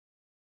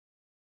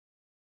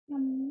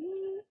 nom.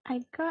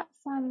 I got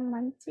some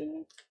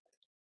munchies.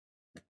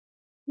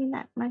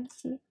 Peanut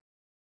munchies.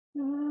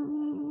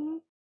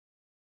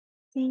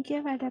 Thank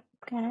you for the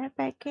care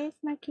package,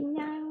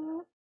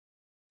 Makinya.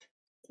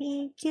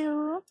 Thank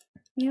you.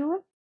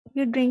 You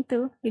drink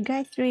too. You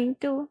guys drink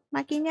too.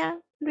 Makinya,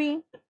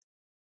 drink.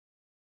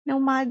 No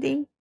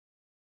molding.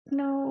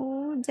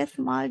 No, just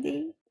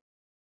molding.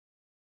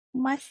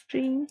 Must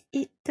drink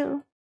it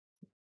too.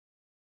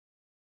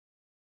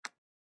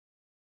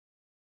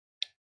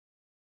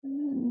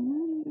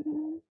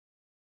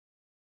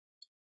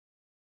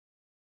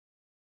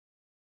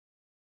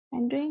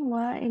 I'm doing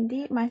well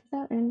indeed.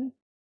 Myself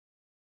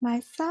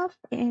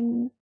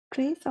in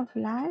Trace of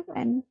Life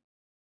and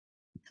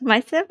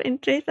myself in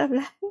Trace of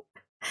Life.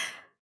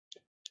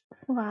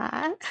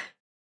 What?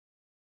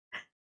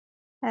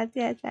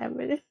 Yes, I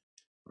will.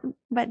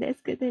 But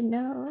that's good to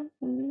know.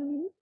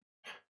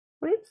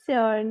 What's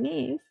your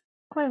niece?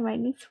 What my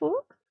niece who?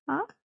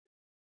 Huh?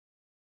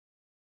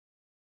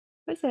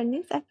 What's your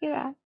niece,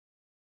 Akira?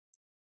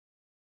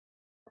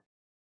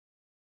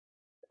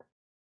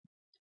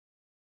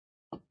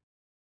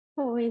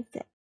 Who is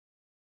it?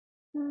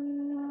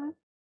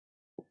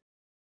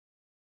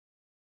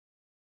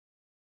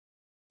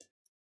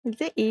 Is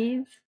it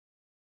Eve?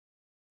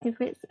 If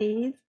it's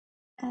Eve,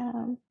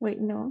 wait,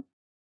 no.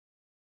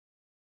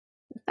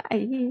 It's not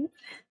Eve.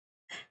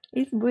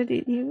 It's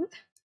bullied you.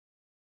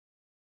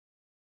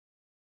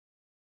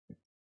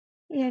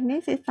 Your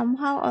niece is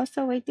somehow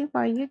also waiting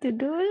for you to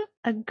do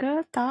a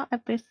girl talk, I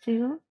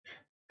presume.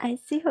 I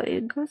see how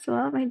it goes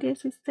well, my dear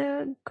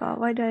sister. God,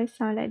 why do I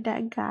sound like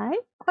that guy?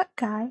 What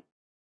guy?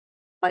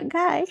 What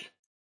guy?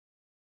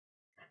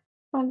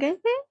 From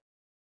genshin?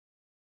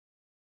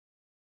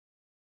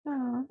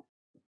 Oh,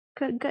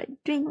 good.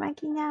 Drink,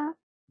 Makinya.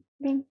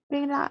 Drink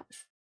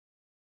lots.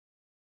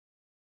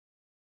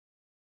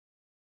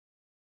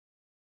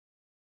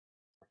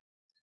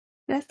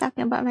 Just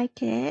talking about my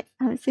kid.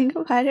 I'm a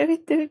single father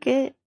with 2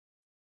 kids.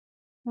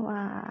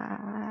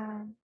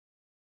 Wow.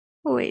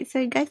 Wait, so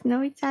you guys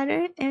know each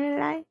other in real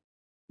life?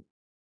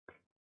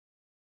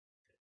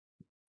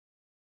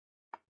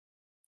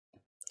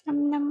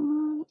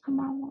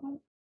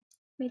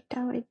 We're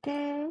done with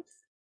this.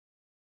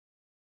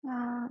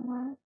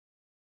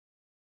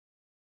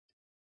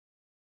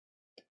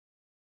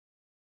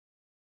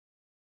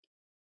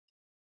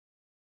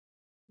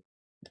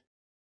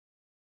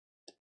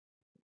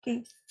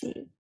 Okay,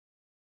 see.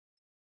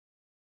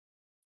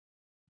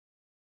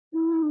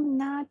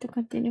 Now to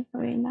continue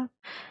Furina.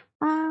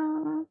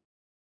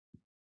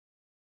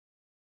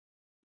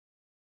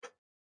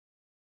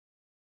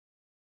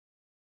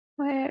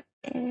 Where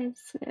is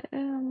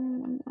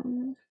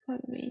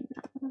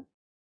Furina?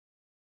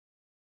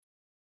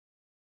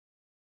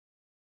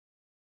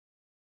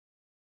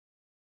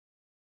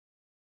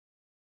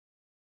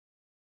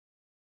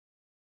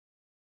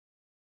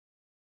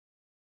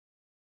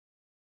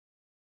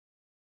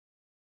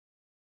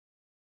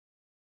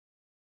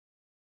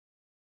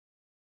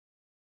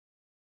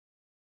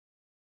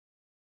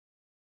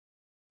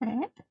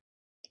 Eh?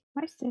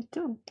 Where's the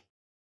 2?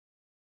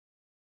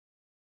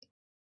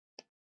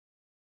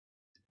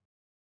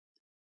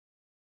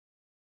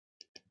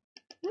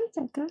 Where's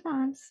the 2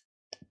 dance?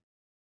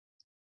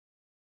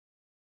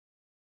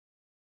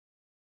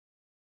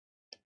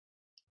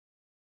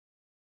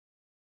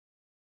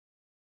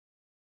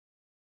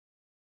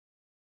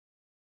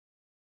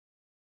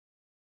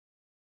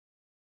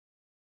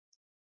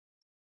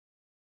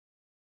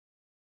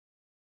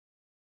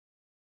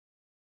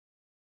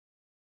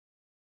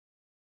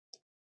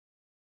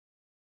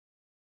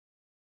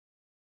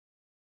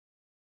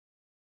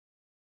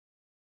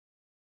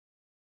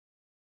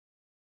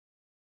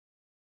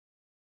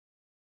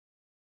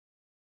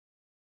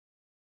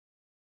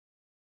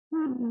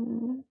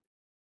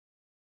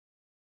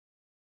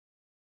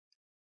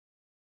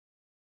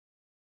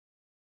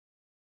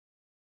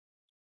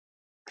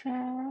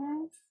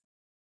 Dress.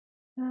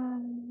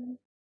 And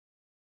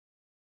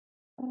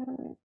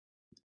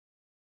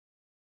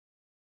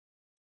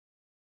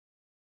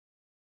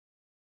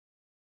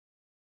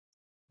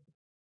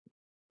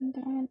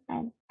then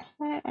add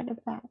hair at the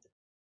back.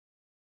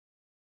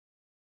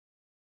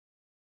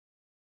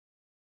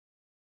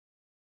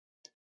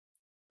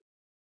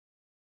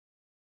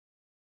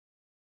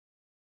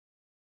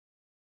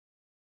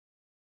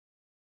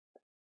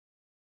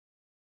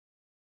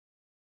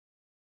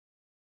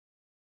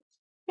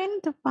 I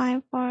need to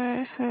find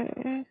for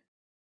her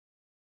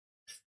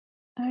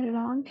a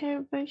long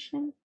hair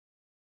version.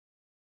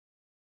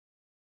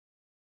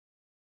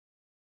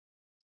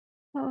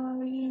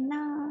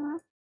 Furina.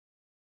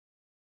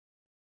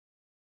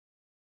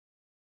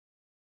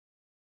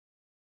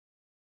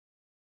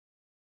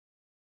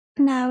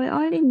 Now we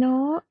already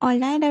know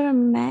online never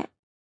met.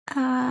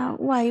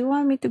 Why you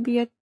want me to be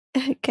your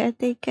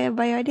caretaker,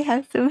 but you already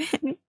have so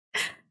many.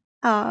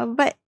 Oh,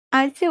 but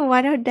aren't you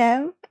one of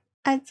them?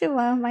 Aren't you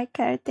one of my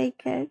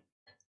caretakers?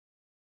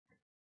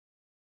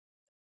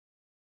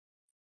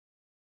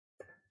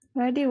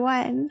 You already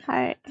one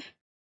heart.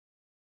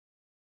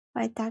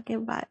 What are you talking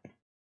about?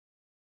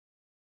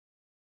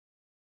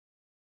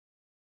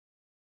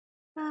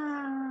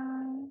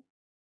 Ah,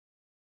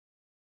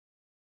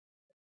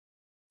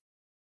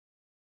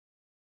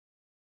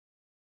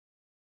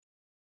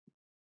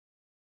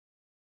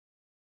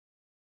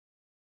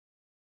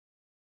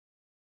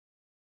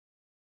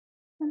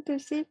 want to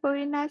see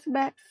Furina's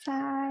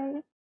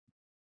backside.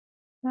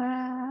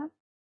 Wow,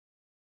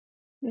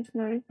 there's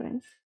no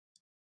reference.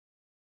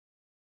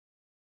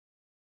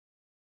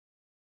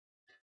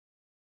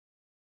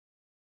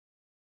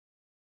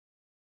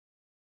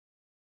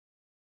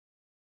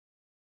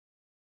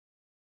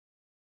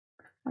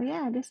 Oh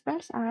yeah, this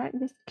splash art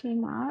just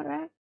came out,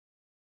 right?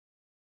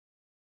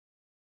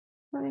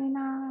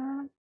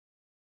 Furina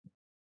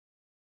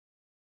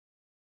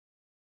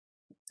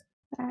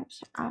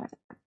splash art.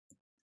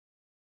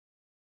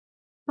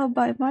 Oh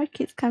boy, more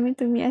kids coming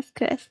to me as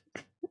quest.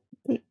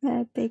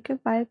 Take a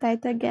file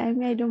title, get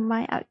me. I don't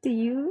mind. Up to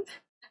you.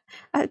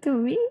 Up to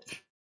me.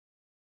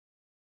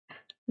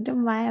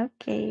 Don't mind.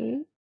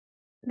 Okay.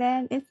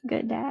 Then it's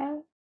good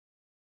that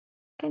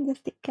can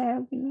just take care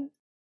of me.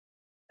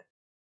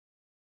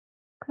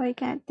 Chloe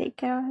can't take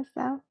care of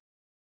herself.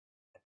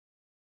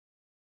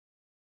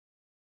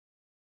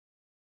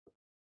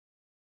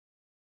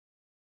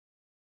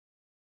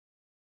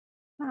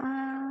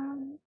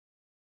 Um,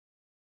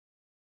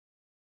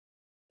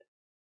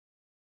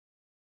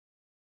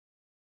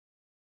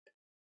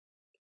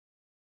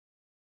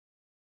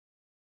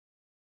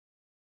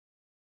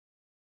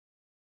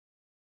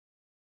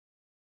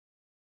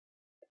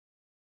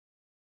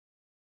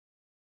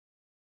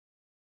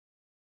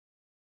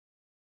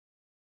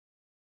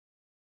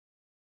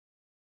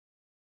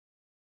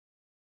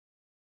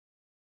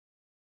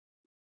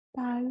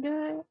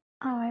 download.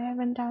 Oh, I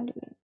haven't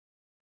downloaded.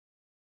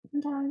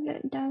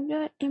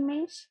 Download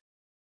image.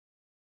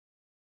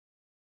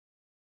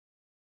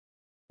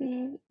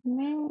 The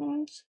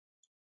image.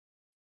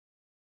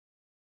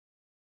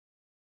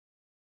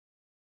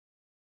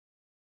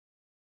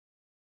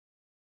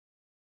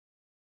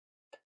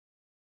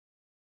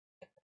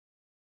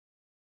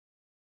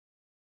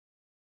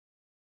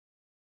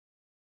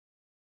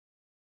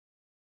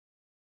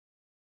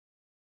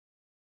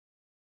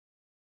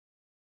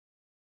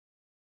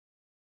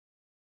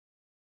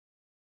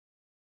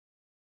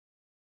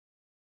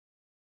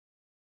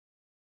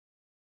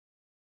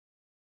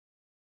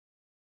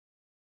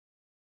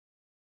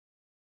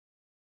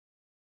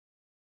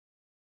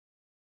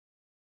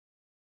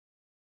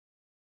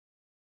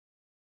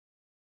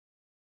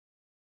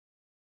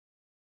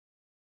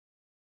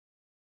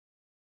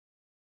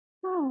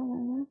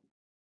 Oh,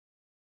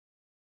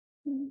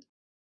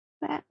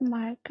 red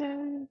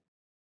marker.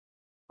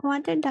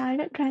 Want to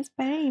download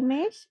transparent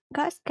image?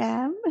 Got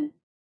scam.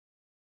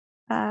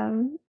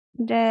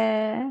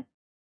 The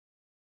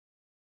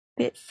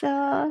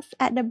pixels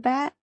at the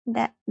back,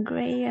 that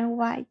gray and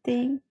white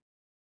thing.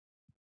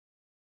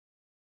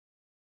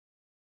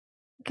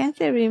 You can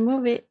still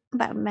remove it,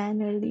 but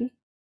manually.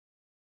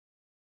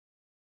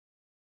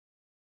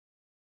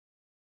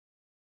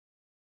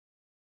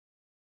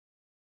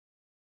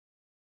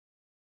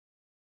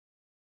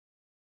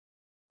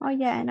 Oh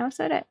yeah, and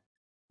also that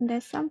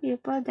there's some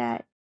people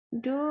that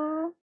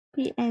do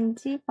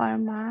PNG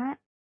format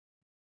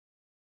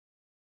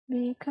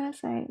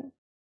because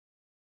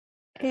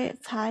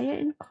it's higher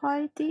in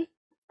quality,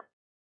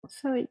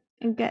 so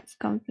it gets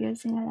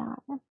confusing a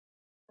lot.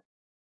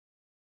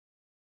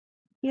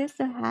 Used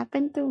to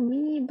happen to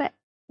me, but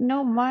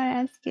no more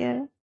as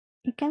you.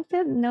 You can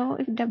still know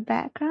if the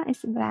background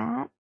is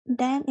black,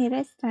 then it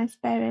is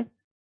transparent.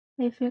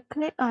 If you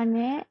click on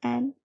it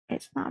and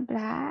it's not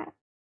black,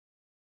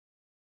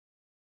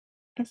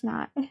 it's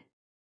not.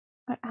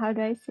 How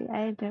do I say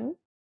either?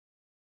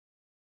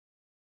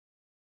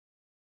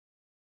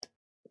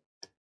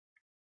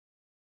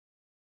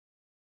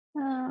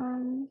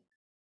 Um,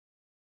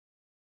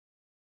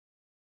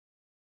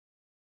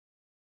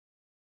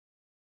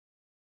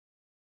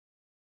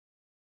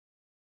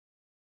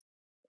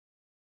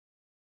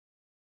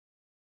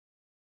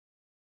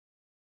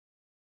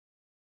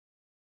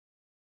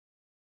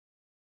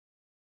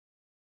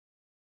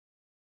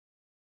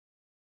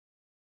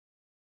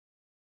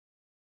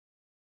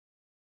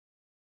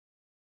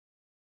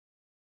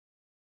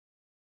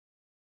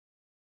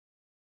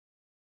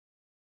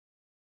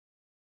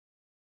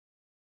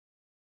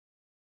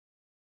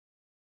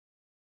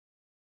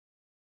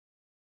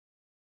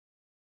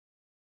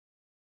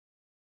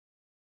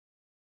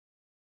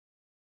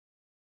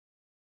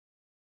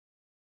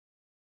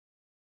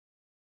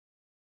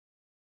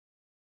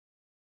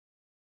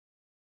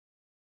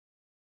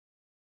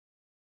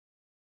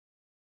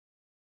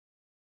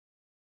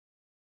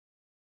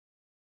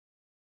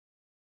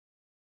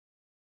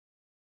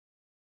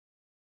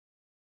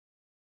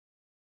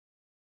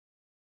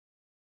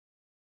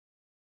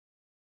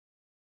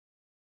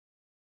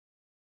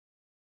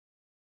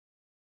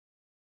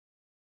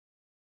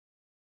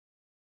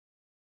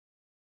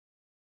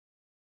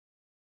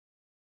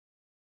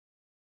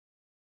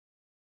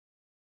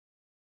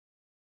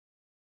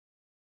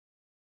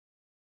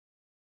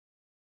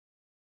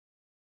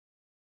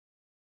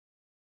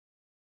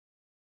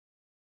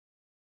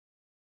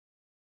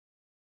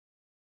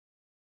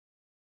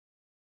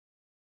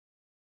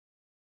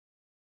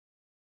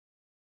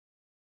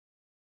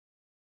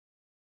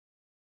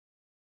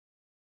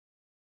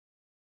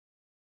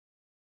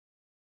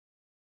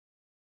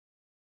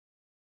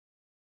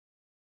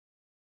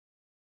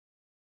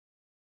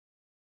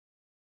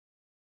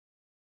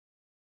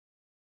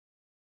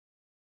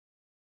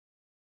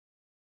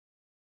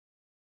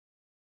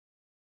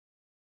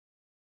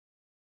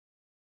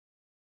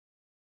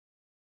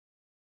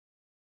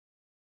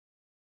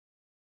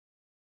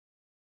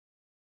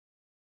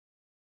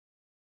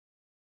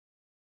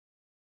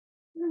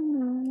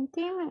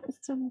 think it's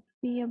to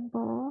be a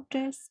bow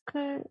dress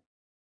skirt.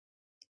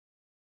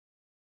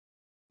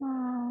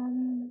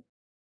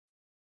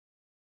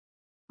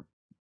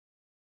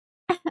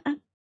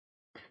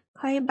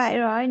 Khói bại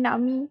rồi, not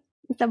me.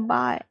 It's a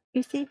bot.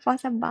 You see, for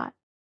a bot.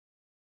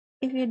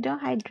 If you don't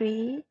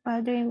hydrate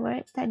while doing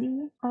work,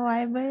 study, or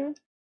whatever,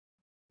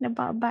 the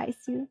bot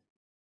bites you.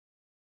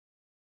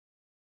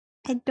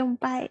 I don't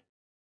bite.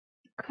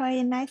 Khói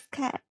a nice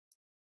cat.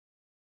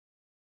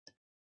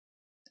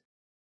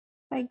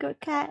 A good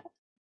cat.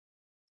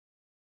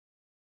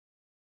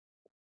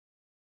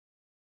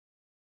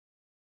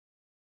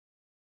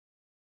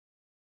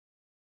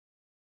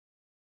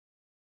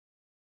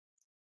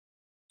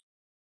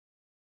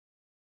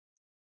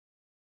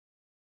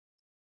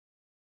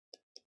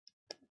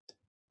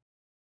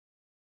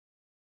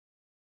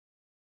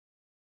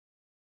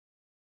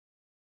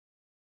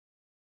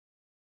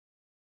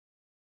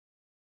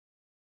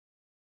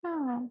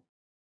 Oh,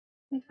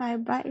 if I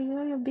bite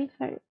you, you'll be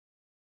hurt.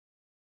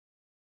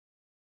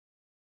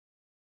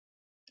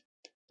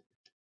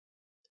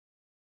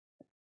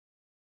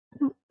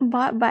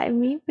 Bot bite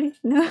me, please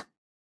no.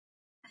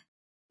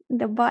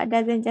 The bot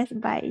doesn't just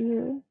bite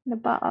you. The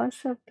bot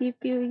also pew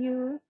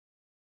you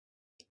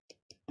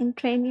in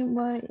training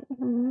mode.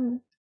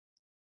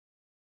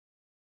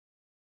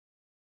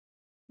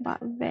 Bot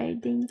very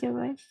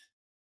dangerous.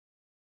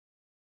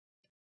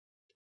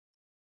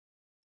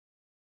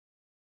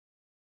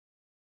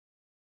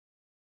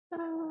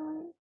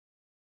 Oh,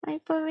 my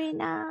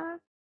Furina.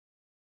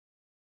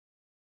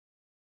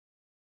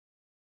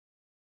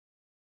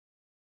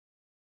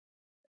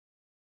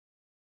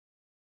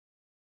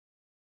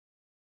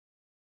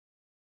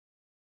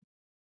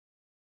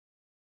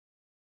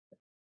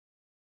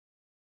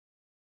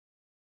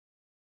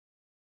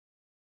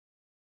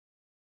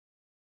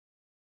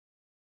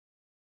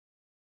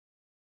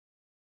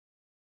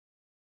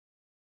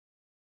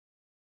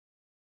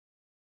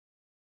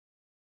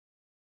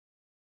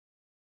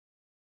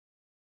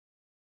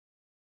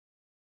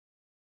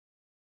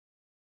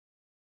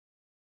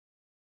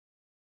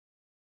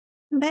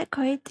 Bet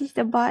Koi teach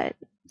the bot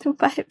to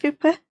bite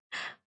people.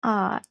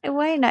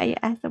 Why not you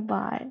ask the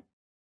bot?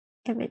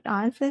 If it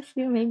answers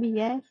you, maybe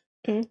yes.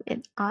 If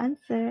it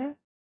answers,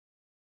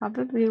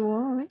 probably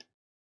won't.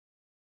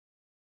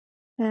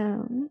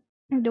 I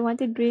don't want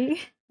to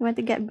drink. You want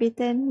to get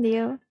bitten,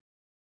 Leo?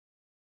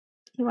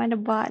 You want the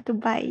bot to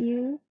bite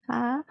you?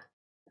 Huh?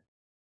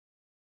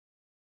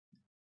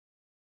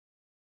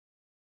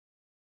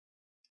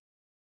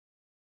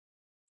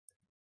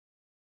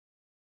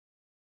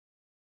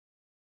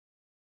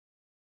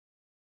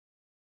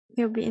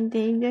 You'll be in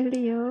danger,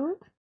 Leo.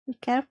 Be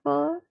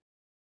careful.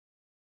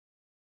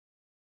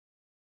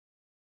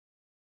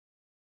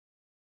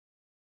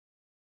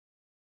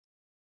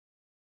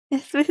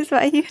 This is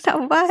why you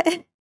not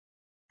bite.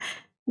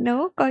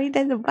 No, Koi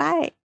doesn't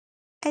bite.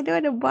 I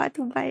don't want the bot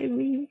to bite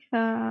me.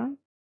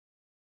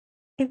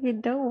 If you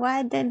don't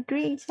want, then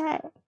drink,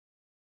 chat.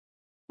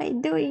 What are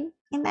you doing?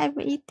 And I'm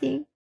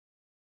eating.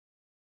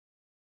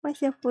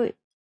 What's your food?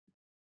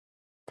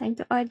 Time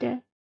to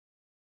order.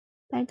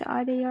 Time to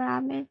order your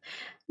ramen.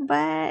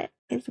 But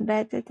it's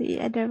better to eat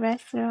at the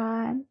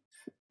restaurant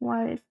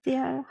while it's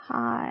still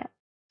hot.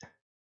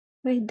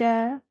 With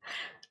the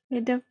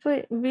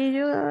food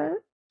visual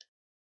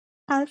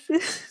also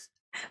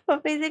for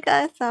physical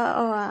assault.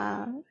 Oh,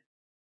 wow.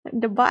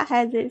 The bot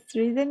has its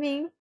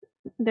reasoning.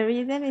 The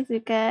reason is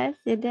because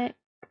you didn't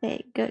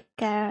take good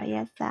care of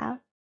yourself.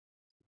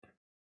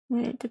 You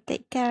need to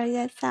take care of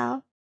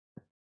yourself.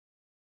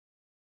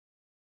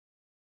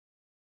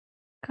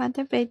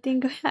 Contemplating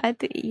going out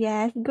to eat.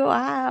 Yes, go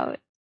out.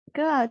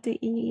 Go out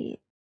to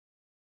eat.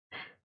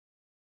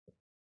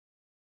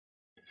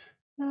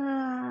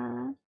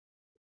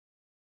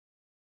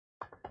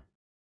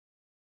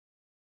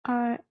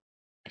 Or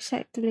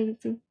check to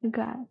lazy to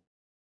go out.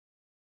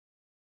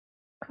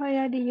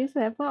 Koya the use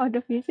weapon of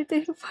the future to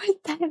enforce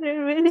tyrant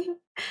really?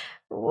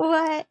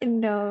 What?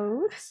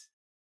 No.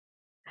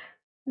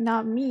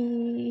 Not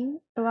me.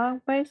 Wrong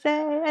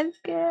person. I'm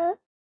scared.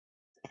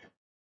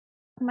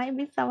 Might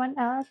be someone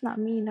else, not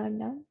me.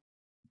 No.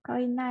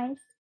 Koi nice.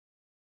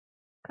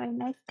 Koi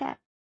nice cat.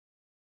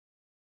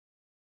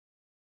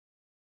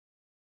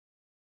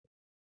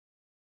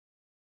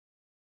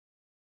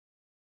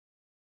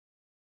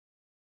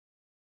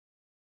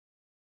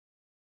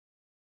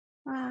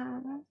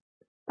 Wow.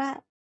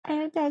 But I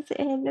want to say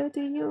hello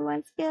to you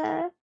once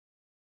girl.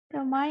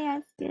 Good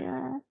morning,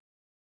 girl.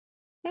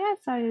 Yeah, I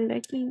saw you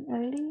looking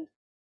early.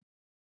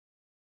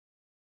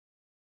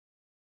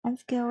 I'm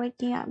still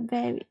waking up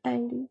very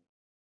early.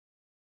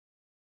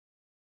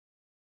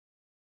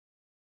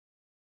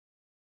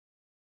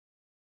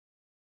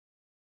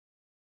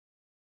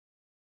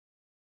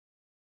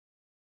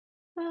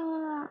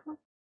 Ah,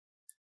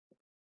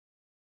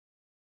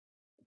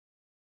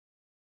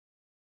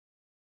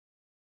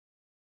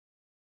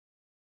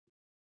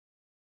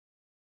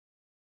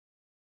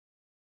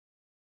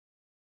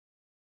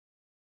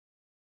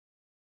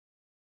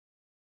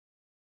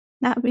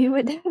 not me,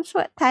 but that's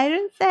what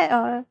Tyrant said,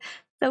 or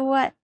so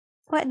what?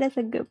 What does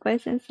a good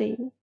person say?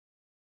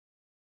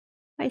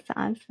 What is the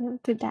answer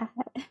to that?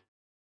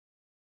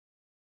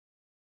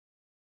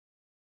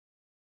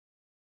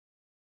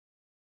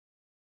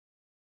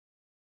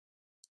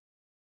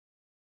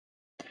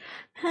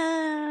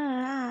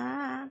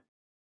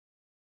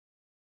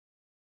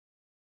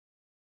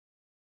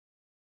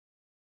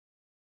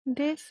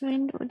 This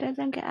window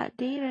doesn't get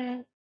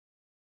outdated.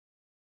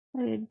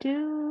 What do you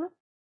do?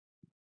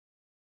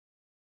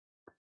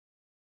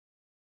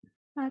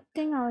 I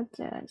think I'll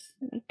just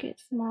make it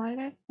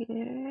smaller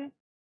here.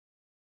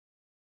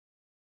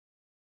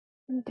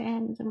 And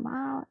then zoom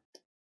out.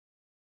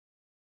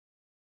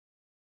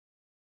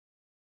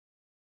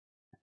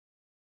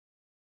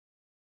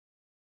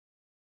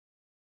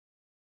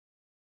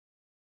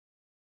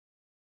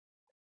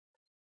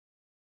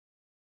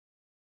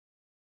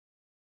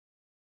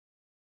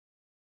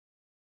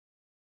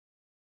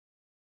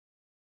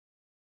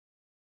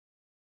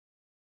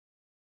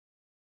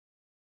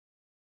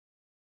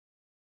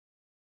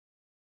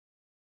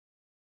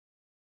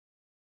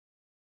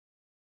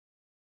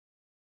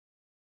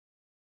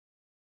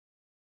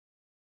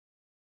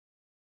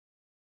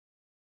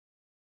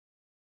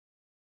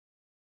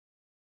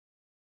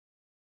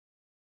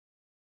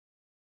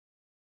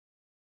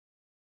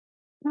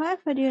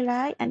 What food do you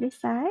like and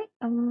decide?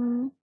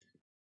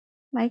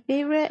 My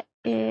favorite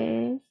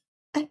is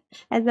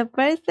as a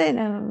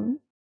person,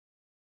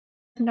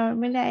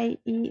 normally I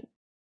eat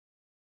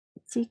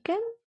chicken.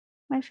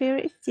 My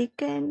favorite is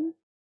chicken.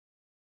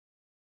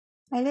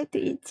 I like to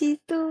eat cheese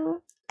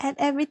too. Add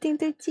everything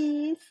to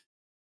cheese.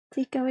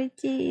 Chicken with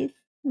cheese,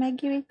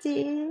 Maggi with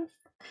cheese.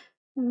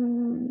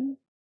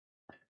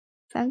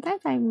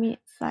 Sometimes I make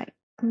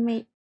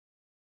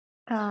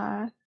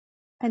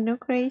a new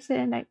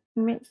creation like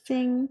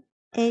mixing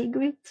egg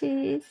with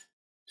cheese,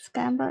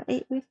 scrambled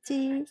egg with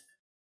cheese,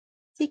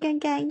 chicken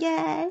can,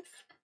 yes.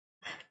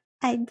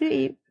 I do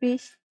eat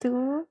fish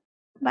too,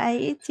 but I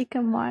eat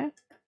chicken more.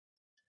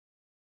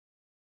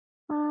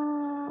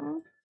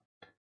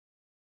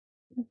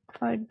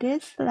 For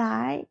this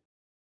slide,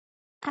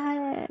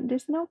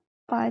 there's no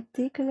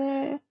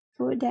particular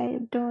food that I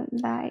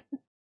don't like.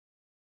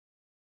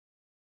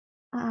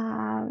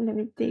 Let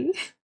me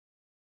think.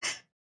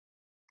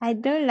 I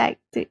don't like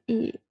to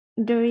eat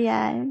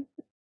durian,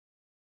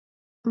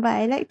 but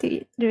I like to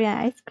eat durian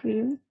ice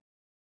cream.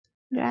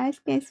 Durian ice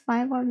cream is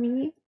fine for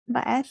me,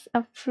 but as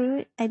a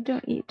fruit, I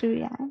don't eat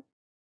durian.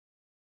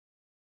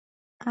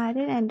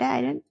 Other than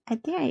that, I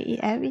think I eat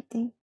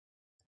everything.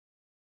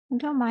 I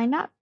don't mind,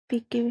 not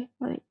picky with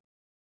food.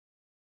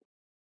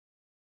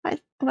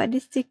 What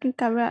is chicken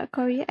cover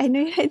Korea? I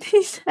know you like to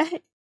eat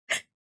shahid.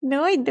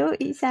 No, I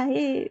don't eat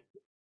shahid.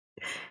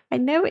 I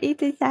never eat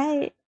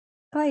shahid.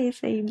 Why are you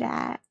saying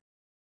that?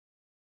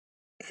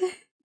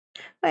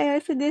 Why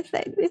also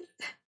dislike this?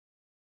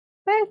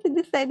 Why also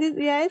dislike this?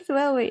 Yeah, as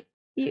well. Wait,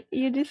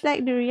 you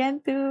dislike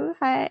durian too?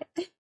 Hi.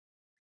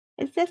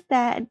 It's just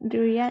that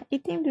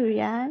eating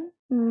durian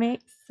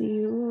makes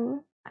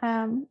you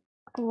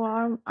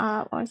warm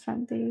up or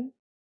something,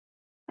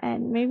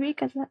 and maybe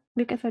because of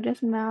the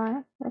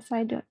smell, that's why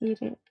I don't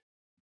eat it.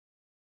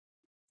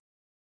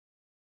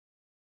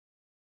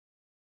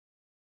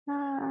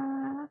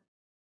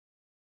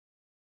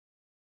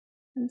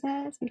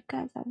 Just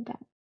because of that.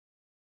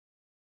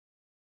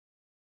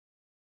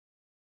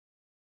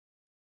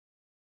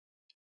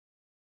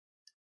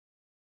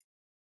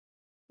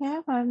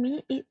 Yeah, for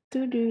me, eat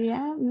two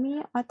durian,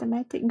 me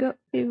automatic goat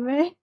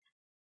fever.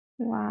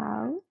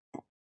 Wow.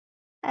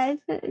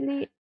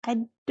 Actually,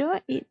 I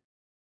don't eat.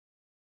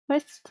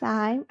 First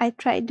time I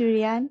tried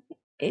durian,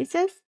 it's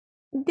just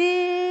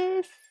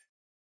this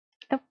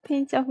a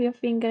pinch of your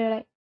finger,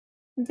 like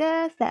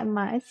just that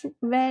much,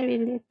 very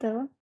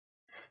little.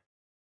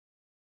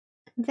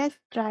 Just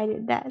tried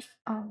it, that's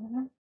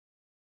all.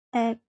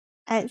 And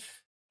I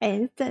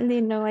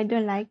instantly know I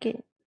don't like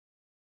it.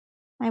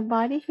 My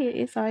body heat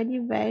is already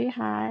very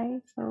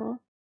high, so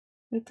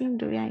eating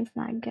durian is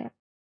not good.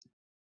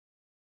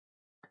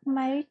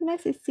 My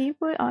weakness is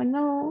seafood. Oh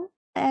no,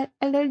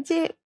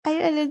 allergic. Are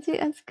you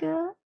allergic on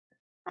school?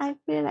 I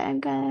feel like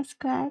I'm gonna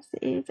scratch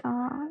it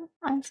on.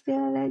 I'm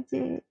still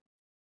allergic.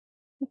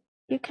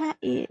 You can't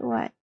eat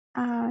what?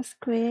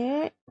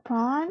 Squid,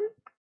 prawn,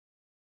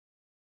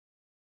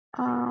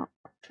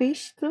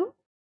 fish too,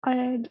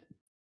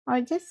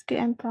 or just squid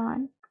and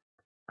prawn.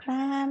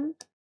 Clam.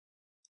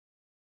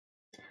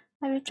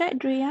 Have you tried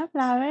durian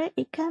flower?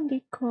 It can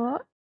be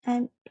cooked,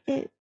 and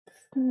it's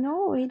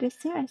no way the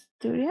same as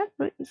durian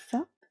fruit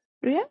itself.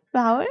 Durian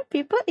flower?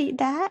 People eat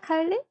that,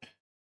 Harley?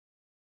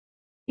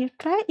 You've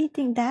tried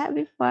eating that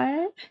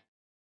before?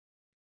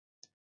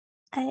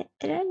 I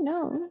don't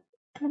know.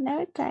 I've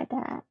never tried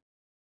that.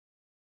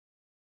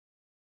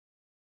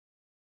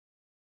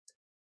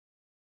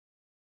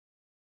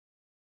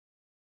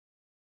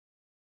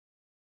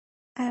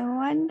 I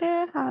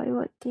wonder how it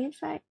would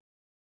taste like.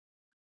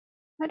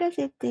 How does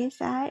it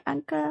taste like,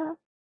 Uncle?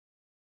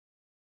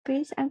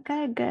 Fish, I'm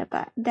kind of good,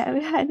 but that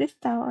we had this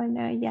style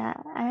owner. Yeah,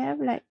 I have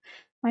like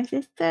my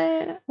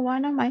sister,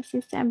 one of my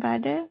sister and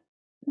brother.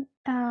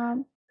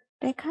 Um,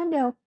 They kind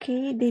of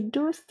okay. They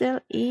do still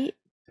eat,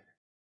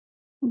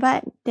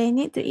 but they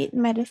need to eat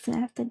medicine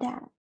after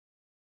that.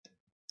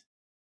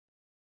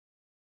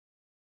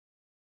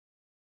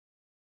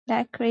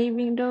 They're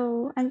craving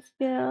though, and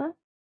still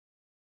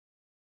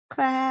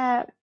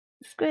crab,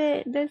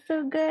 squid, they're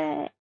so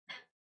good.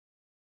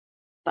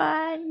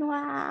 Fun,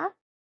 wow.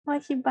 Why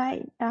she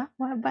bite?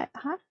 What bite?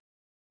 Huh?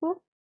 Who?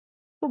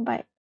 Who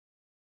bite?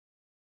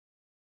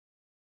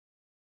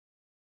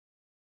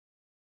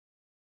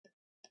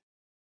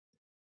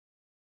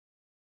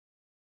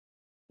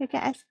 You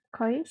can ask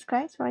Koi,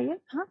 scratch for you,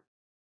 huh?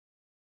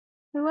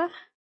 What?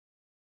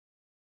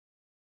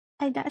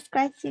 I not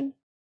scratching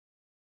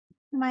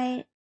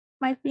my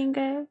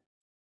finger.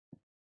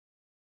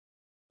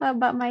 What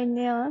about my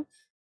nails?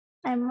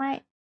 I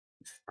might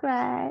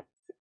scratch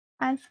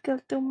and skill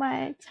too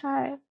much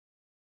hard.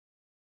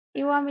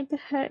 You want me to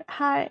hurt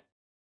hard?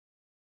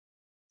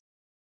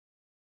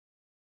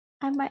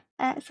 I might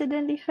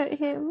accidentally hurt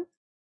him.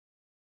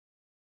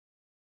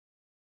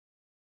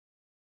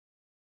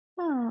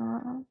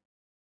 Oh,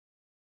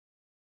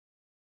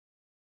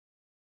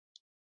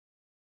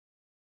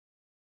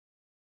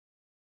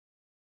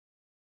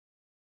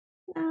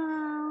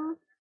 no.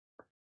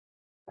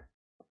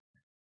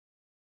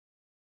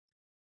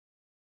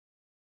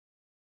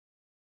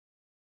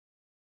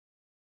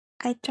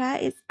 I try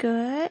it's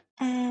good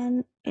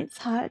and it's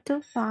hard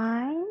to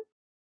find.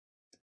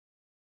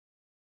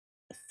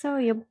 So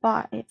you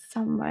bought it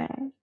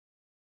somewhere.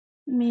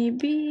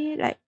 Maybe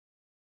like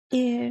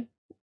if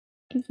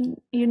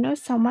you know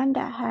someone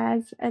that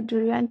has a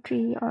durian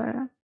tree,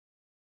 or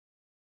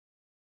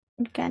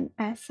you can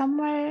ask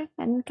somewhere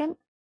and can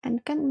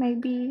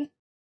maybe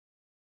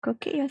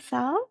cook it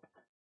yourself.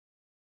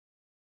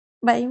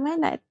 But it might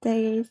not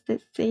taste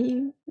the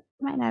same.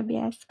 Might not be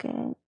as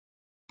good.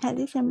 At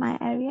least in my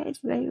area, it's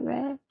very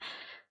rare.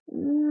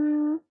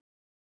 Mm,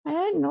 I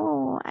don't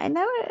know. I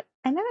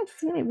never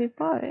seen it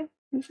before.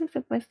 This is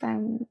the first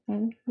time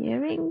I'm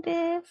hearing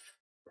this.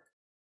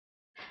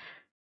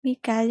 We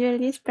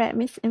casually spread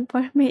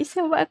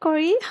misinformation about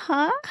Korea,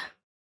 huh?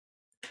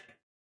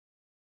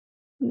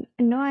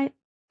 No, I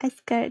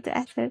scared to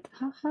ask her.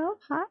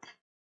 Huh?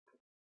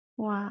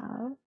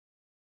 Wow.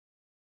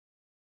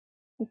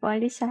 If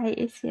only Shahid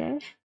is here.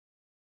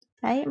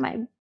 Shahid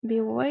might be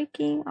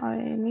working, or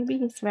maybe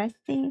he's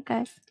resting,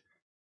 because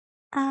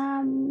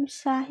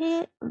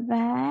Shahid,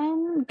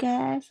 Van,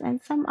 Gas,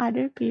 and some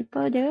other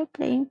people, they were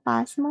playing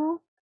Phasmo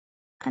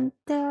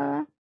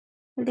until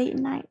late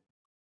night.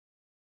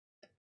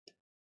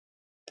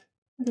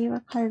 They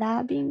were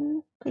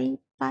collabing, playing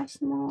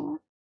Phasmo.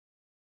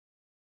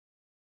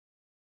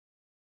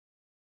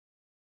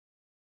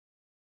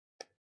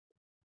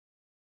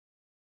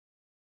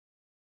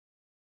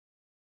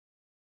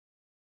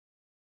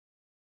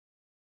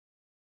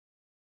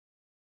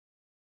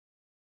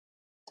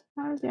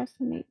 I'll just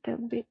make the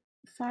big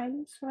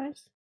silence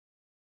first.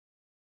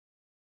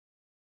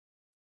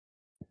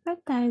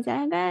 What time is it?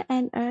 I gotta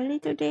end early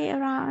today,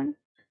 around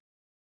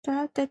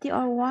 12:30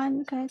 or 1,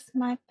 because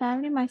my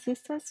family, my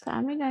sister's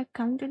family, gonna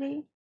come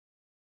today.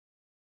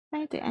 I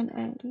need to end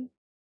early.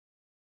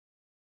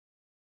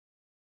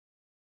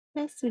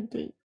 That's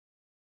today.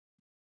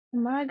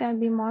 Tomorrow gonna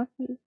be more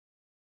free.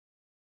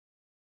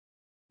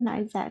 Not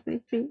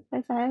exactly free,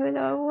 because I have a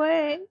lot of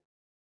work.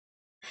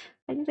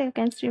 I think I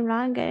can stream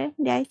longer.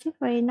 Did I see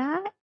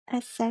Furina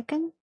a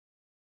second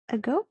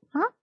ago?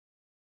 Huh?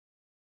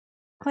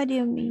 What do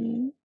you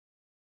mean?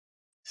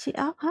 She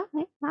up? Huh?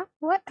 Huh?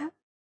 What? Huh?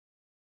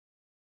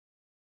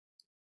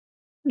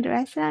 The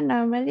restaurant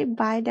normally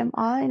buy them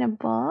all in a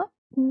bulk.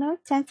 No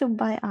chance to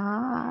buy.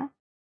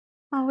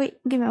 Oh, wait.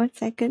 Give me 1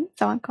 second.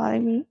 Someone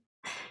calling me.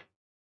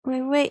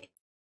 Wait.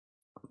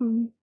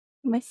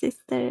 My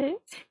sister.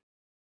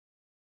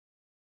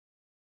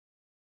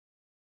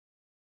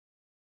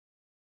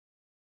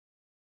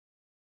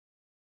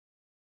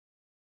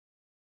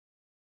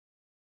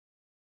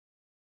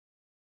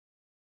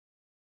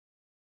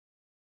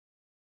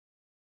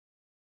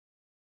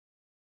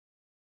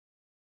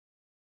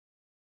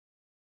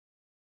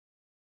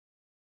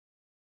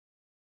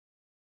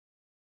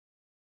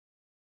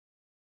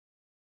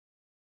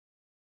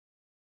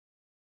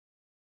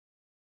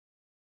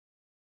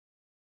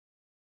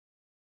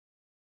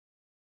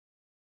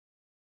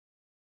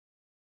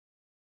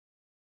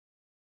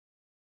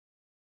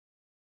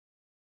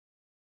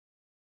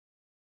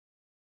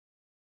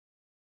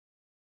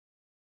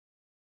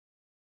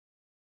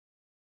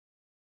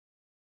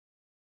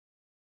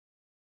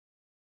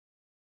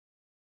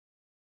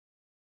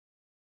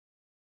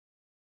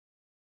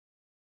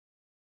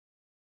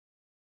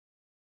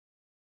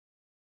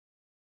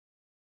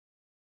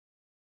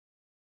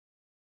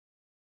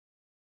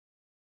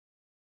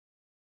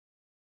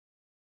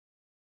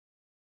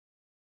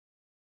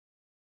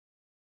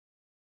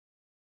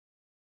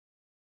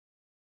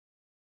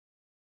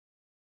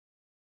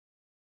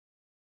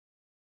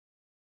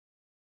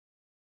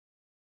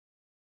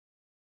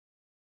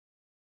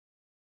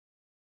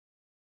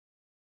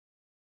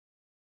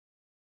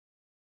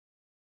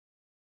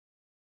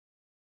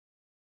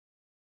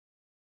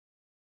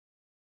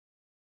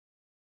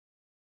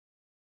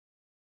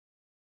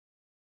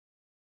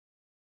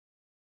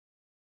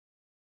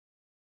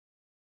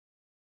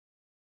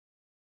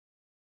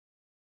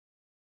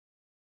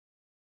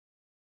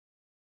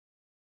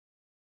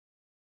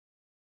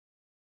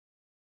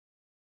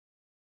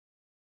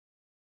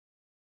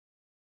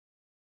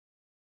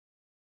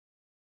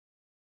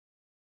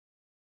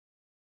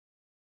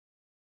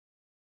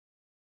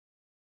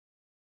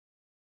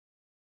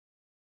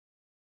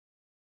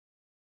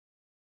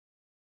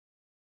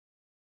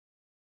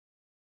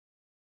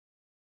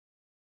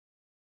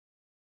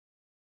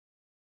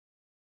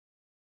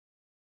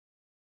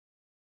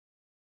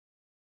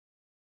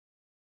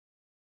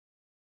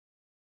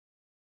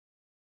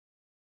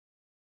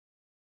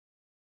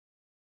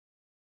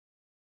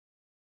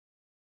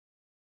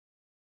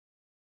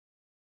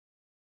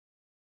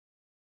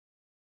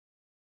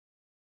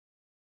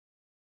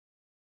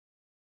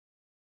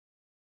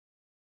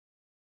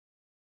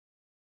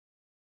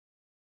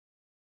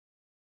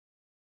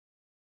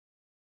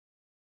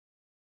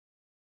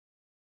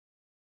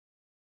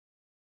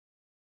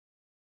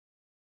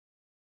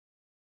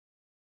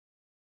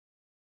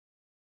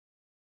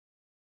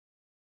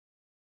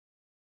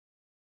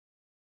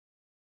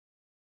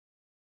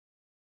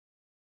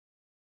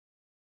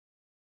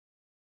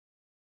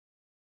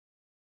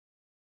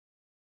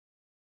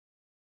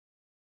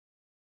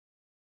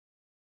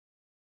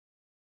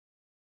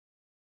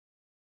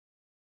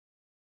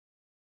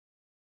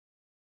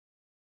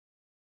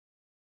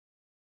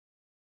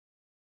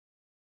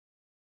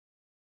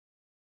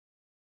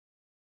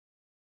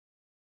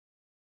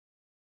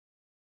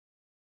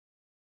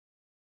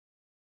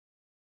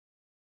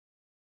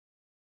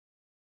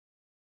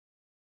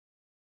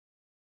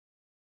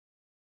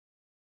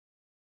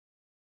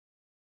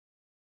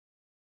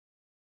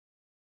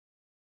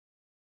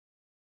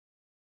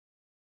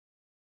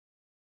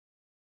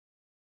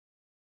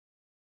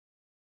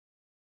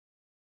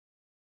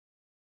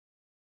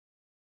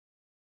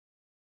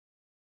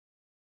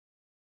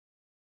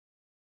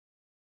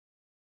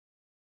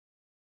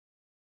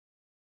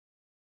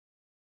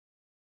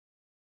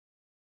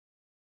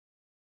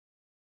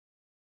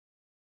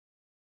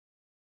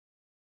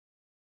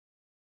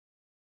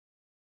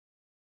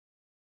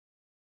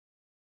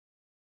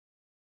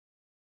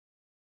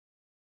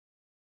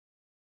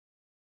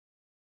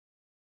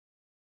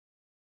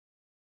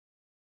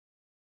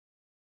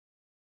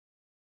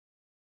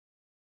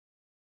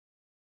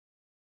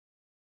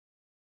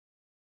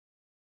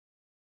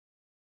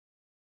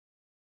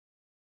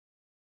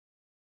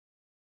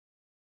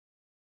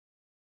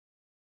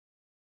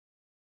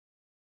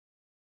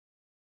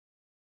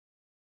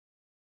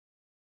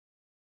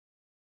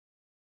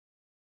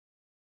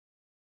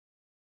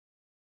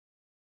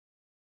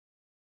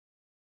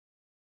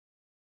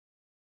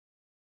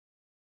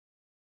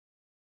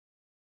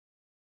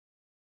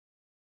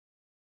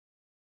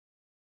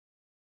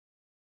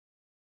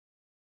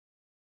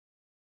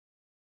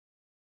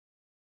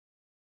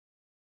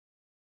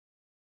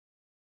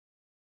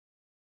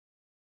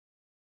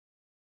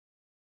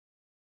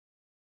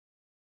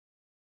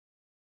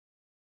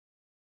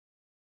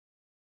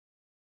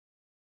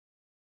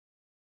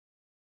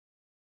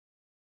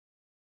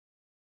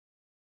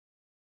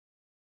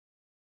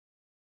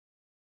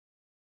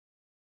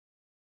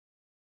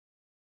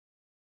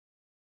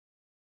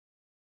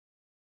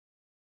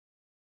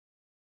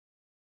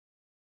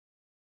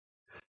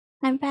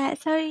 I'm bad.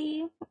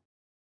 Sorry.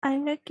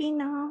 I'm looking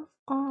now.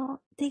 Oh,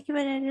 thank you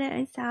for the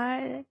letter.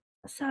 Sorry.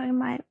 Sorry,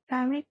 my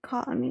family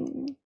called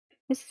me.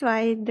 That's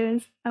why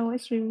I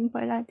was streaming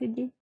for that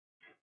today.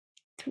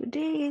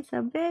 Today is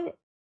a bit,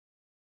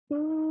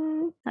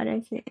 how do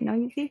I say,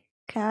 noisy,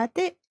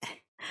 chaotic.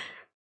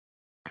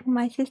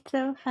 My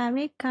sister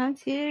family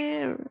comes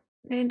here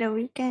during the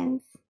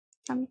weekends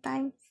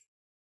sometimes.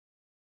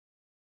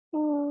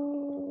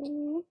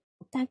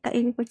 Tangkap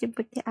ini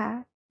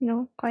putih-putih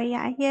no,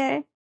 Korea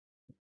here.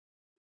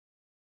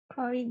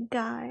 Korea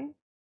guy.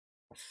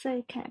 So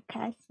you can't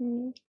catch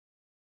me.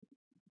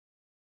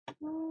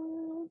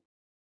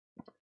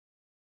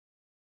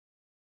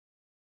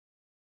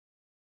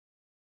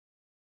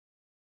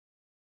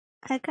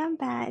 I come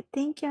back.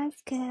 Thank you,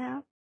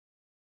 Scale.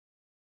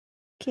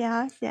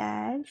 Chaos,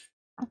 yes.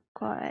 Of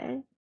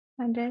course.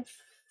 And there's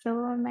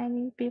so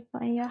many people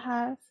in your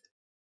house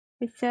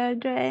with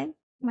children.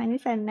 My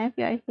niece and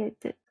nephew are here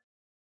too.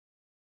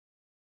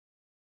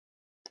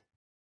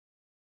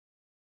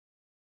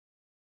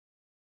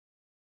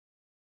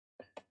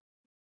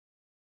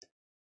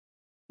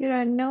 You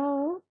don't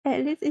know.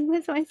 At least it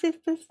was my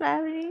sister's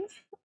family.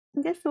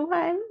 Just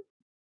one.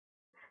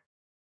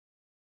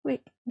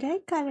 Wait, did I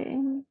cut it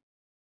in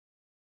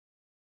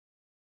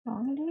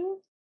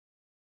wrongly?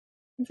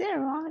 Is it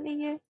wrongly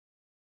here?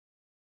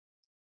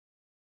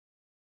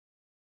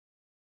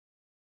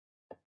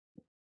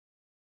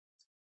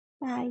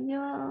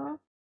 Ayo.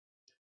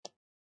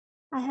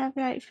 I have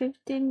like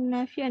 15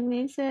 nephew and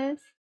nieces.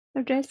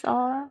 If that's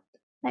all,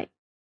 like,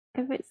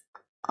 if it's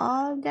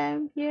all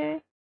them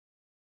here,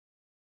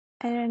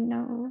 I don't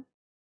know.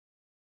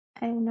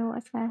 I don't know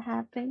what's gonna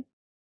happen.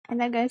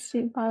 And I guess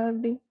stream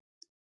probably.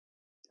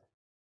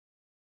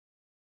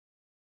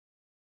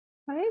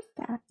 What is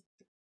that?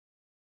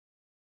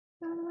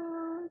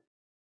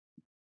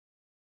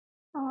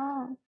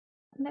 Oh,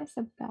 that's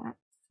a back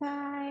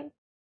side.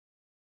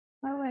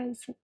 Where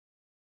is it?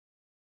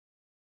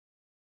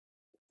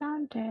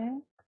 Down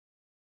there.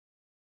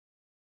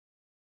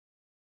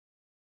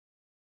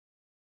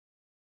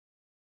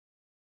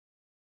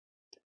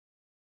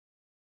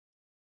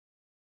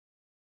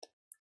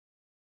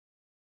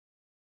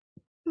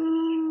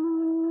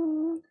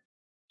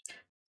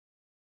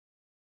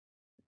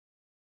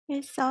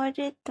 You saw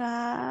it.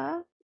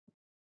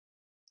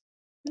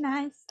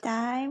 Nice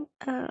time.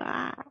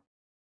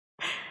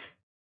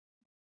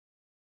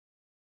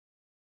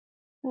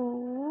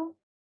 Who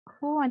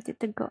wanted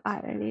to go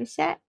out early?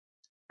 Shet?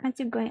 Aren't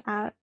you going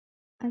out?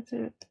 Aren't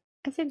you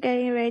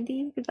getting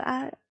ready to go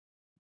out?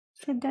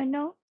 So don't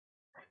know.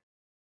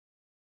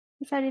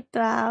 It's already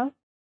 12.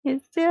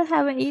 You still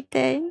haven't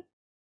eaten.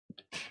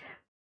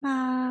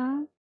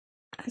 I'm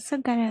also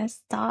gonna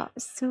stop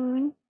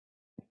soon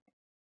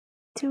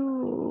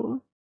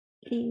to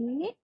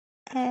eat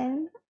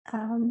and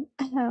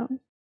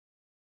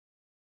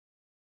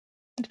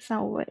do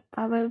some work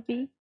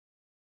probably.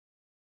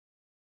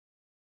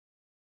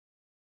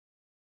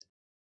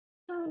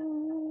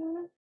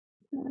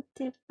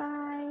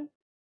 Notify.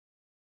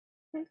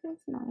 This is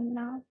not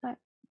enough, but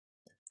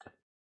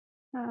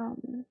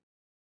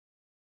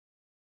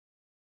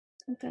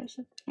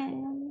internship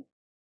end.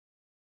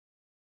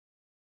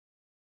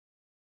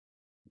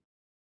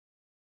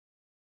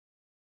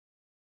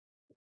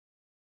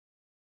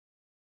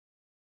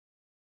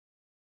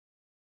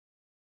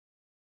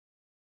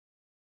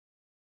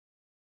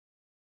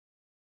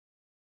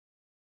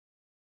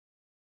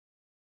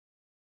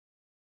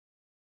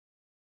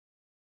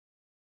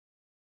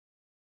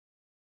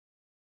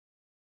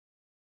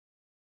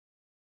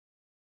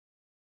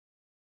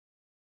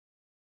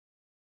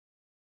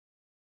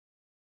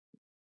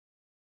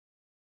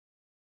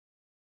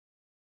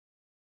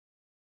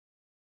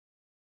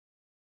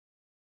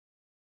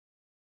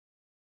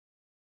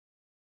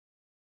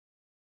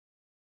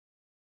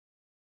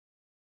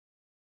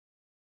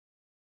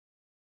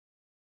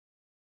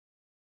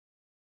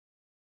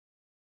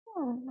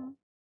 Oh,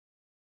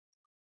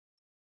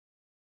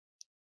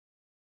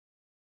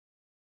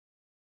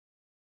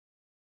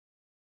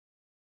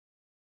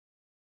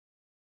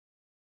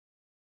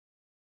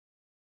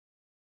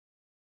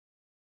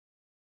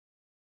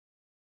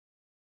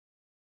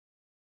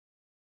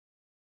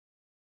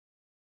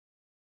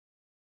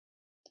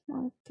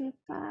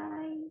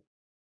 notify.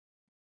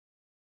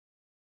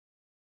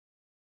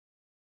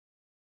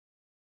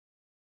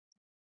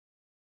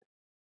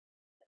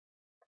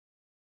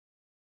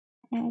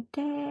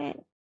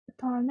 Edit.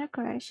 Toner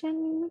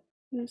correction.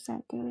 Use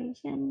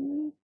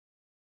saturation.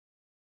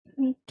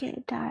 Make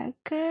it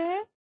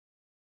darker.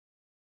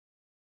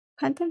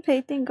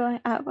 Contemplating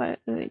going out for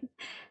food.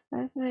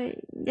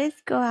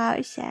 Let's go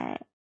out, Shed.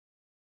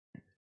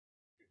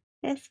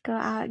 Let's go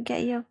out,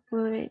 get your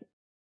food.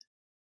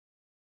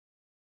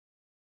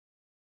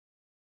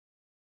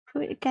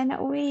 Food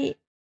cannot wait.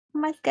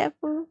 Must get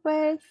food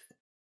first.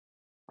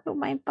 Food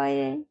more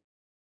important.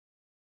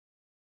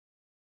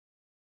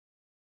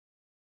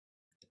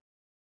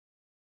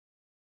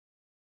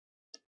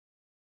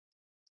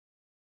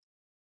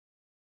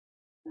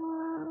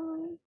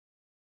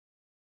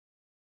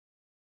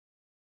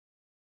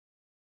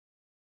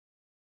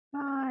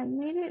 I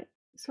made it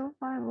so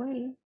far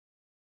away.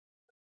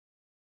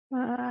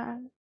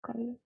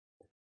 Okay.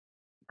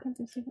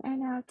 Condition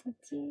and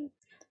altitude.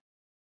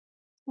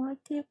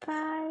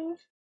 Multiply.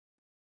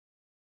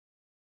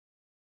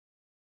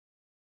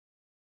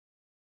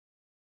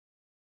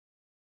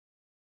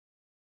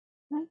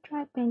 I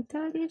try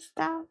to this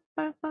stuff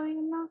for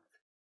enough.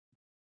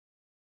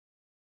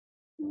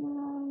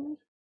 Mm.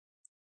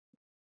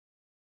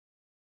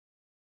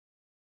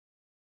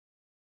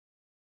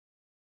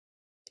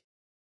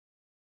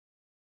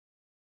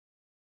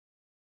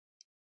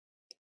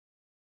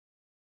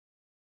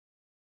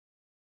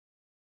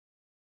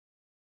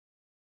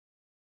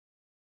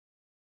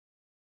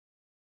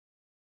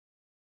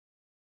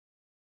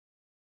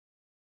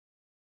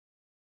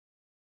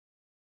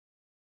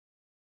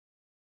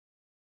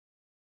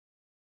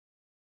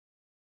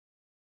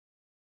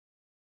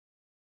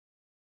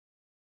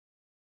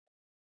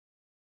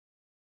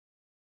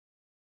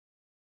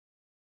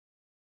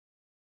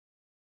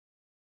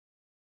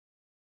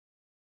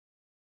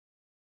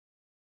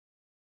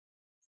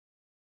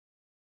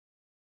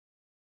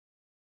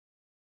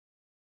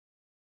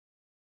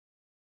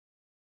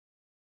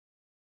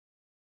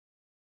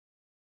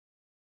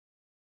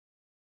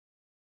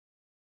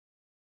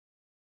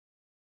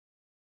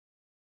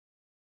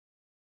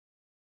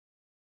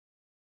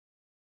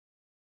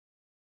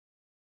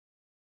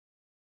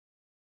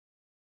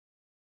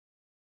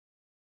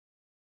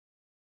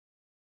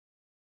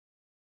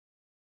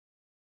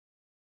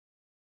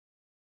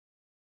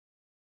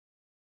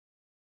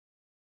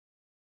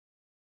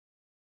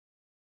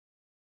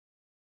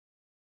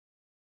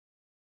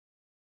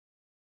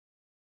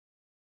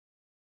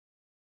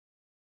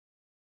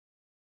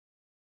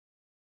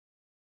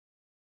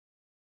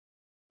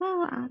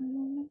 Oh,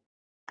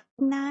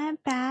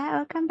 not bad.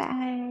 Welcome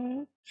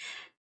back.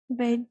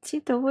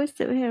 Vegetable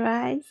soup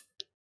rice.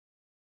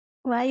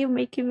 Why are you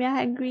making me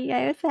hungry?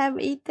 I also have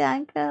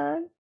eaten,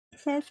 uncle.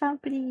 Share some,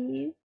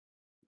 please.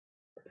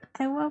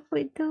 I want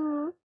food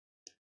too.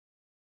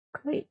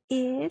 Koi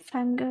is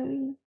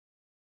hungry.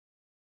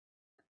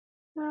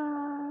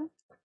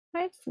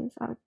 Where's this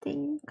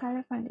outing?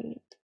 Color for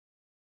it.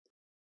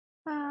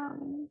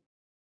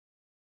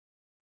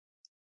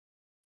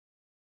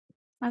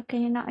 How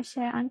can you not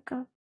share,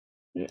 uncle?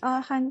 We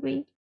all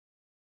hungry.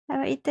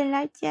 Haven't eaten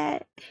lunch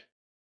yet.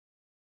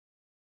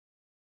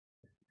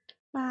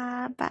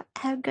 But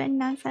have good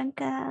night,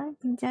 uncle.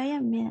 Enjoy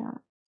your meal.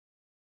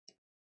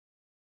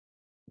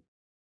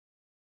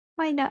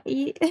 Why not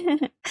eat?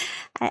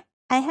 I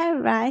have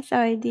rice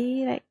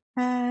already, like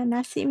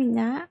nasi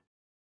minyak.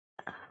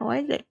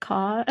 What is it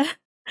called?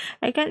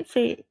 I can't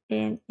say it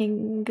in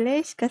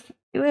English because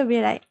it will be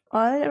like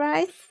all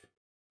rice.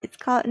 It's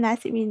called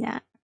nasi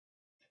minyak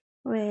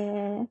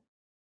with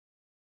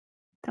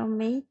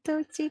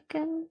tomato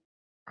chicken,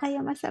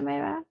 ayam masak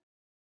merah.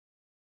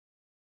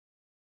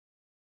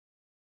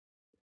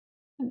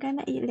 I'm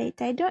gonna eat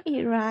later. I don't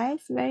eat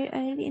rice very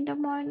early in the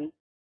morning.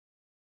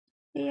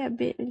 Eat a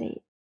bit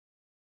late.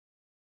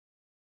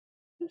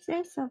 Is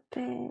that so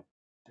bad?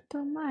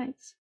 Too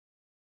much.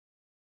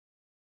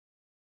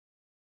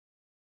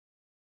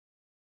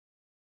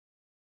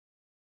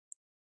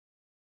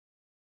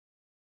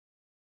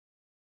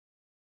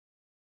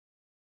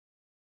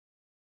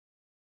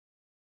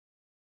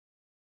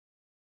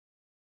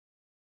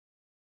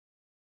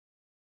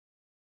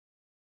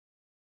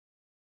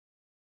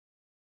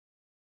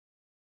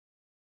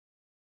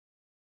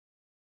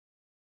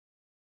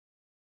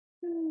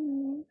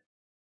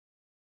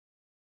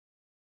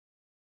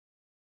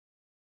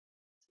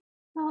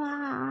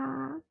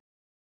 Wow.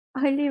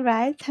 Only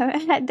rice.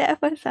 Haven't had that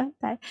for some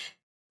time.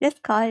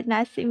 Just call it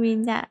nasi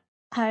minyak,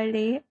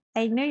 Harley.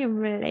 I know you're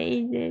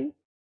Malaysian.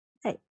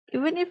 Like,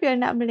 even if you're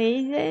not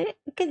Malaysian,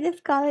 you can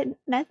just call it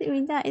nasi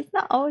minyak. It's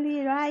not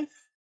only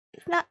rice.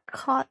 It's not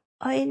called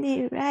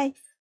oily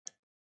rice.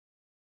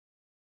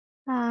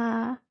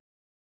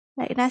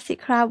 Like nasi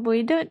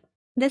kerabu.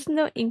 There's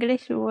no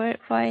English word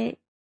for it.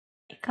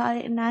 You call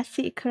it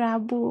nasi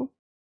kerabu.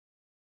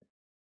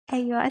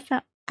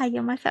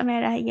 Ayam masak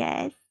merah,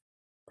 yes.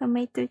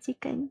 Tomato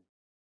chicken.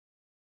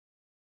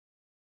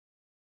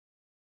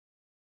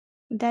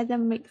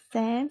 Doesn't make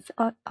sense.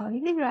 Or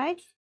oily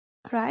rice?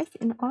 Rice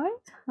in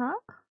oil? Huh?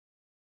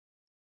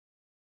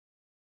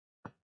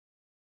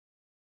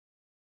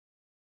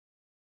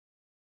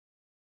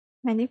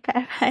 Many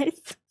fried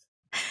rice.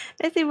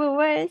 That's even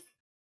worse.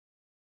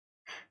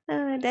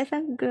 That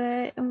sounds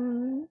good.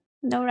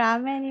 No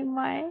ramen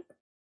anymore.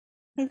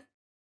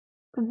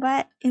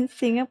 But in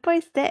Singapore,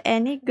 is there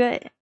any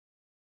good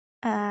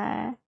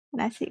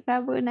nasi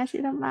kerabu, nasi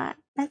lemak,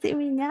 nasi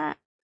minyak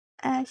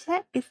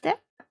shack? Is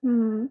there?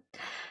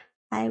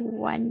 I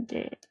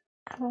wonder.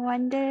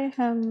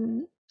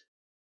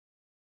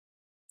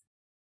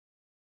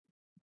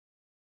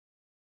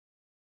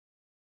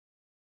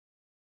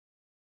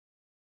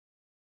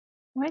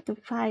 Where to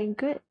find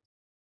good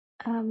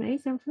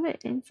Malaysian food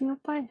in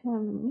Singapore?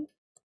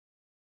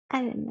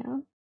 I don't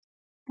know.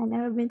 I've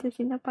never been to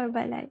Singapore,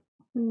 but like,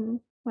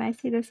 when I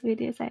see those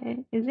videos,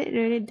 is it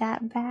really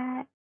that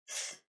bad?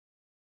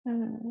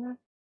 Mm.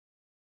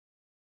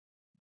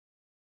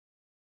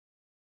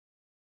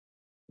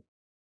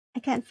 I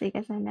can't say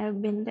because I've never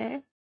been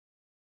there.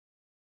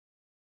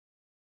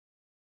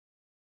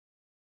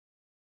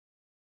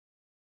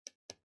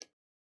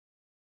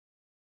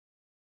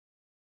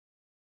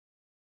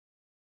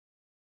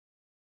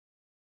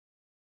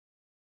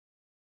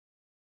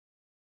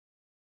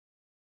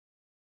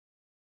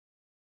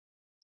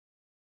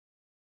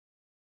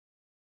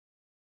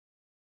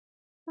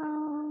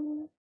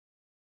 Um,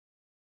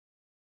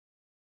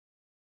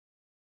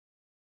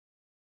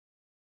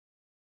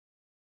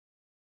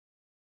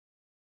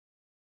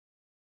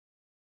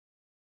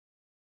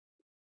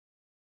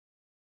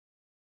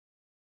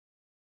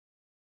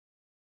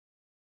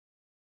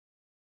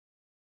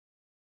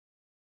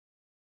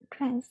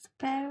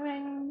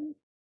 transparent.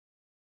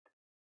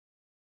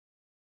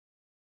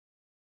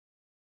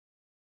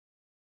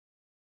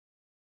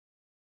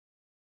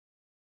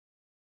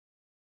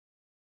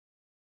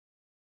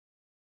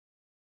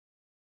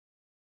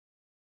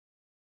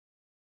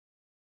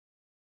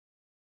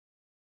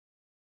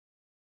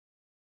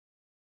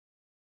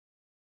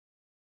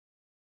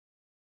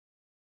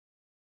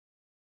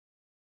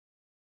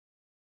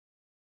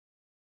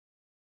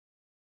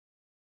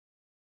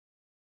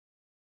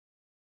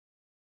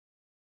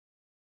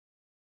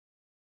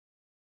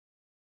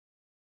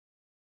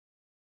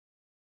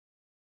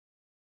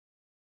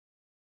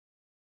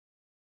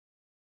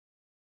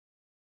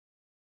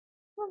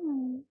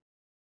 Hmm.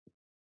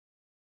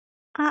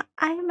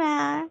 Anh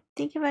mà,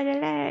 thank you for the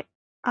alert.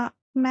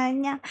 Mà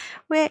nha,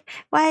 wait,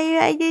 why are you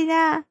ID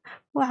now?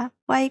 Why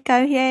you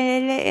come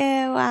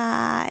here?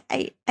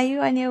 Are you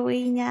on your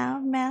way now,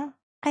 Mel?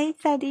 I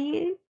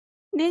study.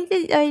 This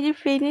is already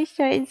finished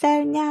your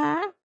exam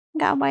nha.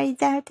 Got my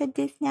exam to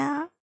this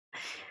now.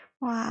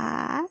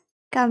 Wow,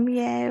 come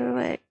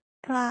here.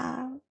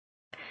 Wow,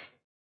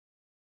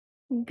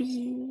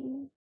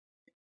 B.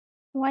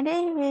 What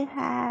if it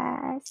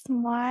has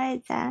more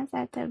exams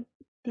after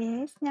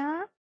this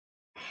now?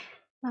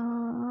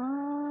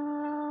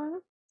 Oh,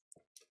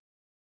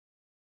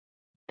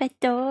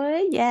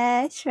 betul.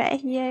 Yes, right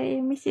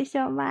here. Miss you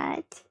so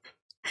much.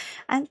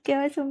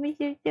 Uncle also miss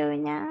you too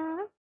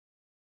now.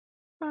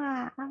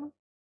 Wow.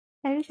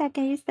 I wish I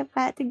can use the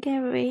pad to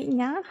gain weight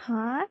now,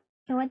 huh?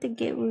 You want to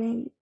get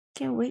weight?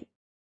 Gain weight?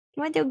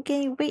 You want to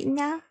gain weight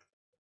now?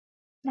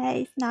 That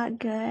is not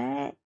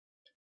good.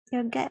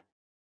 You'll get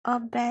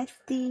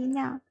obesity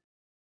now.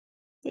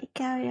 Take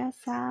care of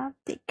yourself.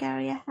 Take care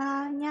of your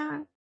health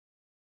now.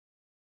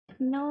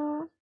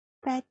 No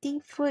fatty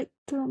food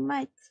too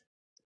much.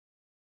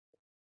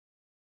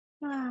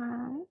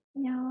 Wow.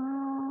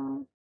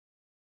 No.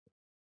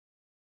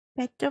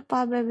 Better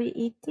probably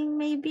eating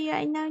maybe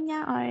right now,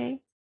 yeah,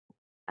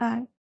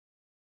 or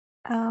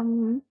uh,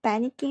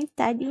 panicking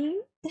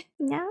studying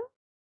now.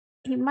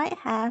 He might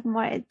have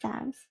more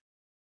exams.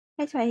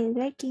 That's why he's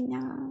working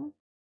now.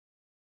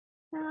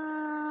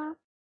 Uh,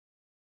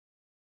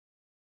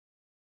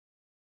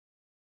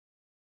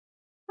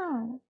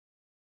 oh,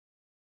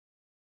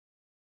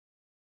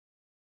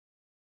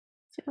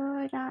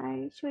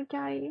 should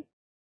I?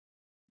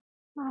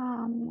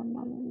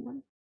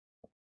 Um,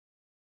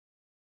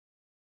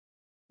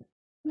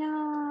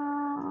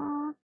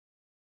 no,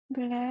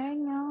 blur,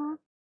 no,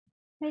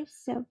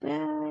 it's so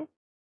bad.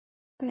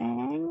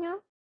 Blur, no.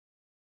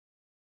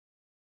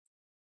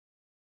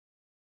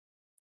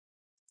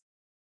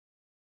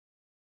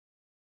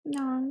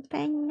 No,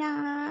 pain,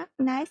 no.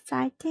 Nice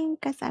sighting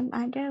because I'm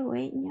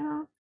underweight,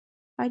 no.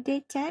 Or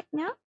they check,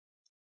 no?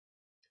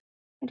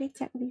 Or they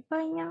check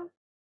before, no?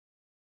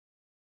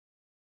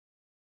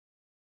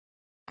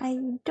 I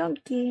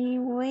don't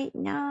gain weight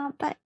now,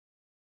 but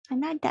I'm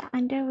not that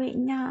underweight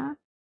now.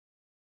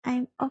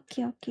 I'm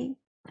okay.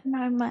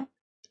 Normal.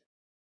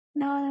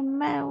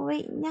 Normal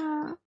weight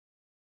now.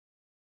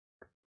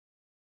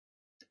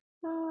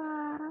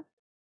 Ah,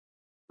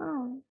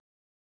 oh,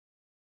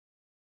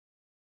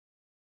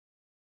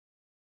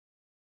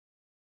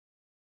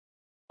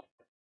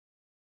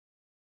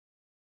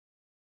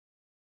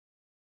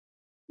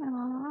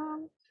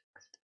 oh.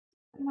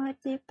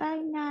 Multiply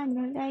na,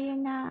 nulayo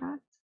na.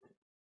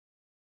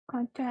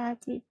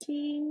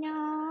 Contradictory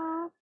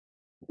na.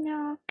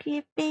 No,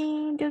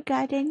 keeping the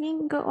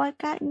gardening good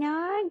workout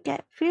na.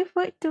 Get free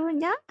food too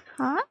na.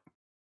 Huh?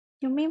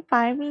 You mean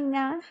farming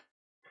na?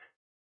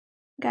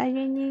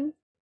 Gardening.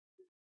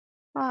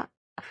 What?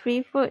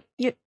 Free food.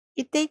 You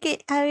take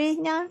it away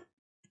na?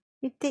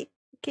 You take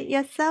it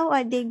yourself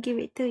or they give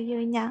it to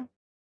you na?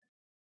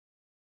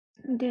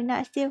 Do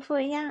not steal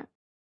food na.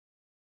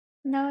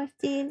 No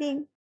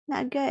stealing.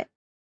 Not good.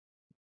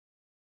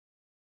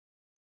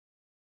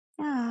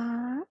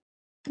 Ah,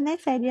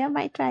 next idea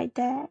might try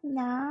that.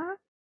 Nah.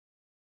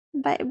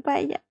 But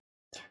yeah,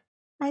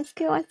 I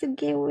still want to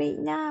gain weight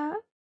now.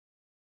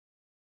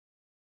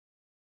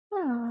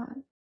 Oh,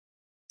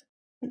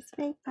 it's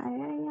very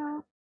fire,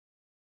 no.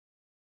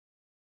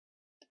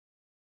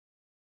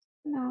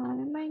 No,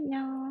 naman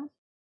no.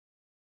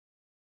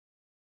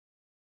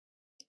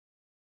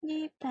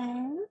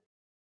 Depends.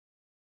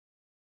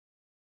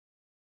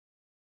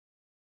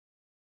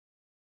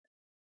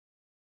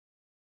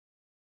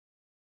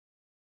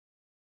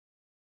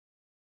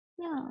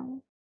 Yeah.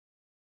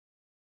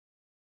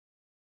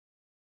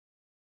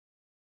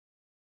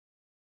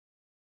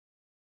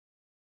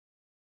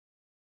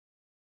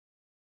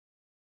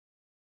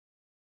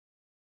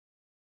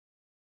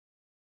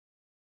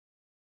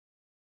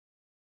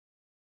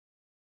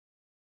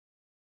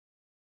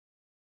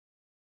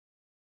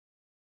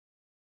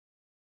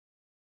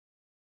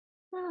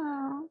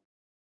 Oh.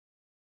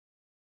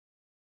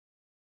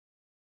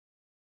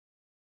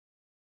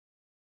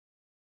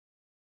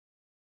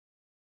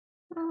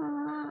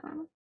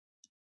 Oh.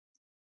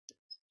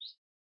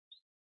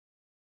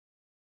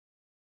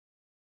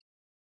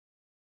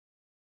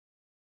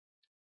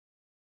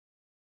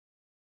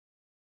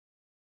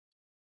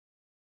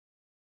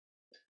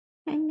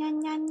 Nya nya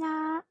nya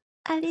nya.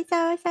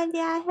 Alisa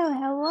saja.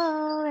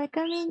 Hello.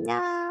 Welcome in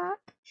ya.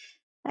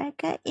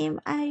 Welcome in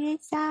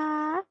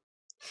Alisa.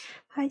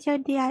 How's your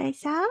day,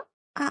 Alisa?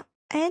 I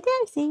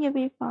didn't see you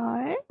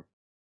before.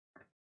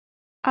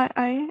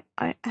 I'm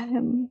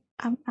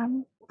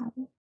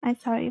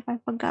sorry if I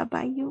forgot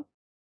about you.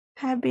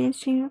 Have been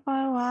streaming for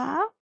a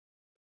while.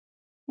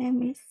 Let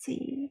me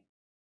see.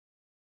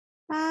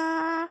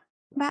 But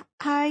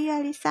how are you,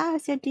 Alisa?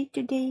 How's your day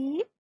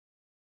today?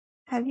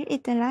 Have you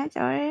eaten lunch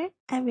or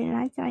having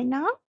lunch right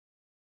now?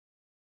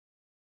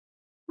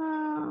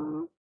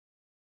 Um,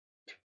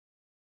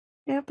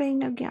 they're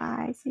playing of your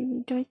eyes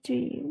in your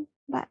stream.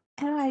 But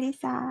hello,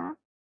 Alisa.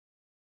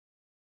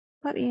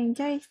 Hope you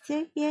enjoy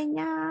still here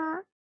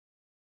now.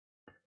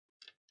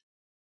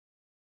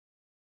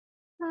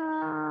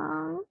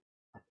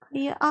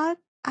 You all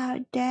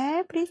out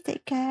there, please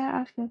take care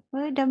of your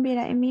food. Don't be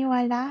like me,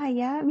 wala,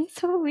 yeah. Me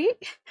so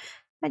weak.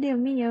 What do you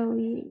mean you're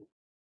weak?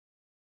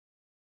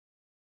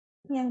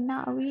 You're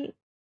not weak.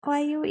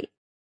 Why you weak?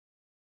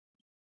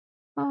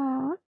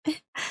 Oh,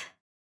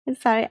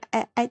 sorry.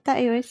 I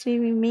thought you were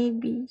swimming.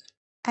 Maybe.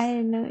 I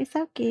don't know. It's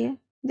okay.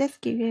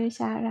 Just give you a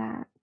shout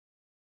out.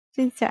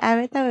 Since your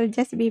avatar will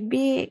just be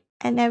big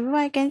and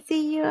everyone can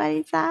see you,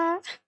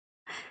 Alisa.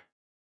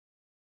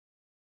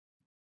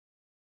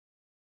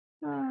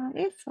 Oh,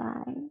 it's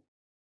fine.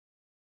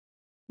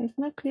 There's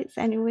no clips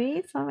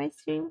anyways on my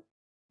stream.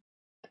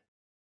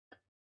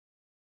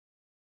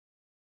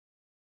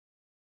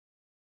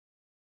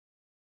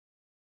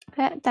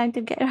 Time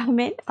to get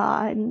ramen.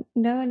 Oh,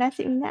 no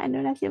nasi minyak,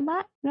 no nasi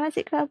lemak, no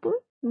nasi kerabu.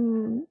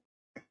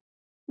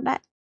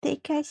 But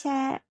take care,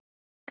 Syed.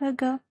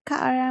 Go.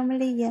 Kak orang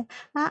Malaysia.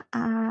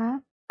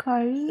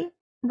 Cory.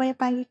 Boleh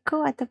panggil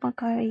ko ataupun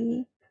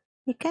Cory.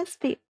 You can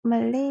speak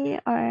Malay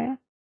or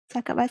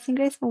cakap bahasa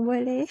Inggeris pun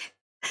boleh.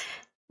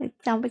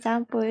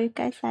 Campur-campur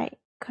because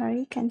like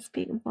Cory can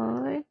speak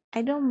both.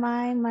 I don't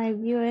mind my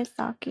viewers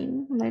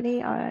talking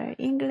Malay or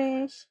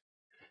English.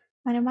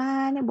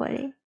 Mana-mana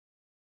boleh.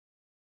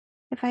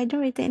 If I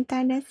don't return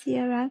internet, see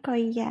you around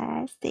Cory.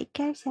 Yes, take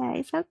care,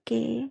 Syed. It's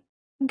okay.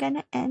 I'm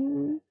gonna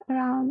end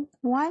around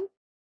 1.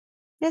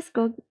 Just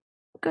go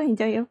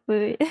enjoy your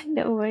food.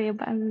 Don't worry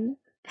about me.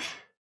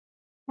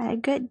 Have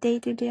a good day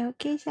today,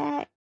 okay,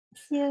 Shaq?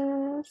 See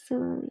you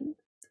soon.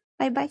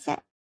 Bye, Shaq.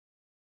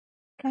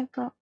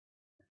 Careful.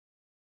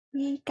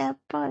 Be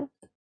careful.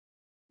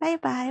 Bye,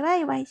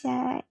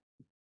 Shaq.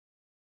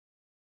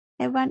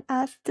 Everyone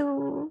else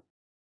too.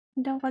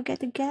 Don't forget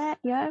to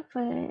get your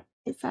food.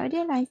 It's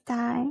already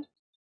lunchtime.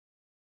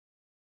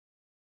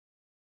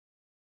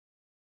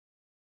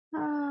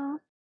 Oh.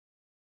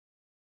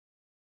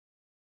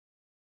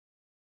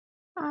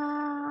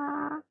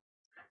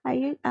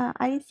 I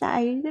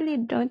usually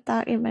don't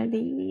talk in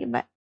Malay,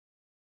 but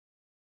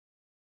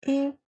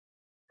if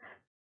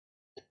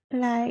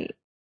like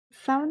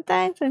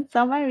sometimes when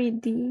someone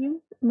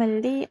redeem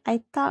Malay,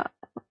 I talk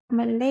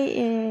Malay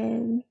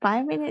in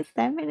 5 minutes,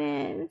 10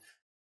 minutes.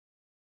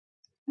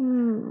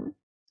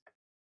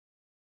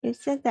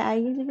 It's just that I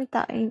usually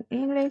talk in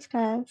English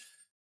because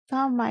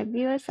some of my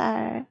viewers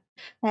are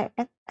like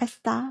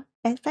Esther.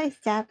 Esther is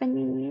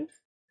Japanese.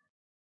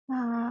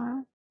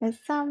 There's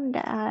some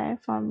that are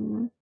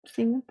from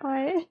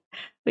Singapore.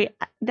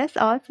 That's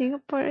all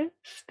Singapore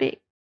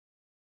speak.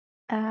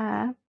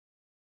 Can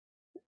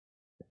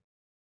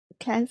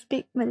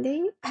speak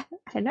Malay?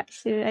 I'm not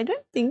sure. I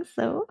don't think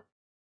so.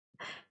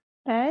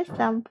 There's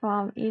some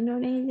from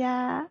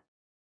Indonesia.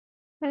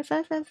 There's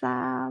also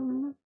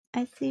some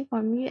I see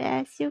from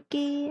US,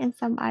 UK, and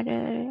some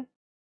other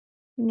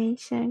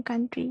nation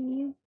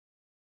countries.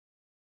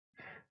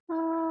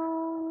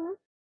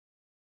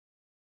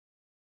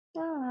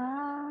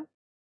 Yeah.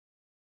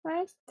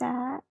 Where's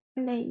that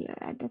layer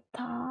at the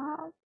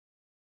top?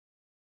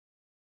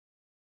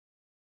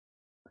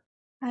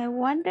 I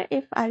wonder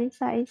if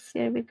Alisa is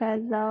here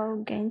because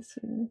of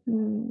genshin.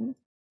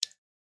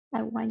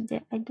 I wonder.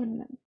 I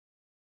don't know.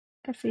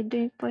 Because we're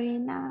doing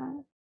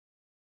Furina.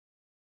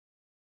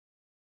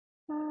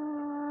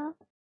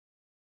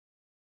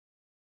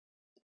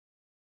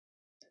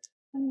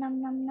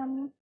 Nom nom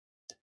nom.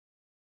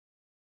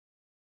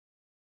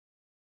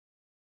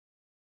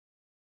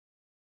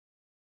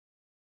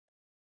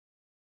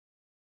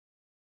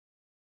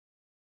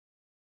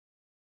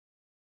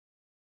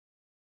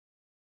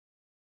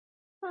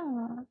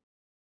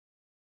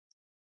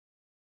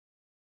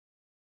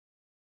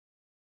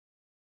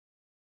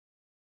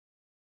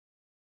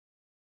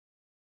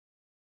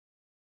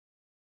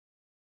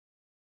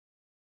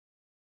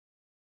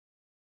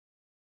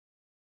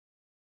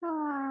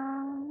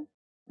 Aww.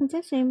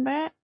 Just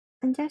remember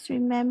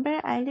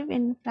I live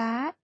in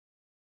flat,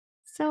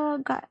 so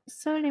got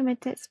so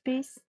limited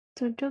space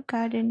to do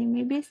gardening.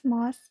 Maybe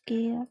small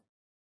scale.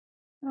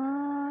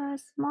 Oh,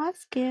 small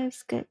scale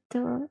is good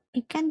too.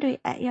 You can do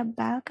it at your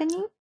balcony.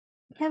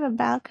 You have a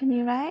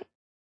balcony, right?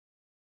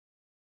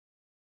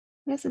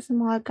 Just a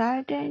small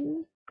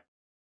garden.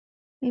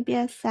 Maybe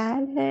a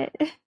salad.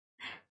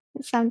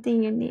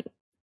 Something unique.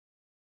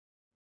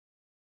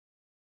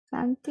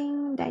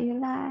 Something that you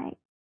like.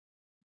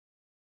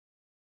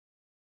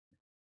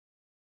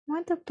 I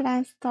want to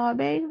plant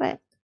strawberry, but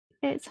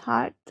it's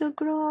hard to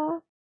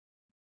grow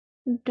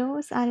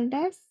those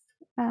unless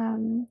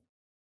um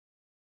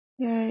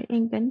you're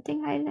in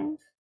Genting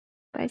Islands.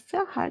 But it's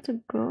still hard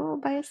to grow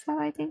by yourself,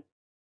 I think.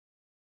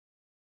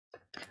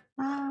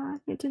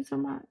 You do so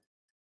much.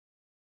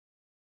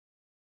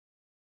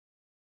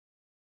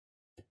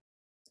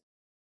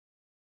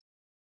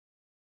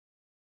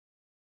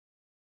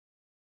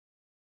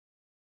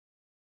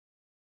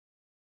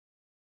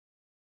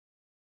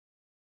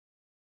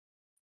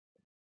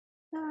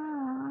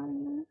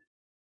 Um,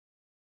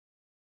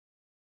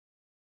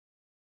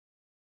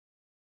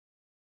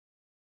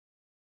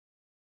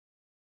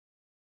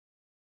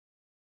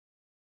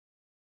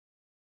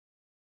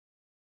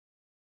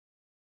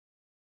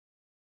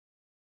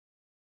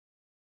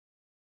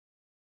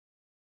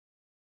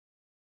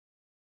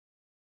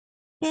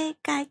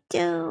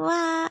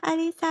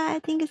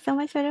 Alisa, thank you so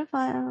much for the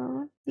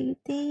follow.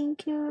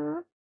 Thank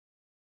you.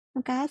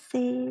 Terima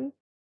kasih.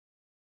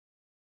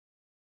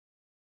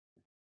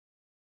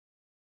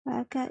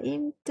 Welcome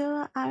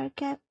into our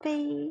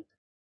cafe.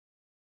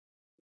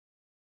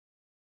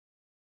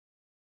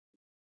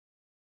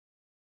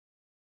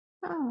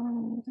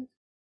 Oh,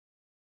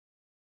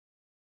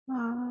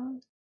 wow.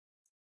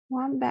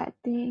 One bad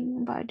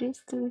thing about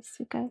this too is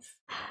because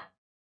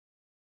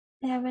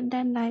I haven't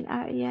done line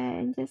art yet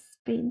and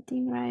just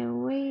painting right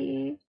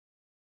away.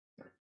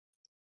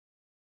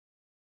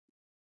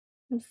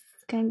 This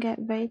can get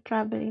very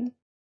troubling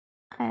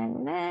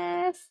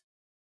unless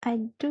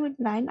I do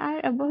line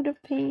art above the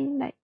paint,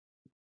 like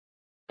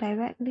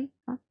directly.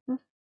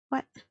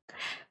 What?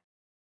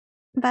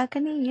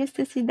 Balcony used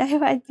to see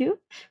𝗢𝗙𝗙𝗘𝗢.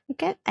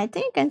 I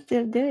think you can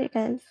still do it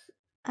because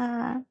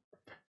my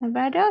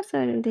brother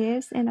also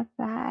lives in a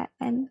flat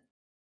and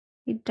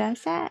he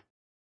does that.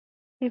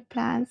 He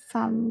plants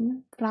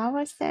some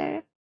flowers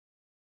there.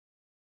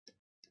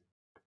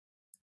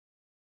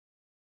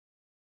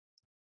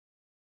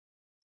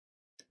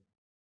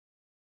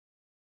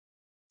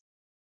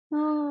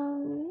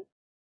 Oh,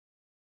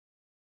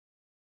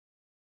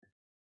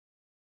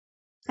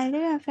 I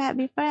live in a flat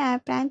before and I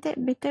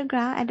planted bitter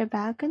ground at the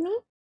balcony.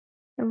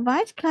 The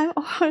vines climbed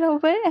all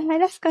over and I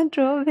lost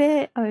control of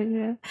it. Oh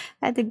no,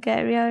 I had to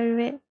get rid of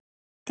it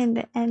in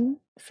the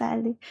end,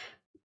 sadly.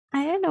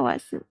 I don't know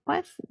what's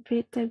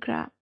bitter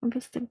ground.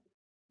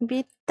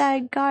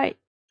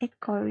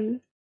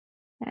 𝗦𝗢𝗙𝗙𝗢𝗙.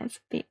 That's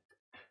big.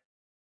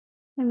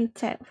 Let me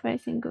check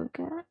first in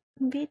Google.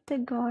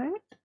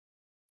 𝗦𝗢𝗙𝗙𝗢𝗙.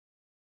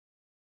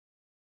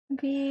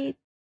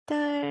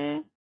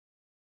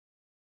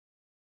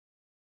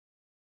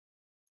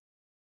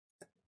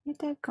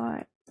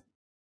 𝗦𝗢𝗙𝗙𝗢𝗙.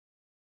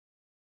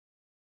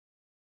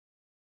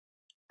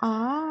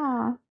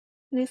 Ah,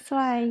 this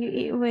one you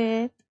eat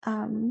with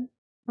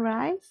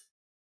rice.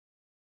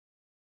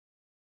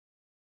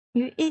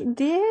 You eat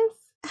this?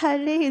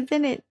 Hardly,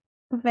 isn't it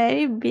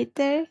very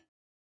bitter?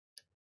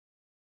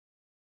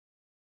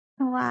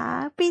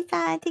 Wow,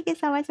 pizza! Thank you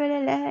so much for the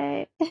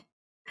like.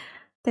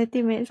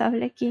 30 minutes of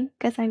looking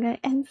because I'm gonna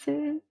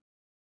answer.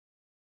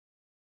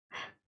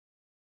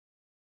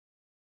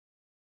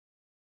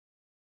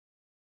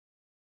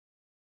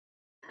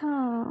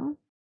 Oh,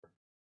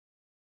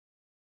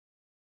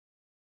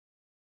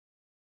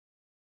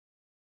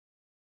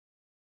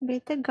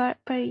 bitter gourd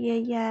per year,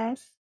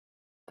 yes,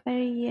 per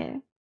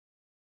year.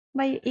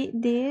 But you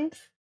eat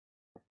this?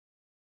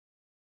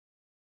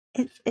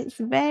 It's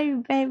very,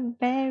 very,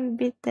 very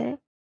bitter.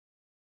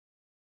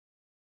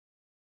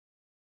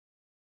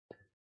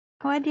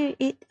 What do you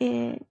eat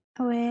it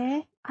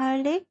with?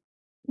 Garlic?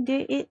 Do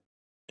you eat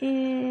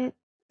it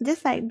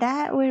just like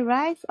that with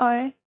rice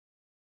or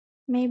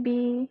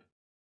maybe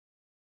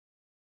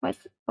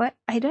what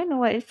I don't know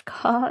what it's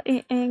called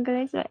in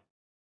English, but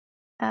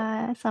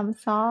some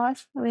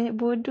sauce with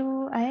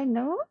voodoo, I don't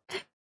know.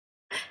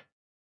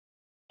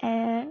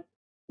 And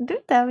do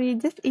tell me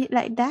just eat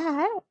like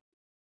that.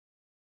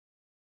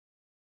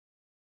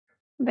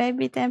 Very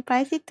bitter and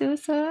pricey too,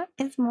 so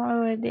it's more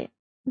worth it.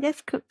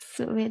 Just cook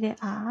soup with it.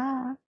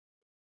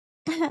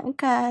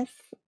 Cause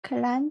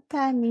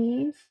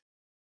Kelantanese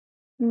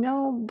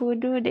no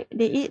voodoo,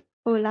 they eat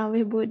ulam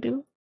with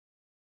voodoo.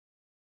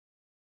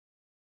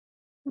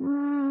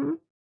 Mm,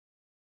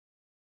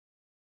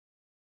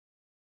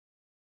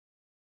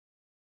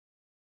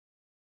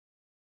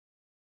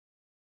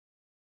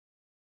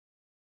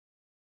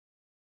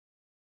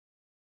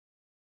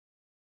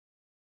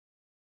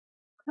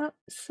 cook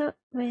soup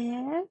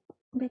with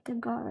bitter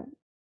gourd.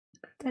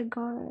 Bitter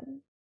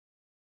gourd.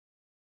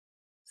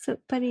 Soup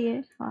per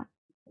year.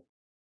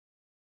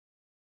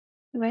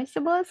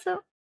 Vegetable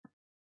soup?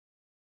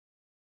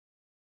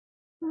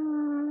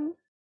 Hmm.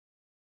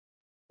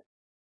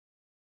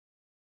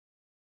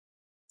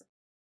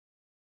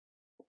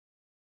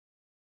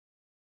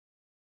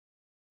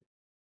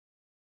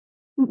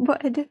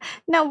 But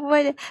no,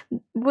 but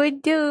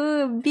would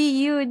do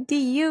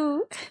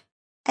B-U-D-U.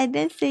 I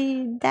didn't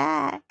say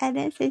that. I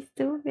didn't say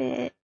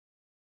stupid.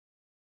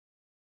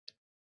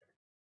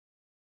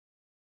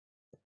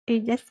 You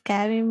just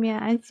scaring me.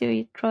 Aren't you?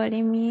 You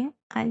trolling me?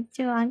 Aren't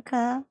you,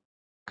 uncle?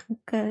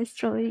 Uncle is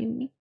trolling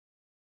me.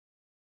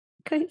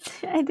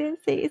 Cause I didn't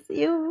say it's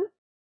you.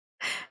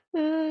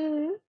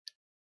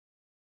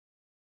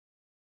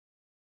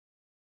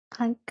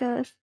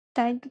 Uncle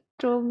trying to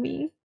troll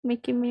me,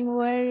 making me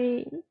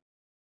worry.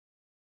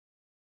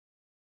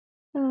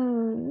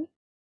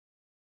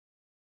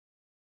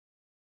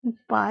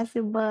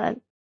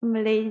 Impossible.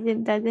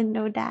 Malaysian doesn't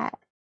know that.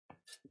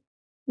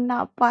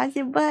 Not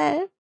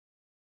possible.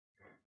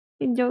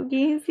 You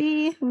joking,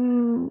 see?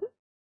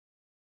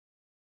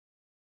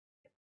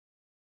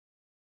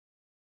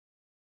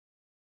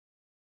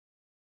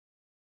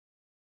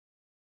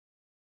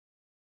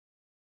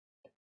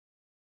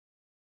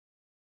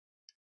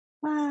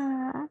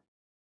 Ah,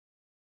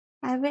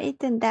 I haven't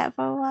eaten that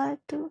for a while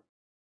too.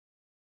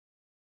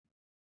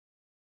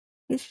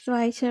 This is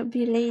why I should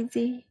be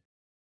lazy.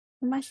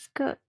 Must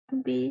cook,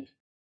 be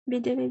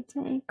diligent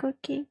in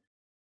cooking.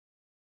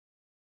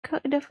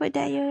 Cook the food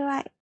that you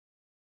like.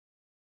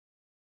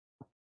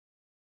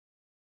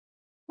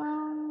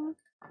 What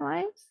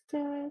is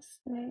this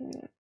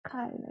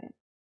color?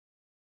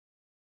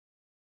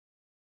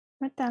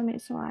 What time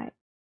is white?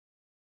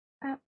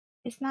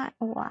 It's not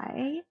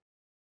white.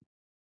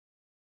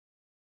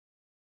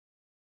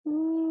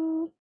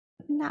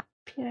 Not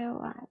pure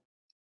white.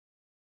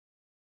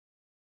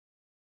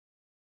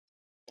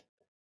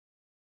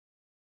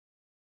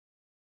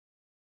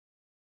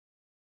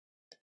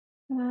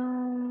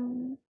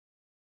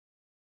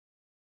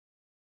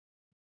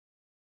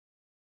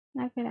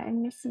 I feel like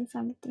I'm missing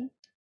something.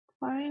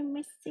 Or I'm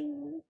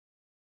missing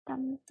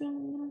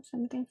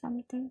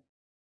something.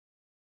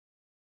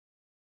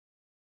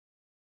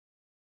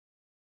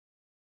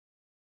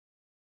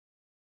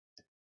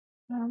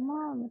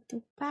 Mama,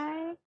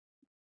 multiply.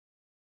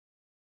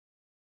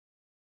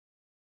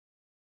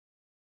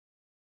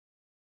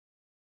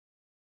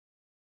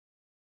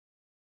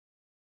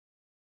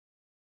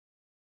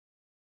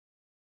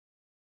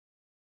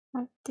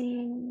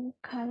 Something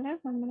color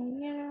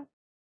familiar.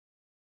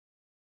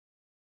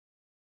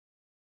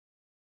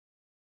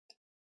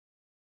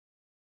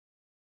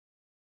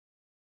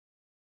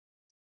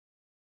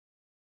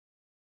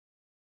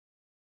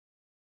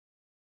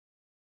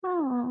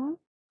 Oh,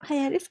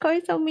 kaya this score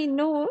is so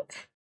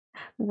minute.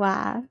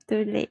 Wow,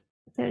 too late.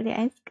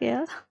 I'm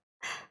scared.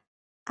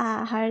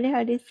 Harley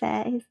already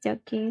said he's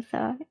joking,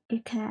 so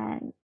you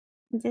can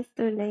just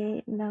too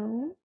late.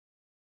 No,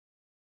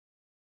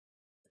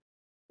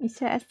 you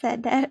should have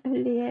said that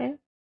earlier.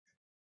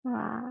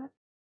 Wow,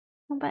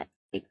 but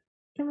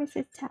give me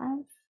a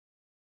chance.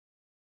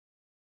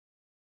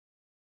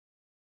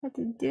 What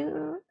to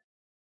do?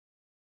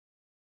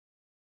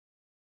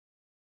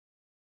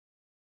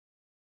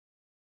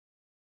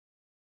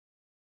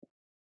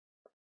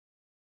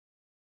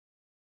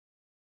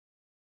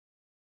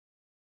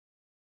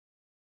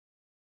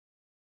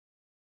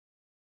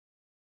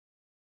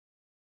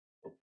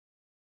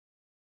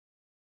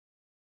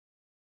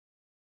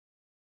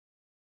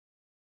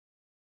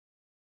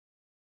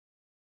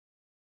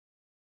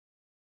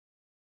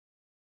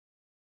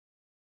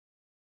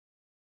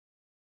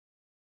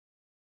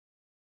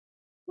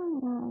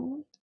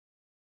 Hmm.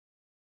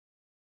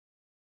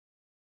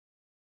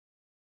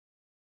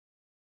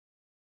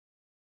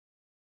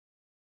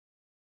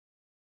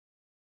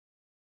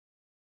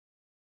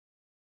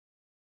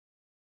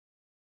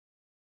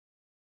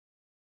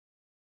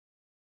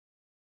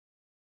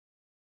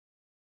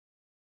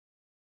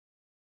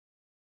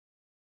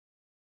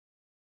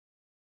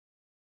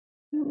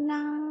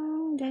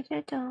 Now,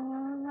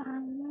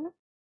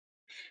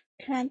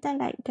 Kelantan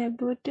like the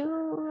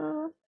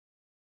voodoo.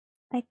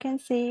 I can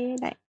say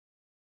like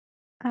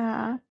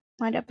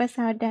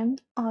 100% of them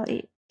all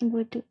eat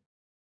voodoo.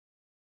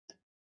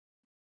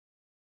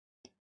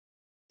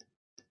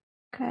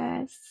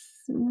 Cause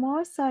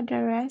most of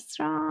the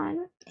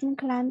restaurant in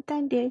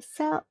Kelantan they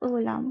sell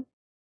ulam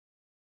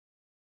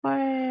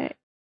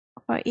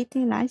for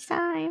eating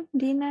lunchtime,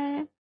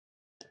 dinner.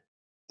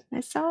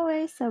 It's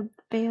always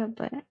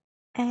available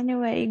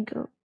anywhere you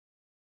go.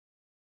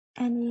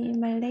 Any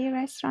Malay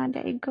restaurant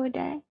that you go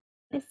there,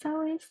 it's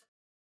always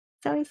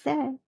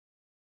there.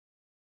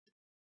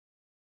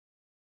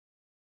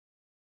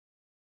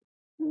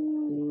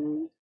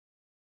 Mm,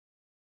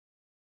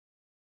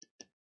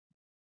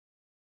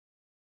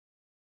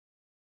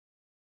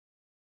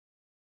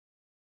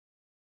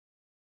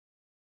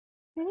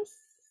 this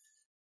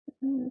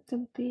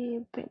to be a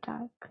bit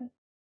darker.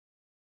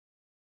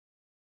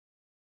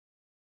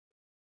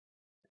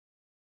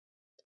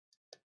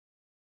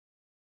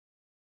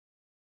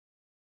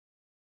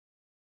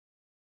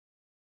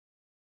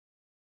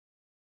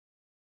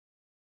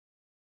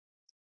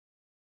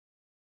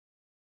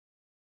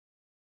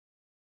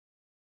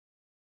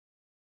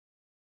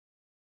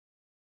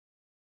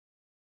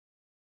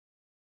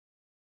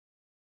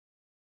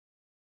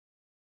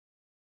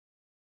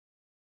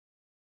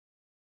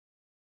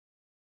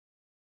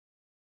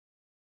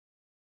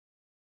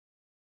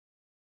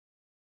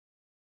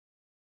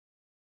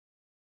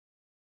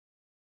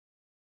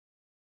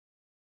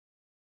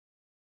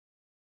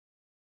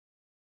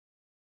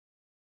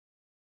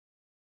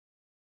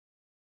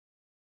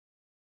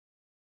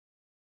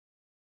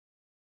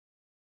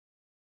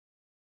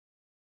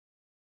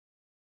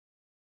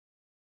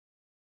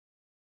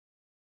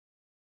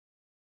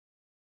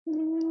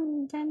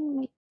 Then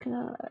make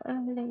a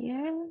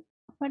layer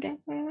for the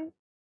hair.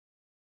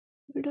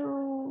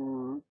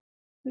 Blue,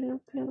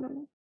 blue,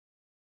 blue,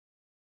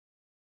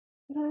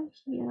 blue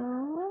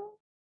here.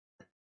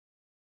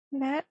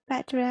 That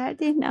but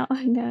reality no,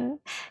 no.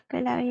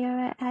 Kalau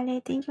you're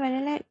editing for the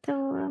like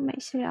to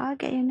make sure I'll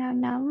get you now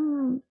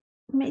numb.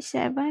 Make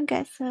sure everyone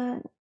gets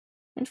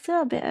it's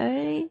still a bit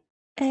early.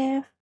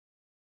 If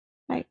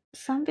like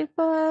some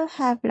people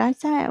have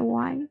lunchtime at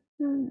 1.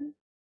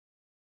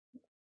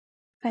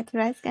 But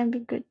rice can be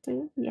good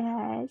too.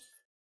 Yes.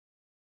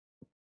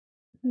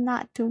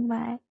 Not too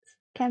much.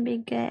 Can be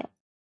good.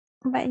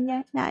 But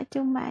yes, not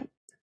too much.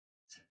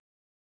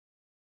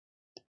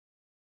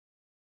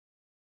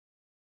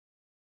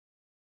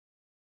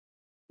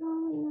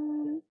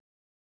 Mm.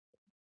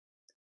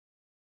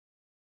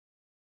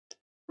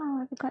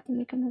 Oh, I forgot to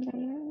make another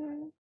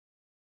layer.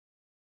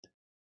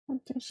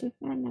 After shift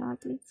and now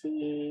to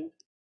see.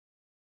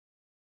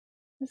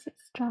 Is it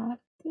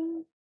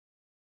starting?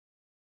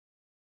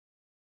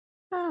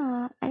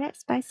 Ah, I like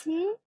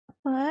spicy.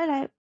 Well,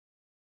 like,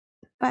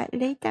 but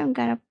later I'm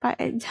gonna put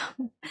it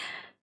down.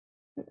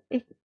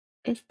 If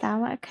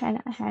stomach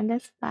cannot handle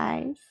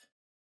spice,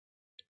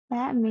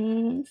 that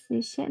means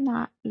you should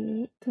not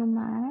eat too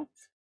much.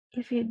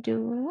 If you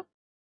do,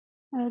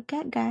 you'll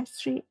get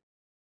gastric.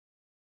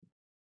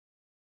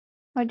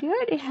 Or do you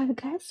already have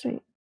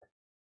gastric?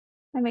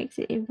 That makes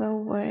it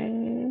even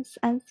worse.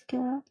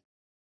 Unskilled.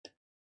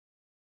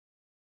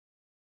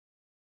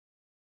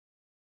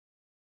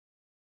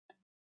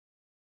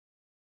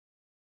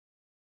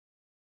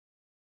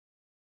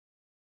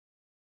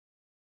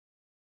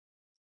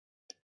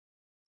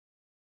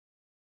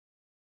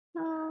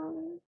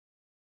 Um,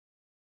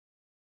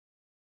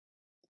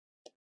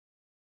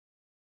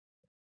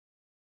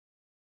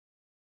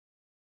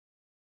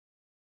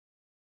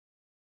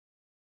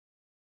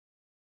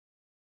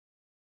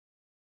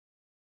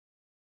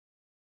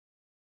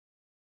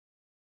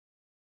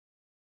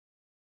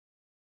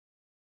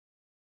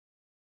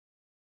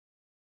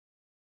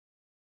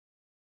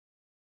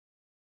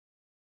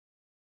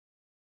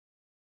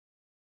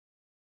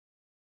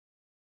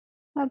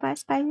 what about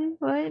spicy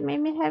food? Made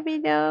me happy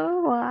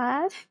though.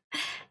 What?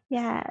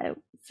 Yeah,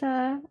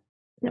 so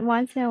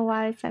once in a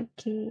while it's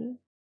okay.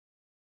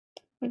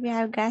 If you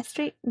have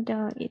gastric,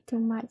 don't eat too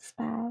much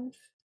spice.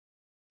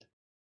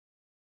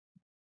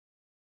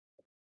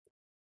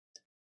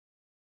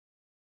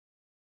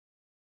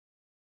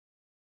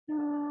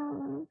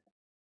 Um,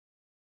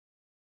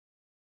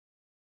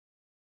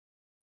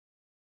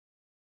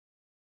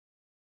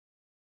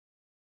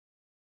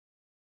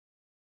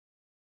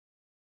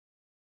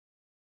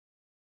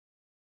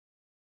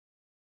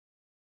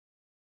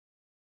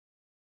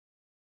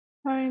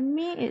 for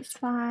me, it's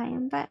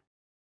fine, but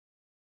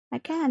I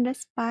can handle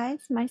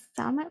spice. My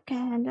stomach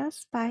can handle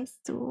spice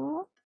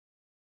too.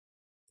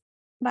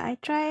 But I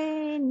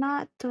try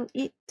not to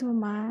eat too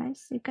much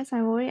because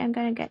I'm worried I'm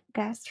gonna get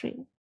gastric.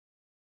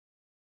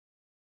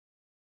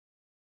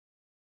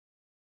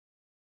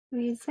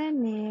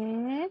 Reason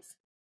is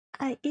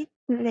I eat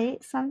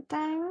late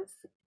sometimes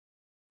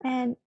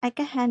and I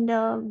can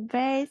handle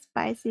very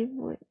spicy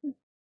food.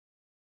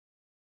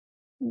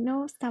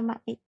 No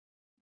stomach ache.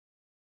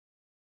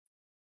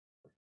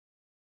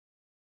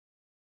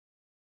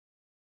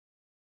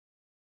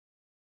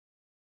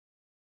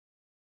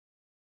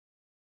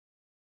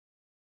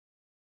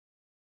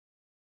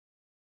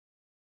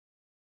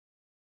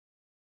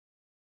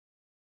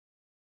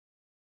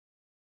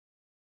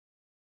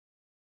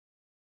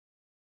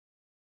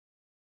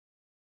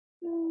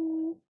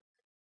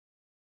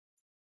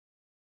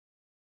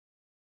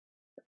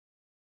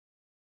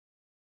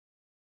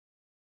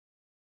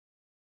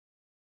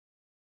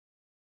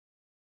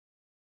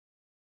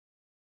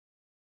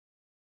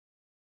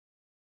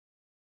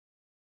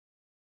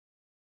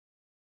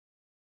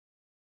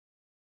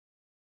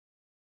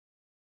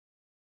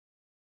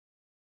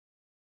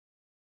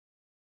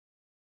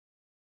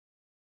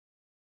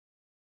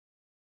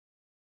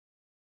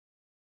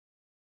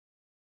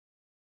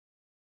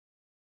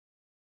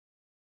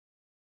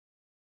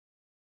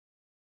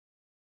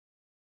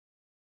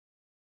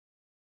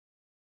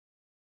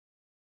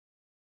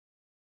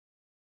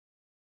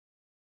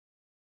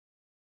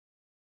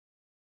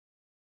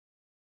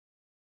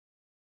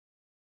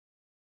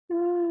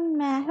 Mm,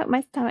 I hope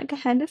my stomach can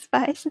handle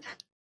spice.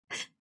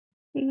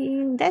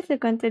 That's a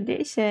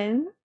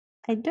contradiction.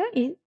 I don't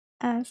eat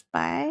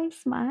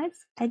spice much.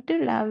 I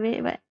do love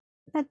it, but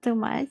not too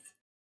much.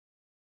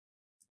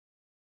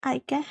 I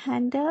can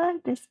handle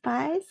the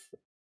spice,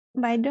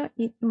 but I don't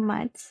eat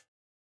much.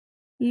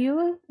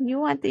 You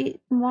want to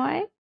eat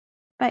more,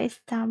 but your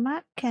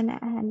stomach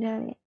cannot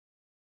handle it.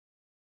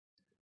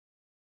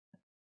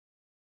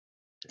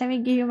 Let me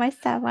give you my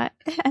stomach.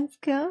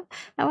 Uncle,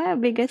 I want a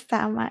bigger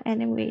stomach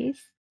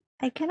anyways.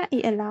 I cannot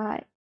eat a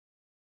lot.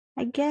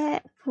 I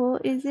get full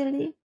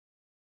easily.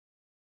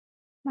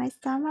 My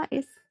stomach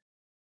is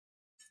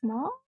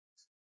small,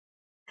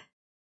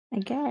 I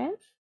guess.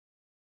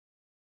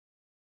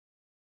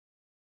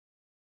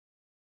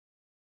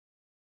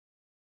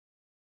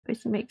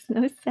 which makes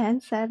no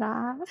sense at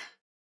all.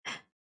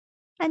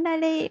 I'm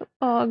not late.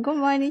 Oh, good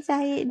morning,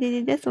 Shahid. Did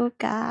you just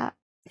woke up?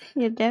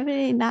 You're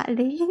definitely not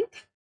late.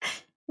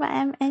 But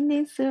I'm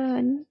ending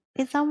soon.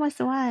 It's almost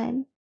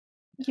 1.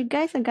 You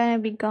guys are gonna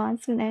be gone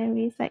soon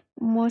anyways, like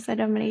most of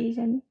the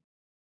Malaysian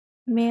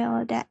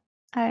male that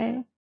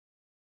are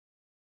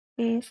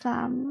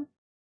Islam.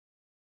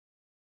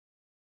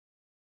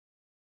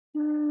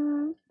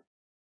 Hmm.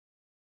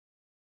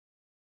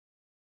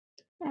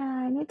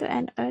 I need to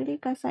end early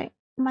because like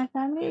my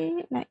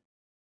family, like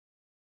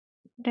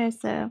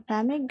there's a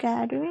family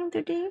gathering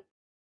today.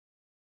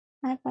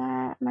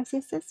 My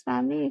sister's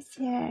family is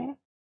here.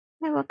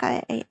 I work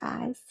at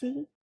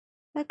AIC.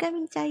 Welcome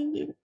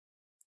inside.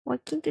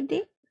 Working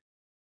today?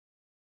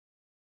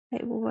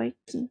 Like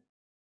working.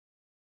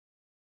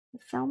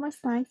 It's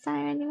almost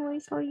nighttime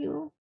anyways for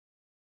you.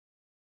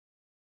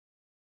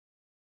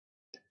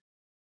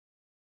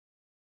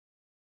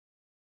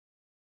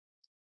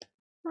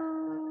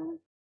 Um,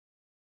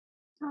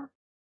 oh.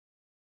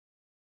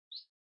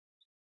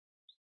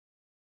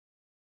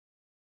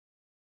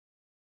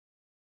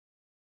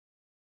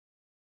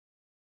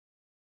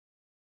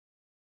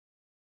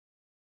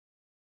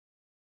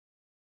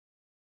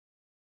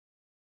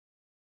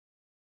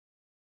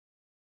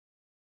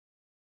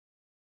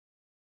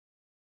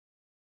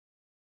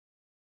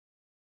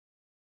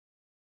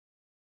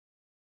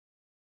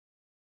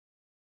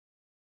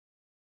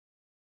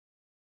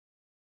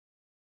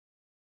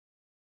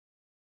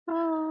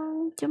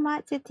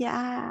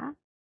 𝗩𝗙𝗙𝗢𝗢.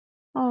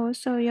 Oh,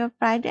 so you're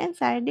Friday and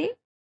Saturday?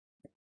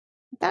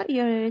 I thought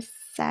you're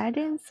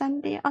Saturday and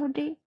Sunday all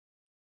day.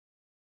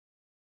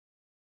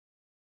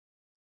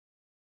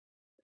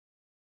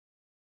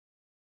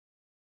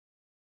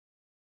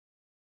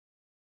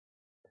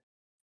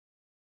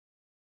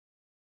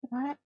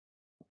 What?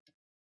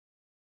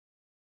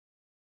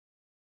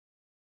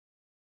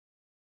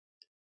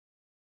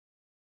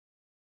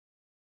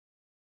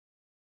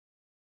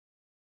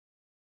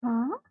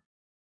 Huh?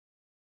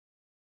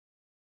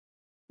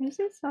 This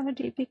is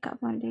already pick up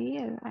on the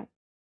year, right?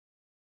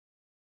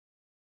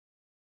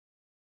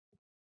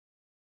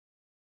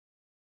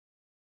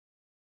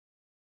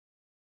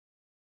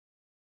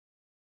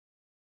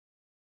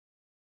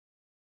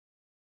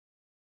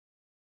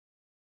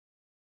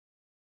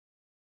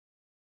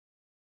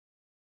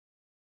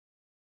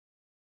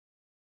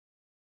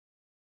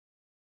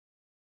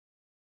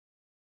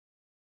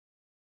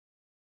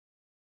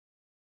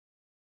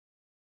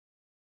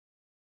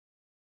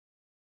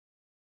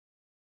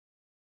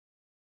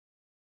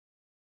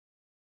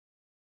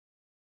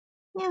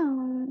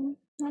 No.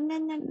 No, no,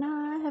 no,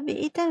 no. Have you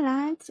eaten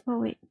lunch? Oh,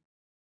 wait.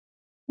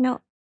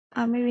 No.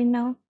 Maybe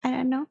no. I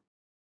don't know.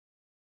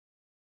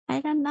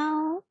 I don't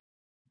know.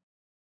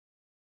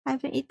 I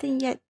haven't eaten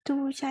yet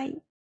too,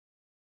 Shai.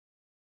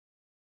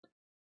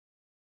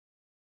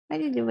 Why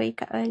did you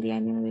wake up early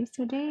anyways?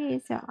 Today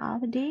is your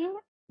off day.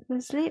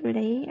 You sleep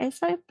late. I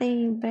started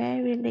playing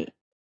very late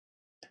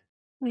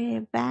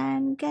with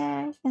Van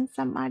Gas and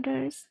some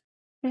others.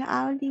 With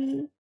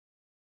Audi.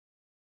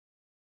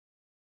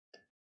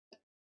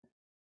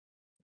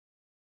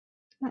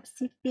 Not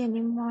sleepy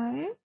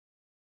anymore.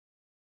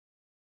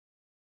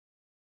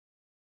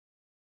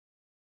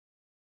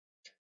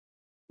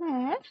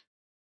 Yeah.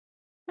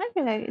 I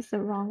feel like it's the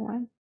wrong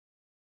one.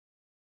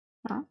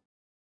 Huh?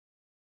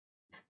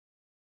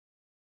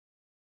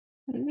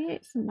 Maybe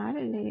it's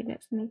another lady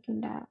that's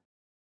making that.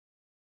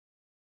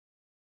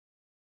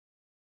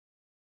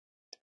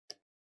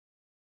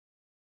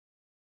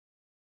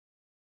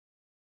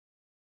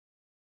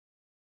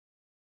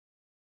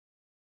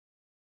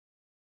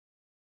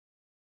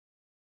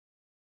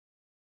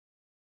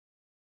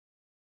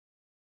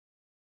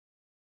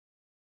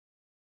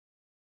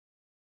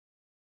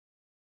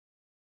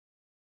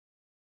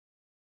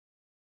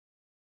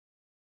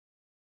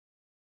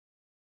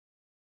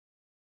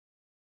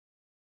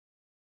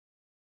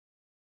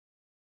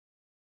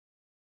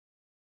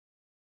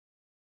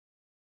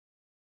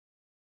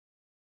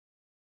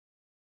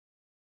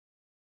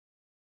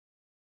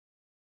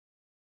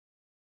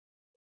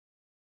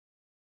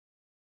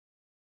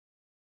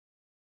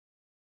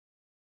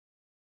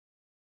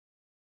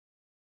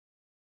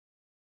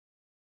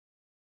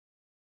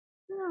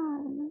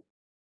 No.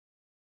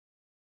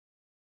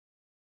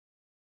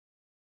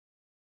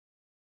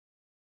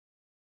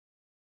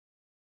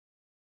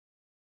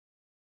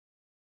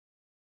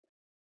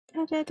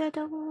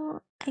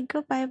 I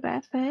go buy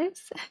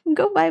breakfast.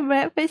 Go buy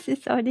breakfast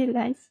is already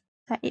lunch.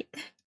 Right?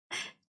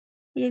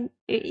 You're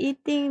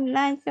eating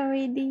lunch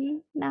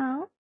already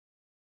now.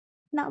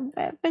 Not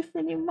breakfast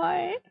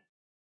anymore.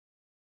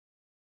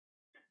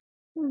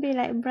 Be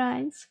like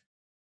brunch.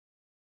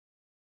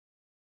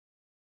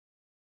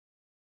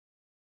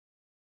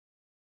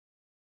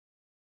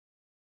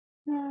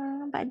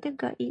 Yeah, but do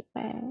go eat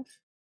first.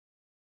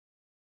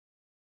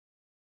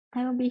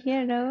 I will be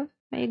here though.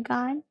 When you're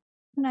gone.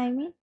 You know what I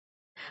mean?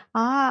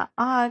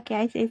 Okay,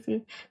 I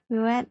see. We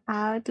went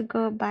out to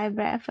go buy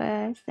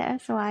breakfast.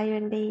 That's why you're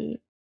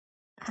late.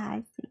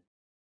 I see.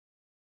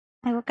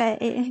 I woke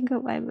up at 8 and go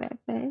buy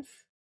breakfast.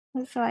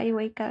 That's why you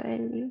wake up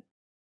early.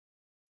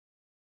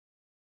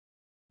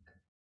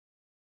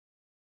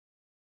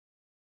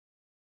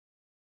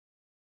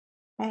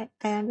 I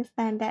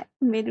understand that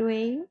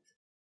midway.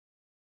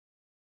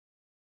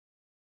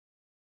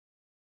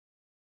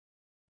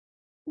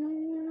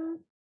 Mm,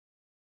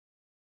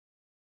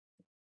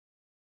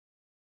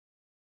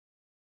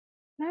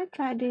 I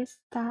tried this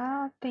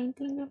style of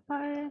painting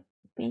before,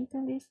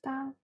 painting this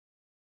style,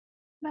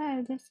 but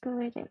I'll just go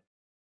with it.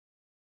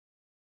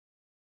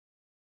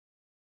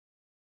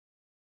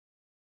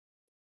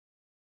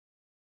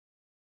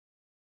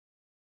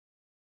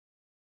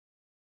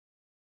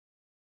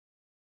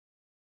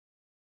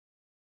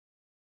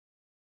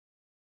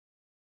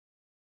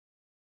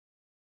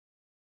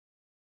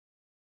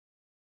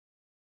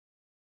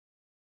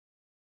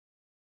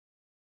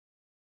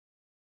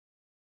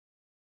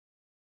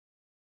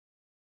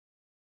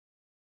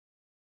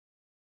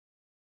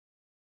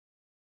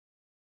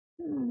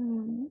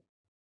 Hmm.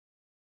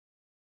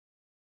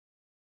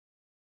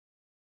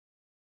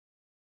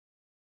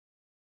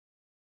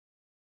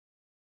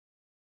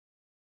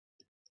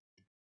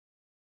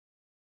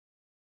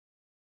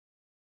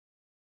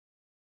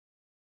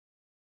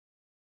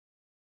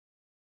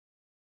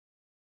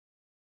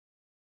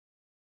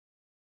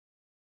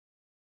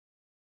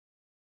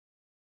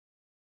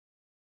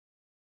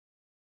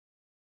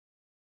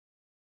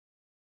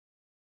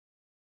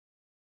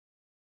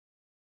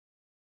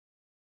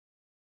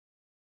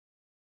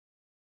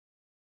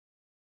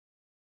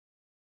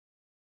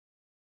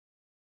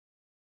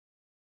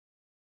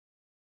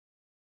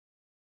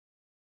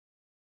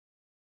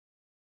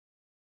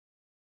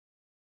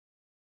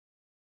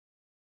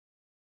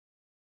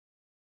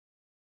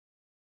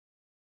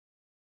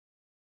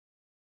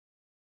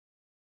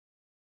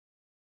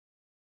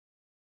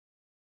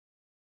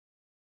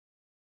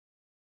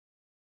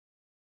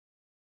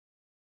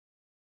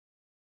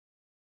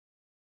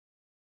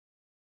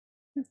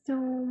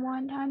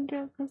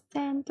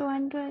 100%,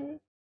 200.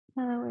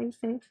 What is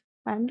it?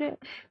 100.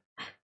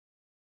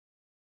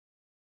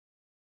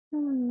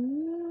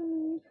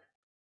 Hmm.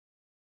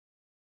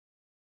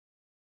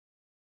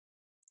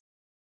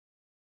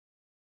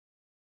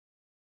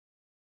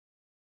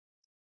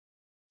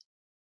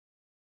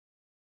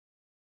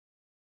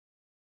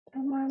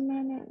 10 more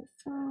minutes.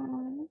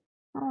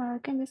 I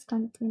can just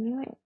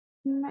continue it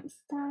next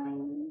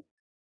time.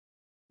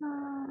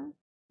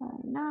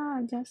 Right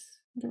now,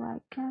 just do I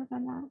can for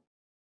now.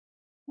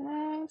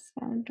 Yes,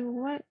 can do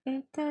what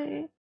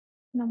later.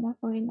 No more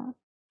Furina.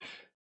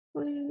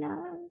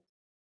 Furina.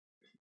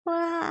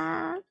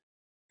 Wow,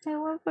 I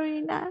want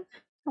Furina.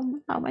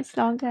 How much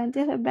longer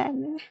until her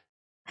ban?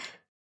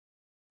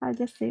 I'll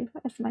just save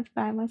as much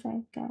time as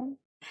I can.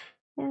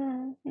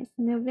 Yeah, it's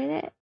new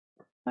minute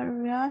for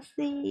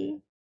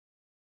Rossi.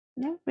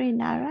 No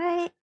Furina,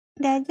 right?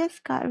 They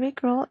just got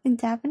rickrolled in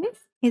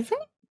Japanese, is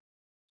it?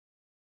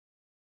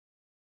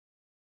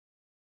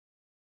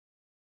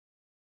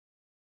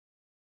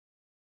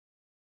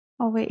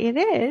 Oh wait, it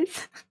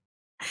is.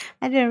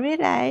 I didn't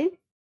realize.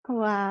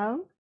 Wow,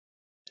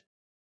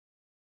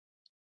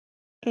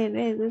 it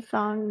is a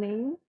song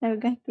name. I'm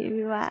going to give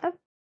you up.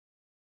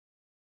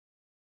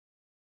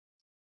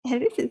 At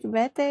least it's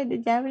better the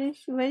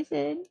Japanese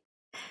version.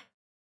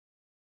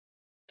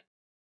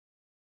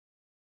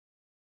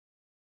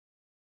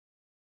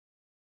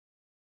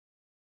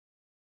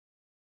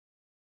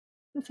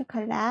 It's a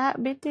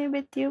collab between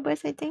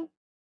YouTubers, I think.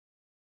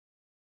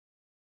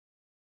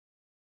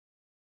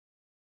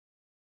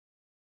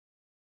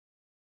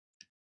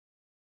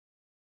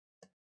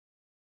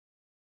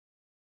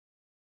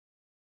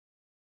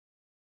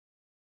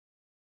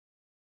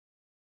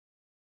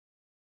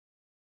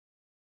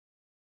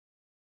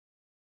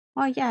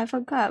 Oh yeah, I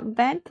forgot.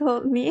 Ben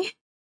told me.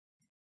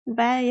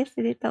 Ben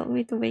yesterday told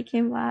me to wake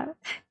him up.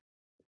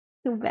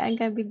 Too bad I'm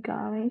gonna be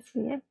gone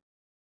here.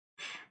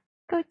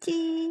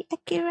 Kochi,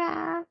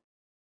 Akira.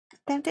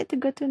 Tempted to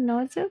go to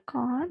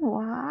Nozocon?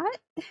 What?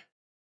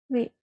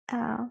 Wait,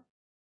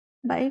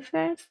 but if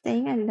you're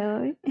staying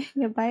alone,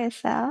 you're by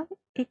yourself,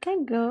 you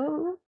can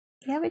go.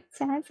 You have a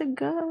chance to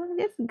go.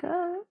 Just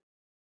go.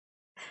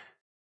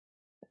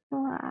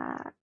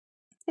 Wow.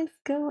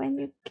 Just go when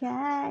you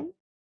can.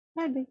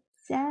 You have the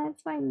chance.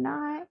 Why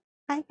not?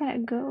 I gotta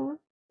go.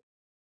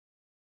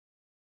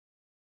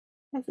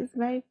 This is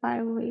very far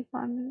away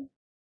from me.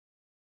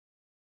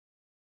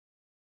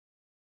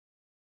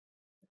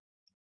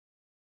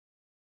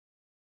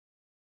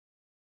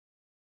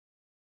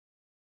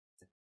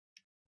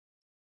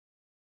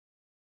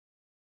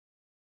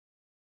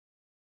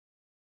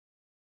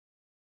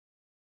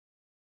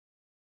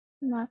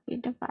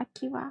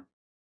 𝗓𝗙𝗙𝗢𝗙𝗢.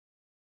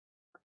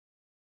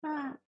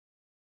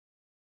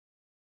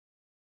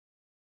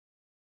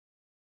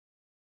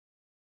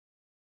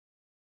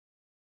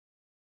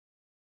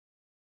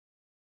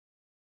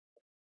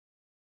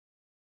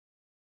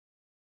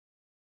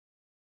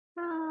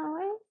 Ah,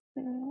 where is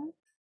this?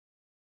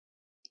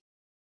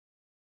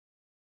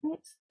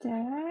 It's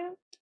there.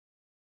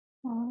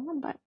 Oh,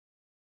 but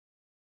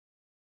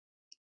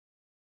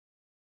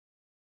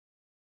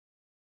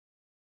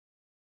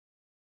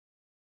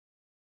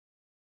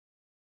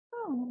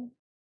Oh,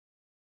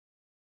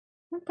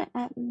 I want to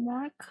add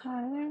more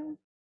color.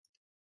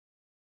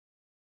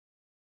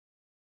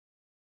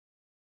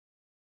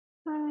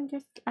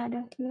 Just add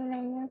a few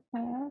layers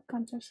for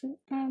construction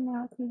and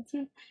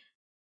LPG.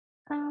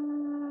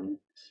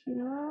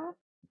 Here,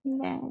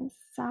 then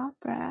soft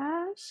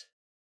brush.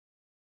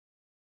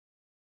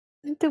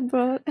 To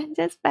bro,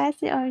 just pass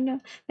it or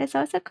no. There's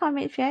also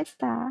Comet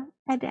Fiesta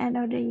at the end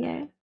of the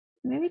year.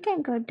 Maybe we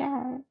can go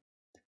there.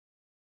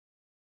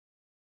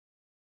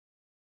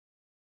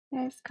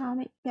 There's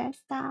Comet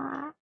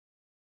Fiesta.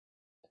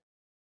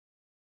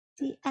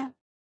 CF.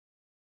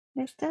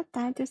 There's still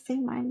time to save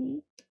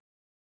money.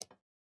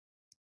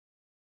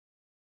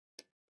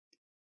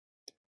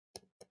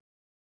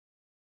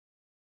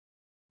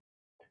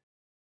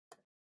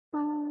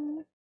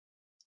 Um,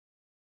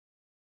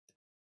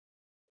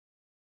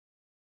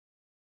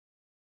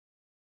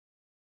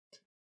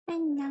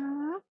 and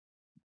now,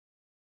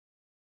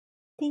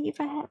 thank you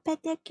for helping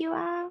the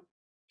QR.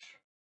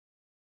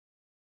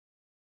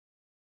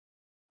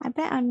 I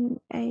bet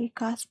on a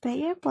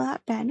cosplayer pull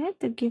out banner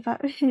to give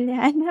out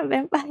Liliana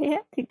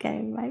Vampire to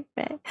get my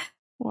friend.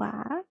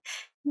 Wow.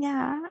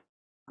 Ya,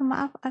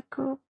 maaf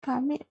aku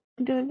pamit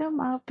dulu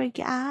mau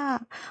pergi.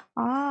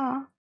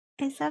 Oh,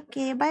 it's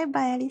okay.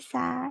 Bye-bye,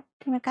 Lisa.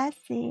 Terima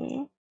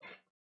kasih.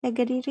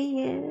 Jaga diri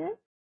ya.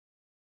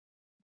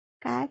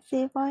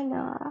 Kasih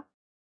follow.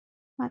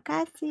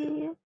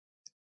 Makasih.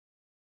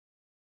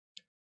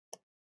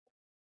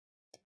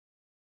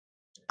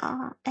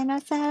 And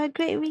also have a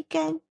great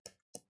weekend.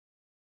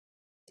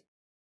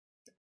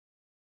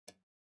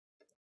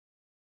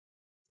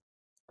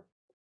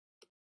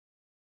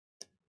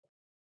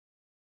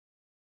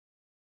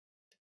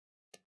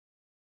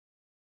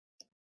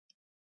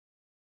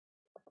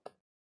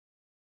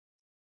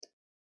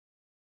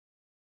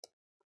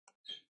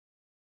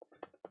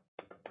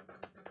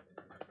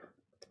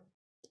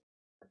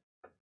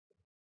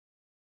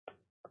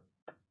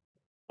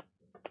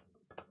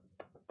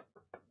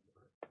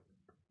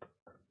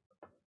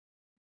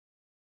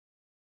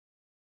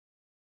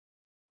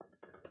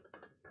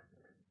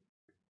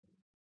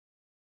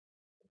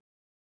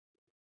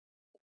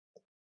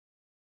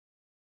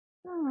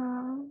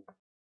 Oh.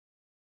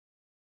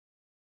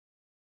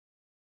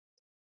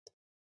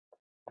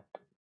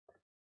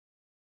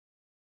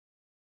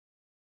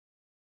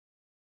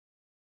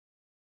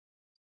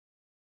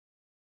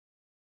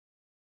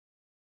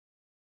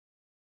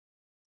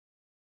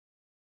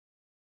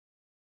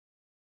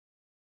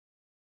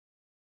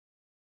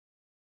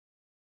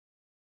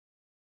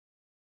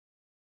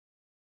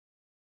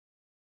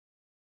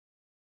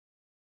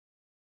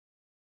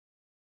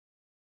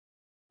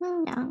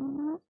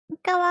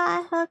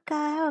 Kawa,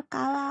 hoka,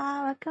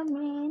 hokawa, welcome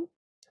in.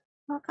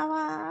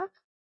 Hokawa.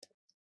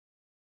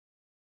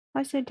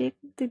 What should they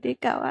today,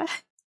 kawa?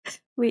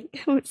 Wait,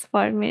 it's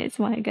 4 minutes.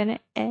 Am I gonna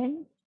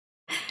end?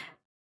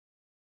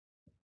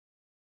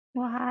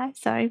 Wow,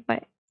 sorry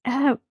for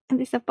I'm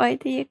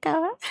disappointed you,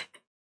 kawa.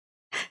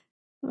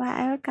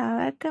 Wow,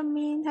 kawa, welcome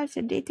in. How's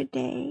your day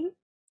today?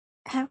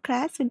 Have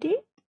class today?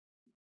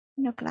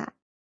 No class.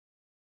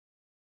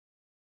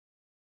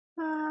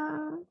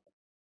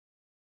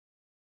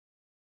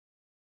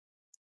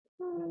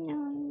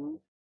 No.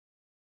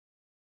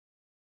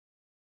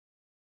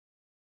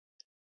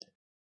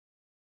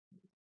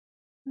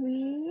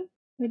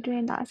 We're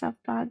doing lots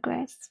of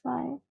progress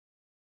for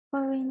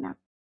Furina.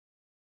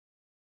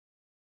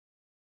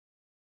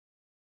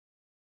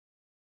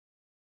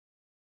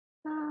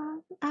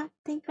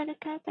 Thank for the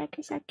care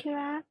package,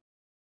 Akira.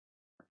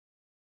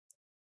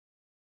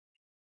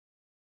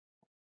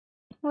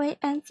 Wait,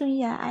 and so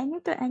yeah, I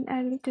need to end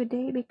early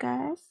today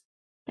because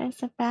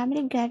there's a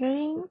family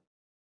gathering.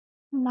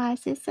 My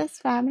sister's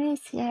family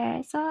is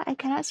here, so I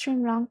cannot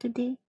stream long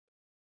today.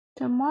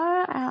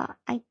 Tomorrow,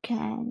 I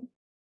can.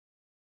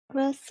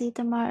 We'll see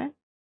tomorrow.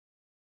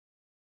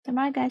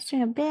 Tomorrow, I gotta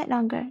stream a bit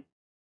longer.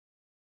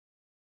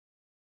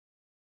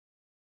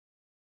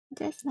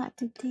 Just not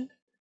today.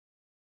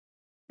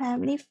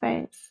 Family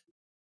first.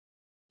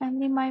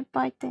 Family more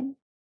important.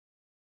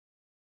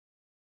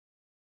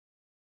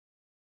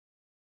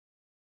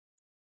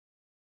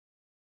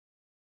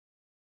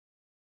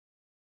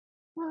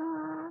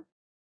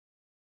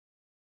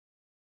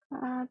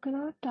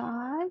 Glow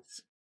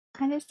dots.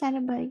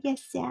 Understandable.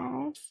 Yes,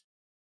 yes.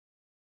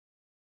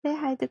 Say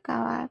hi to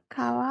Kawa.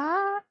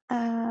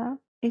 Kawa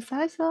is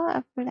also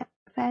a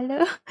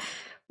fellow.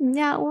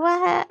 Yeah,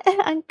 what?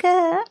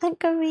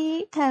 Uncle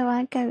Reed. Hello,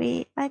 Uncle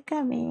Reed.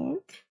 Welcome in.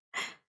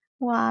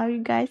 Wow,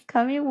 you guys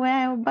coming when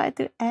I'm about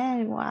to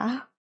end.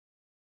 Wow.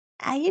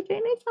 Are you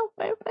doing this on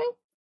purpose?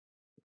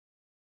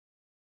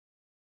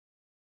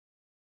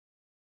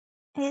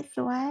 It's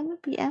 1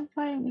 p.m.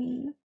 for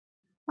me.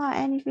 Oh,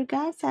 and if you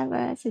guys have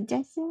a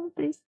suggestion,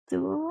 please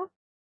do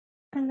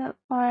look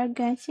for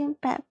Genshin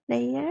pet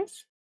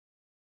players.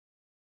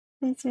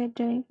 Since we're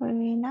doing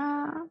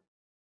Furina.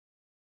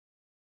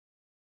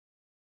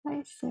 What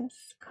is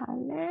this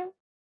color?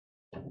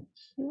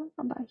 Hue?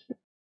 How about hue?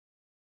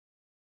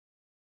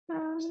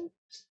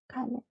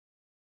 Color.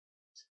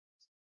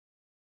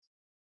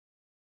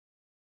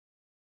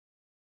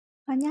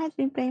 Anya has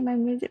been playing my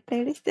music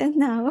playlist till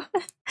now.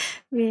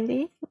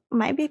 Really?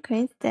 Might be a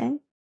coincidence.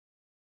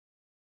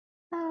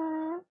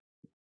 Wow.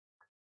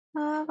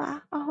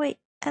 Oh wait,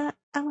 I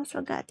almost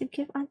forgot to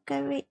give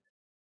Uncle Rick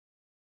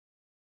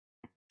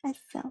a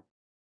song.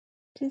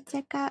 To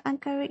check out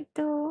Uncle Rick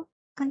too.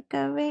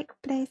 Uncle Rick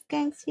plays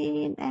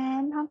Genshin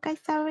and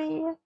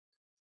𝗩𝗙𝗙𝗧𝗓.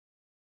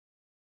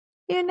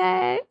 You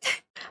know?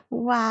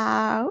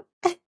 Wow.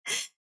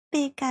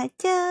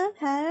 Pikachu,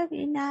 hello,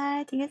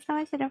 Vina. Thank you so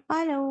much for the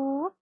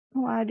follow.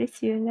 Wow,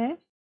 this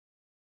unit.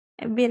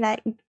 It'd be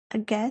like a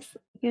guess,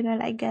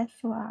 like guess.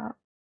 Wow.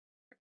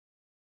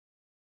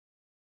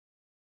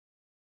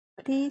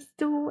 Please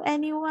do,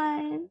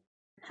 anyone.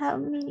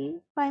 Help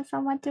me find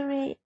someone to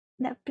rate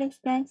that plays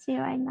Genshin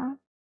right now.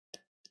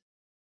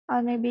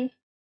 Or maybe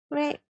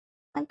rate,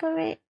 Uncle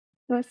Rate.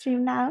 Go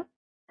stream now.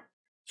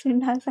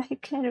 Stream now so I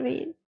can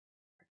read.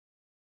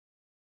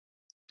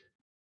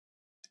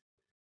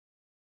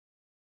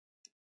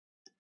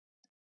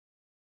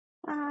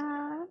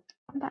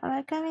 But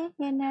welcome in,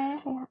 Yenner.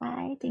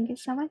 Hi. Thank you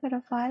so much for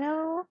the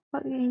follow.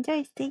 Hope you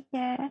enjoy stay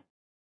here.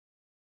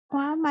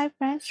 One of my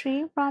friends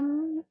stream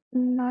from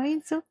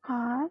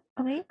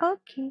𝗦𝗢𝗙𝗙𝗢𝗢.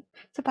 Okay.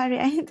 So probably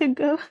I need to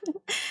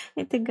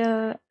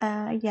go.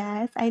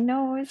 Yes, I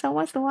know. It's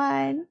almost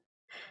one.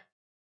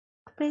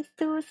 Please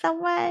do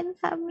someone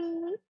help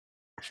me.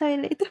 Sorry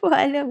late to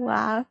follow.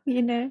 Wow,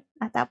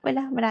 tak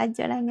apalah,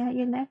 merajuk lah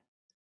dengan,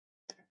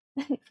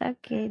 It's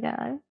okay,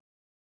 doll.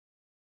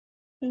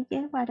 Thank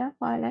you for the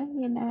follow,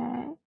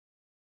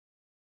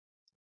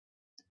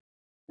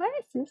 Where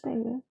is this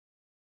lady?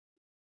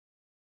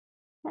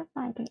 Can't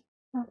find it.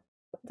 Oh,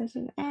 there's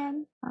an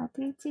N,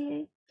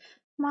 RTG,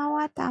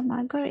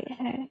 𝗦𝗢𝗙𝗢𝗢𝗢 great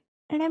hair.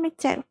 Let me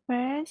check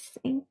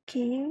first in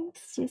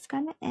case she's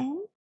gonna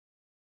end.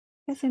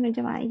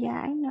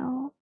 Yeah, I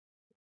know.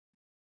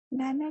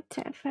 Let me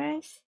check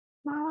first.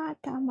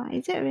 𝗦𝗢𝗙𝗢𝗢𝗢.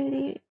 Is it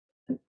really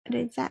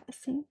the exact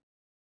same?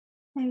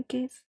 Let me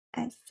guess.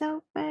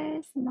 So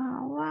first,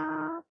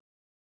 𝗦𝗢𝗙𝗢𝗢𝗢.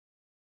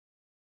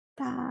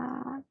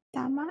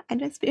 I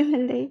don't speak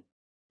Malay.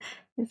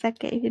 It's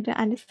okay if you don't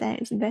understand.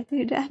 It's better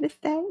you don't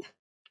understand.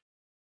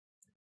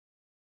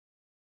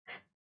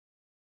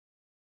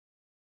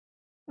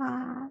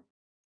 Wow.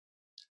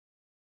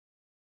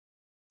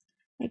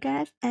 I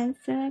guess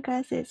answer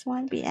because it's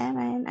 1 p.m.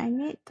 and I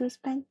need to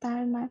spend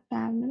time with my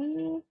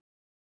family.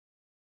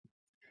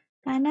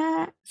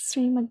 Gonna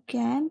stream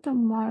again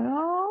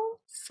tomorrow.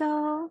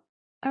 So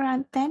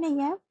around 10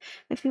 a.m.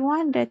 If you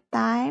want the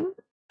time,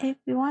 if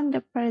you want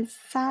the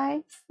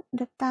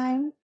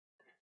time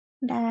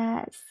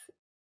that's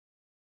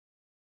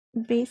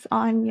based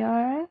on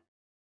your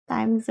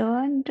time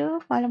zone, do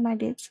follow my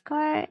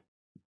Discord.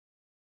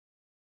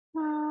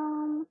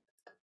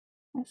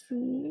 Let's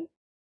see.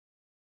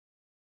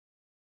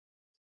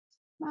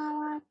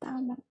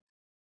 𝗦𝗢𝗙𝗢𝗢𝗢𝗢.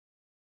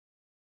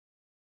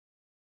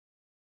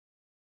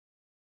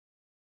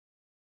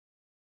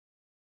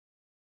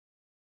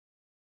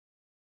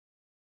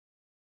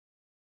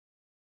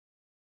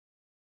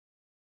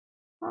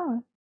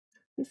 Oh,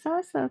 it's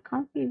also a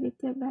comfy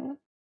VTuber.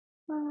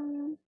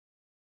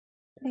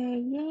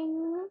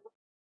 Playing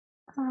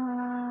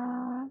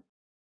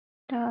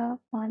the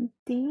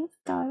Fonty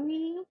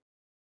story.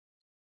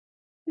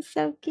 It's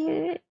so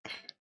cute.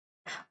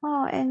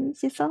 Oh, and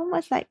she's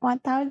almost like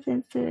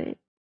 1000 soon.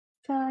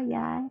 So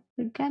yeah,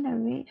 we're gonna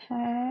read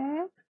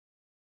her.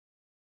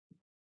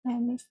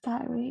 Let me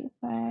start read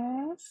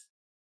first.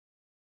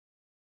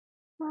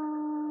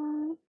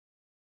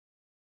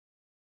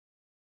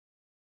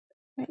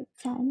 Right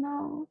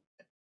channel.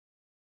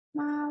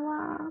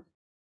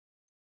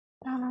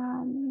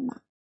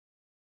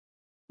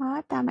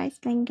 𝗦𝗢𝗙𝗢𝗢 is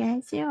playing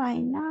Genshin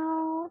right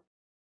now.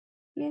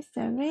 Here's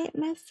the read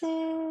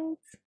message.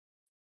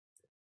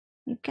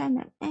 You're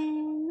gonna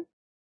end.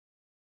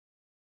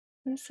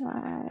 This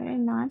for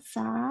not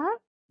sub.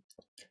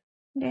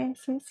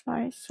 This is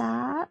for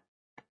sub.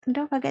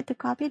 Don't forget to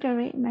copy the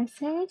read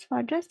message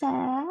for those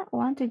that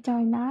want to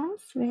join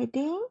us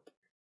reading.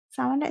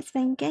 Someone that's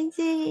playing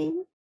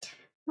Genshin.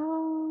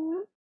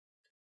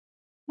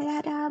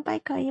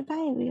 Bye Koi,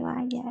 bye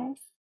everyone, yes.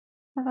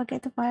 Don't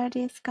forget to follow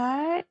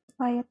Discord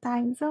for your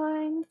time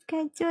zone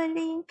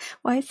scheduling.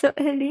 Why so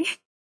early?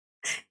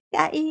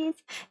 Guys,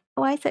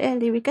 why so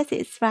early? Because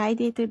it's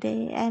Friday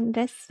today and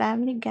there's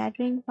family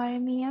gathering for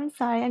me. I'm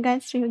sorry, I'm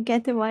gonna stream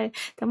again tomorrow.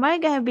 Tomorrow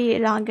gonna be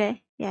longer.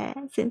 Yeah,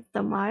 since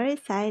tomorrow is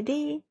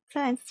Friday, so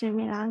I'm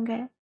streaming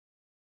longer.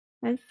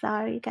 I'm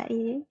sorry,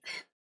 guys.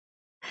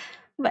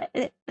 But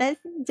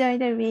let's join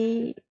the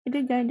raid.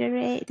 Join the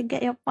raid to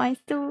get your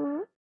points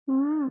too.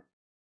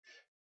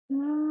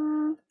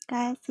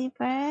 Guys, see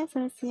first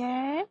who's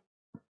here.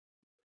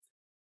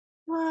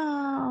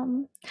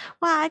 Wow.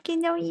 Wow, I can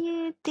know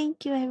you.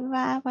 Thank you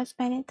everyone for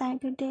spending time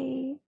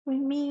today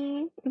with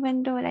me.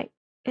 Even though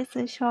it's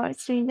a short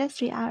stream, just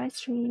 3 hour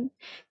stream.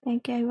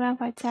 Thank you everyone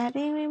for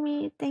chatting with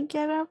me. Thank you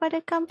everyone for the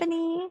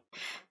company.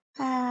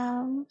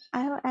 I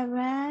hope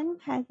everyone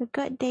has a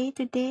good day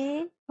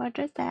today. For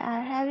those that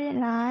are having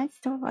lunch,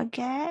 don't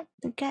forget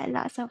to get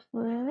lots of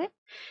food.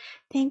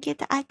 Thank you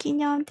to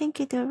Akinyom, thank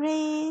you to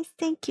Race,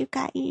 thank you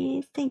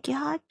Kais, thank you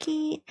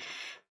Hockey,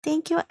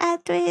 thank you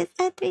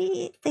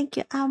𝗩𝗙𝗙𝗧𝗓𝗡, thank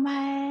you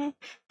Amar,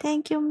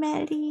 thank you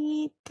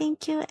Melly,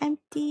 thank you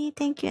MT,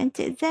 thank you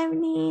Encik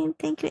Zemlin,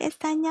 thank you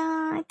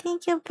Estanya,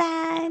 thank you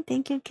Ben,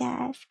 thank you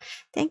Gas,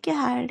 thank you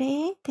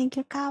Harley, thank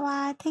you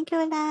Kawa, thank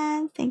you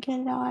Lance, thank you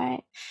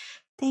Lord.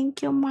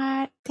 Thank you,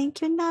 Mark.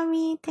 Thank you,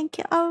 Nami. Thank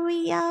you,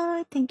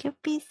 Oreo. Thank you,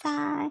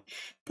 Pisa.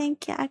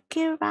 Thank you,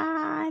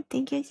 Akira.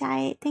 Thank you,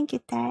 Jai. Thank you,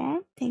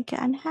 Ted. Thank you,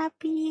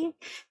 Unhappy.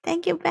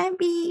 Thank you,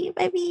 Baby.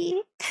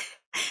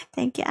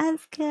 Thank you,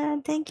 Oscar.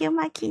 Thank you,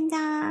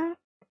 Makina.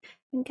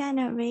 I'm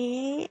gonna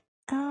read.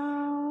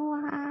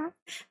 Oh,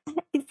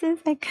 it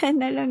seems I can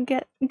no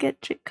longer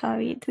get trick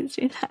COVID to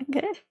Sri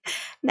Lanka.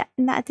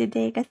 Not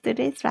today, because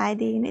today is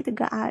Friday. You need to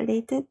go out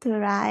later to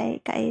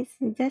ride. Guys,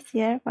 just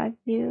here for a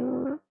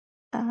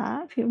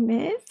few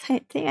minutes.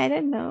 I think, I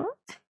don't know.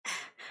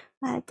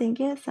 Thank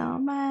you so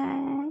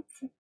much.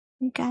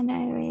 I'm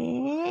gonna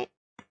read.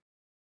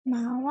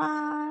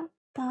 Mawa,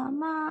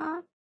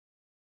 Tama,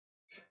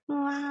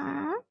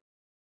 Wa.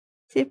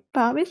 She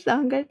promised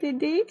longer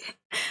today.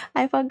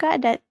 I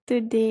forgot that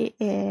today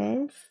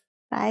is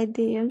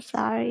Friday. I'm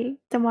sorry.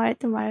 Tomorrow is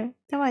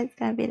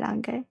gonna be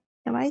longer.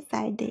 Tomorrow is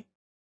Friday.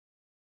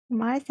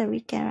 Tomorrow is the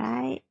weekend,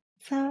 right?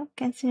 So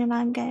can see you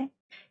longer.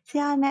 See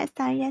you all next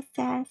time. Yes,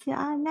 sir. See you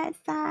all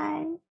next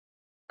time.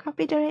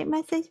 Copy the rate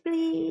message,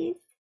 please.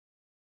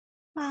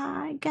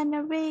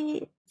 Gonna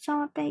read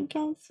some of the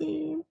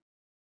genshin.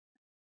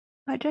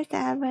 For those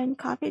that haven't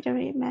copied the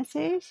rate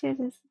message, here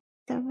is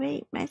the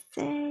rate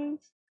message.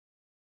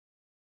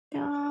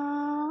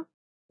 Duh.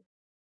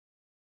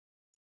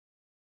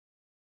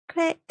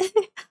 Quick.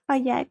 Oh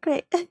yeah,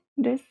 quick.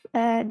 There's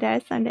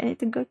some that need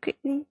to go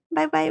quickly.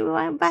 Bye bye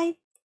everyone. Bye.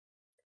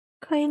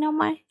 Koi no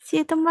more. See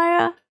you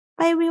tomorrow.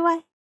 Bye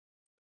everyone.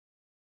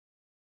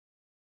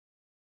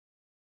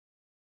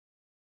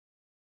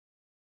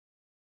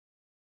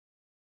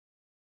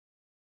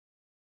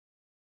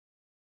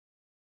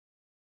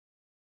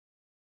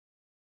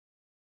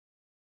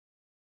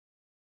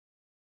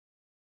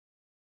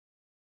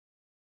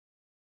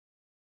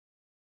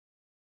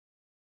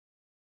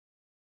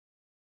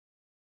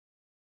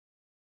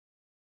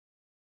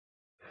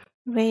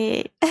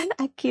 Wait,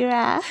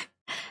 Akira.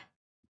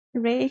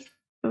 Ray,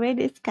 Ray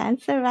is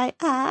cancer, right?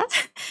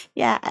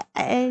 Yeah.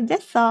 I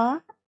just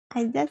saw.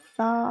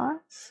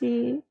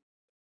 She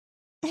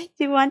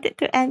she wanted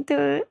to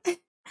enter.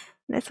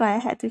 That's why I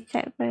had to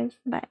check first.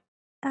 But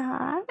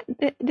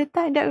the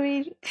time that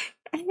we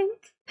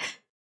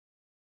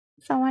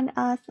someone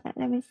else.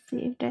 Let me see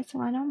if there's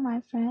one of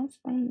my friends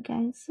playing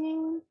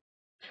Genshin.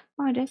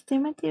 Oh, there's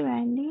Timothy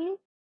Randy.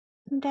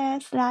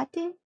 There's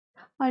Lati.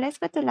 Oh, let's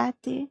go to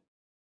Lati.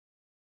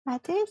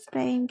 Lati is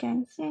playing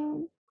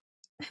Genshin.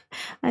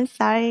 I'm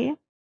sorry.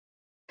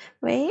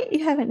 Wait,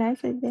 you have a nice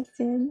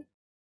suggestion.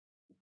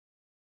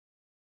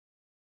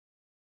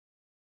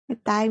 The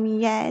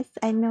timing, yes,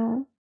 I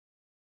know.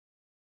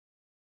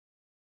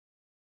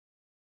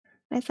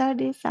 Let's all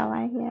do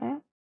someone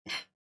here.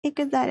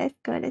 Ikuza, let's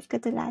go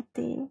to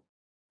Latte.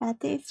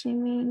 Latte is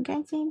streaming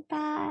Genshin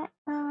Impact.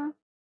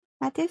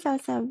 Latte is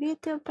also a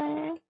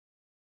VTuber.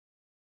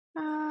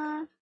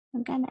 I'm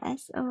gonna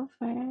SO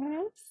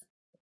first.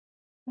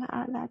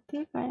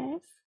 Latte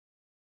first.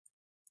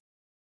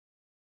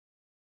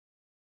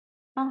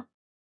 Oh,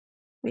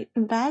 wait,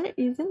 invalid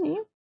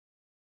username?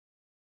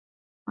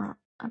 Oh,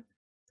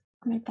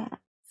 my bad.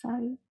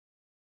 Sorry.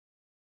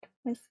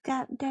 Let's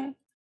get there.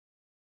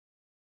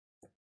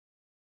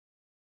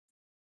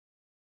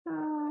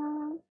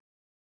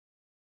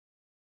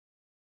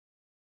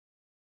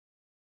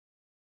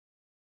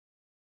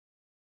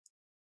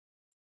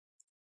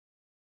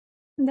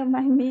 Don't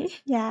mind me.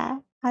 Yeah,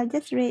 I'll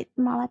just read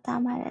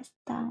Mawatama next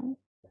time.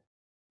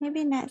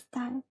 Maybe next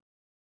time.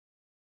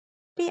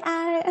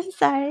 PR, I'm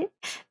sorry.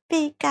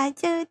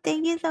 Pikachu,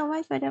 thank you so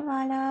much for the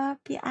follow.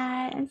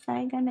 PR, I'm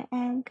sorry, gonna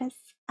end because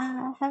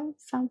I have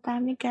some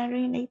family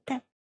gathering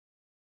later.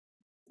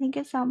 Thank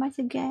you so much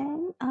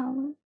again.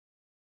 Gonna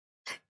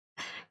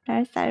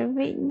start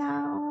read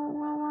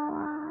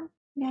now.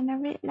 Gonna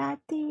read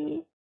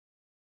Lati.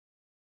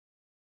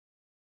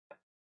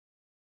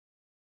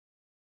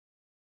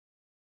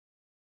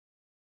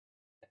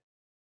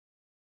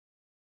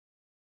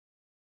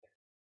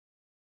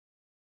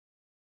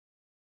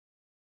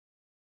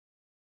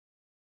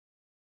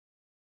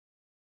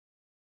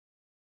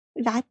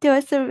 Lati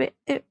also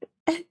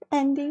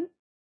ending.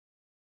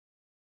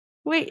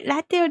 Wait,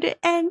 Lati will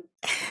the end.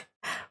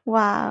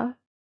 Wow.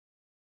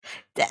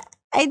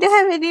 I don't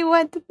have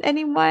anyone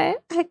anymore.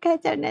 I'll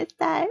catch up next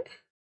time.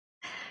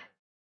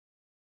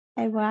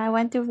 I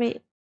want to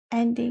read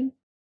ending.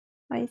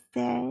 What is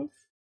this?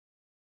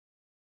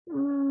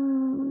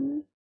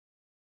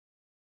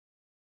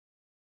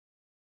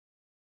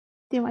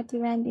 Timothy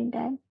Randy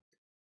then.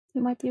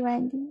 Timothy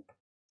Randy.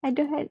 I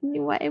don't have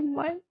anyone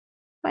anymore.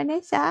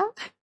 Vanessa?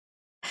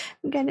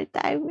 gonna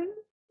time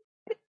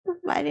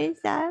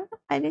Vanessa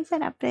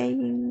not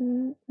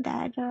playing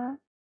that.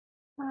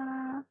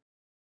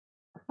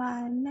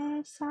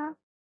 Vanessa.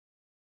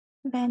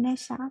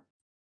 Vanessa.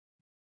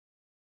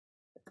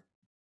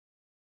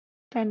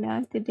 Don't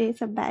know. Today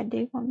is a bad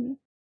day for me.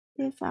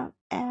 This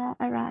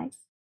Arise.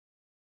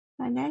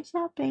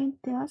 Vanessa playing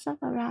Tales of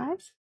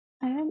Arise.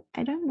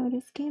 I don't know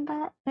this game,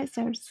 but let's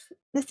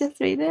just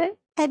read it.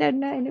 I don't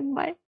know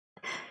anymore.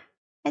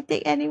 I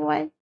think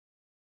anyone,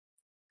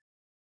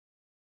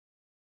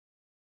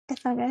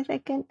 as long as I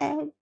can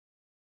add.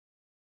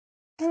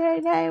 I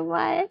don't know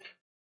anyone.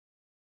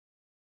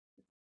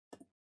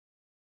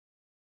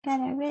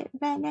 Gonna read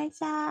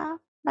Vanessa.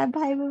 Bye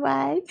bye, bye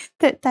bye.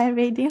 Third time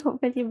reading.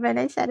 Hopefully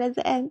Vanessa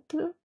doesn't end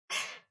too.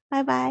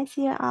 Bye bye.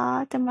 See you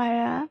all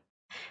tomorrow.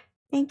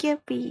 Thank you,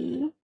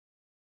 P.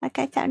 I'll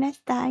catch up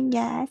next time.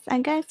 Yes,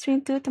 I'm gonna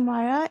stream too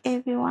tomorrow.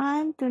 If you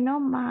want to know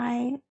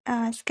my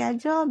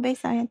schedule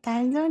based on your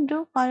time zone,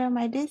 do follow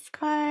my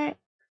Discord.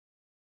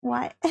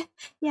 What?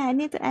 Yeah, I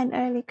need to end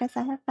early because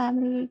I have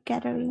family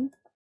gathering.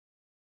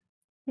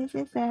 This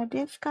is the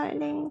Discord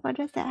link for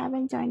those that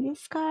haven't joined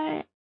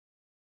Discord.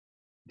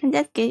 I'm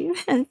just kidding.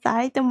 I'm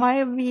sorry.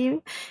 Tomorrow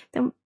be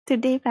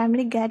today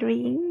family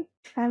gathering.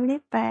 Family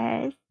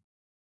first.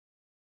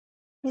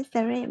 It's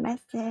the right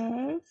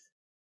message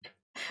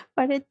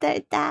for the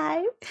third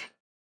time.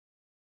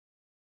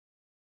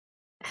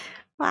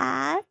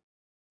 What?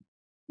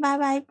 Bye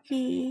bye,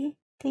 P.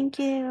 Thank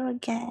you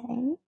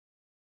again.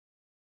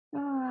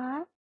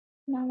 Alright.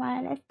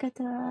 Now let's go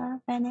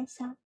to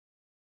Vanessa.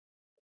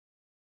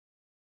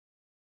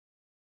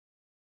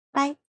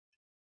 Bye.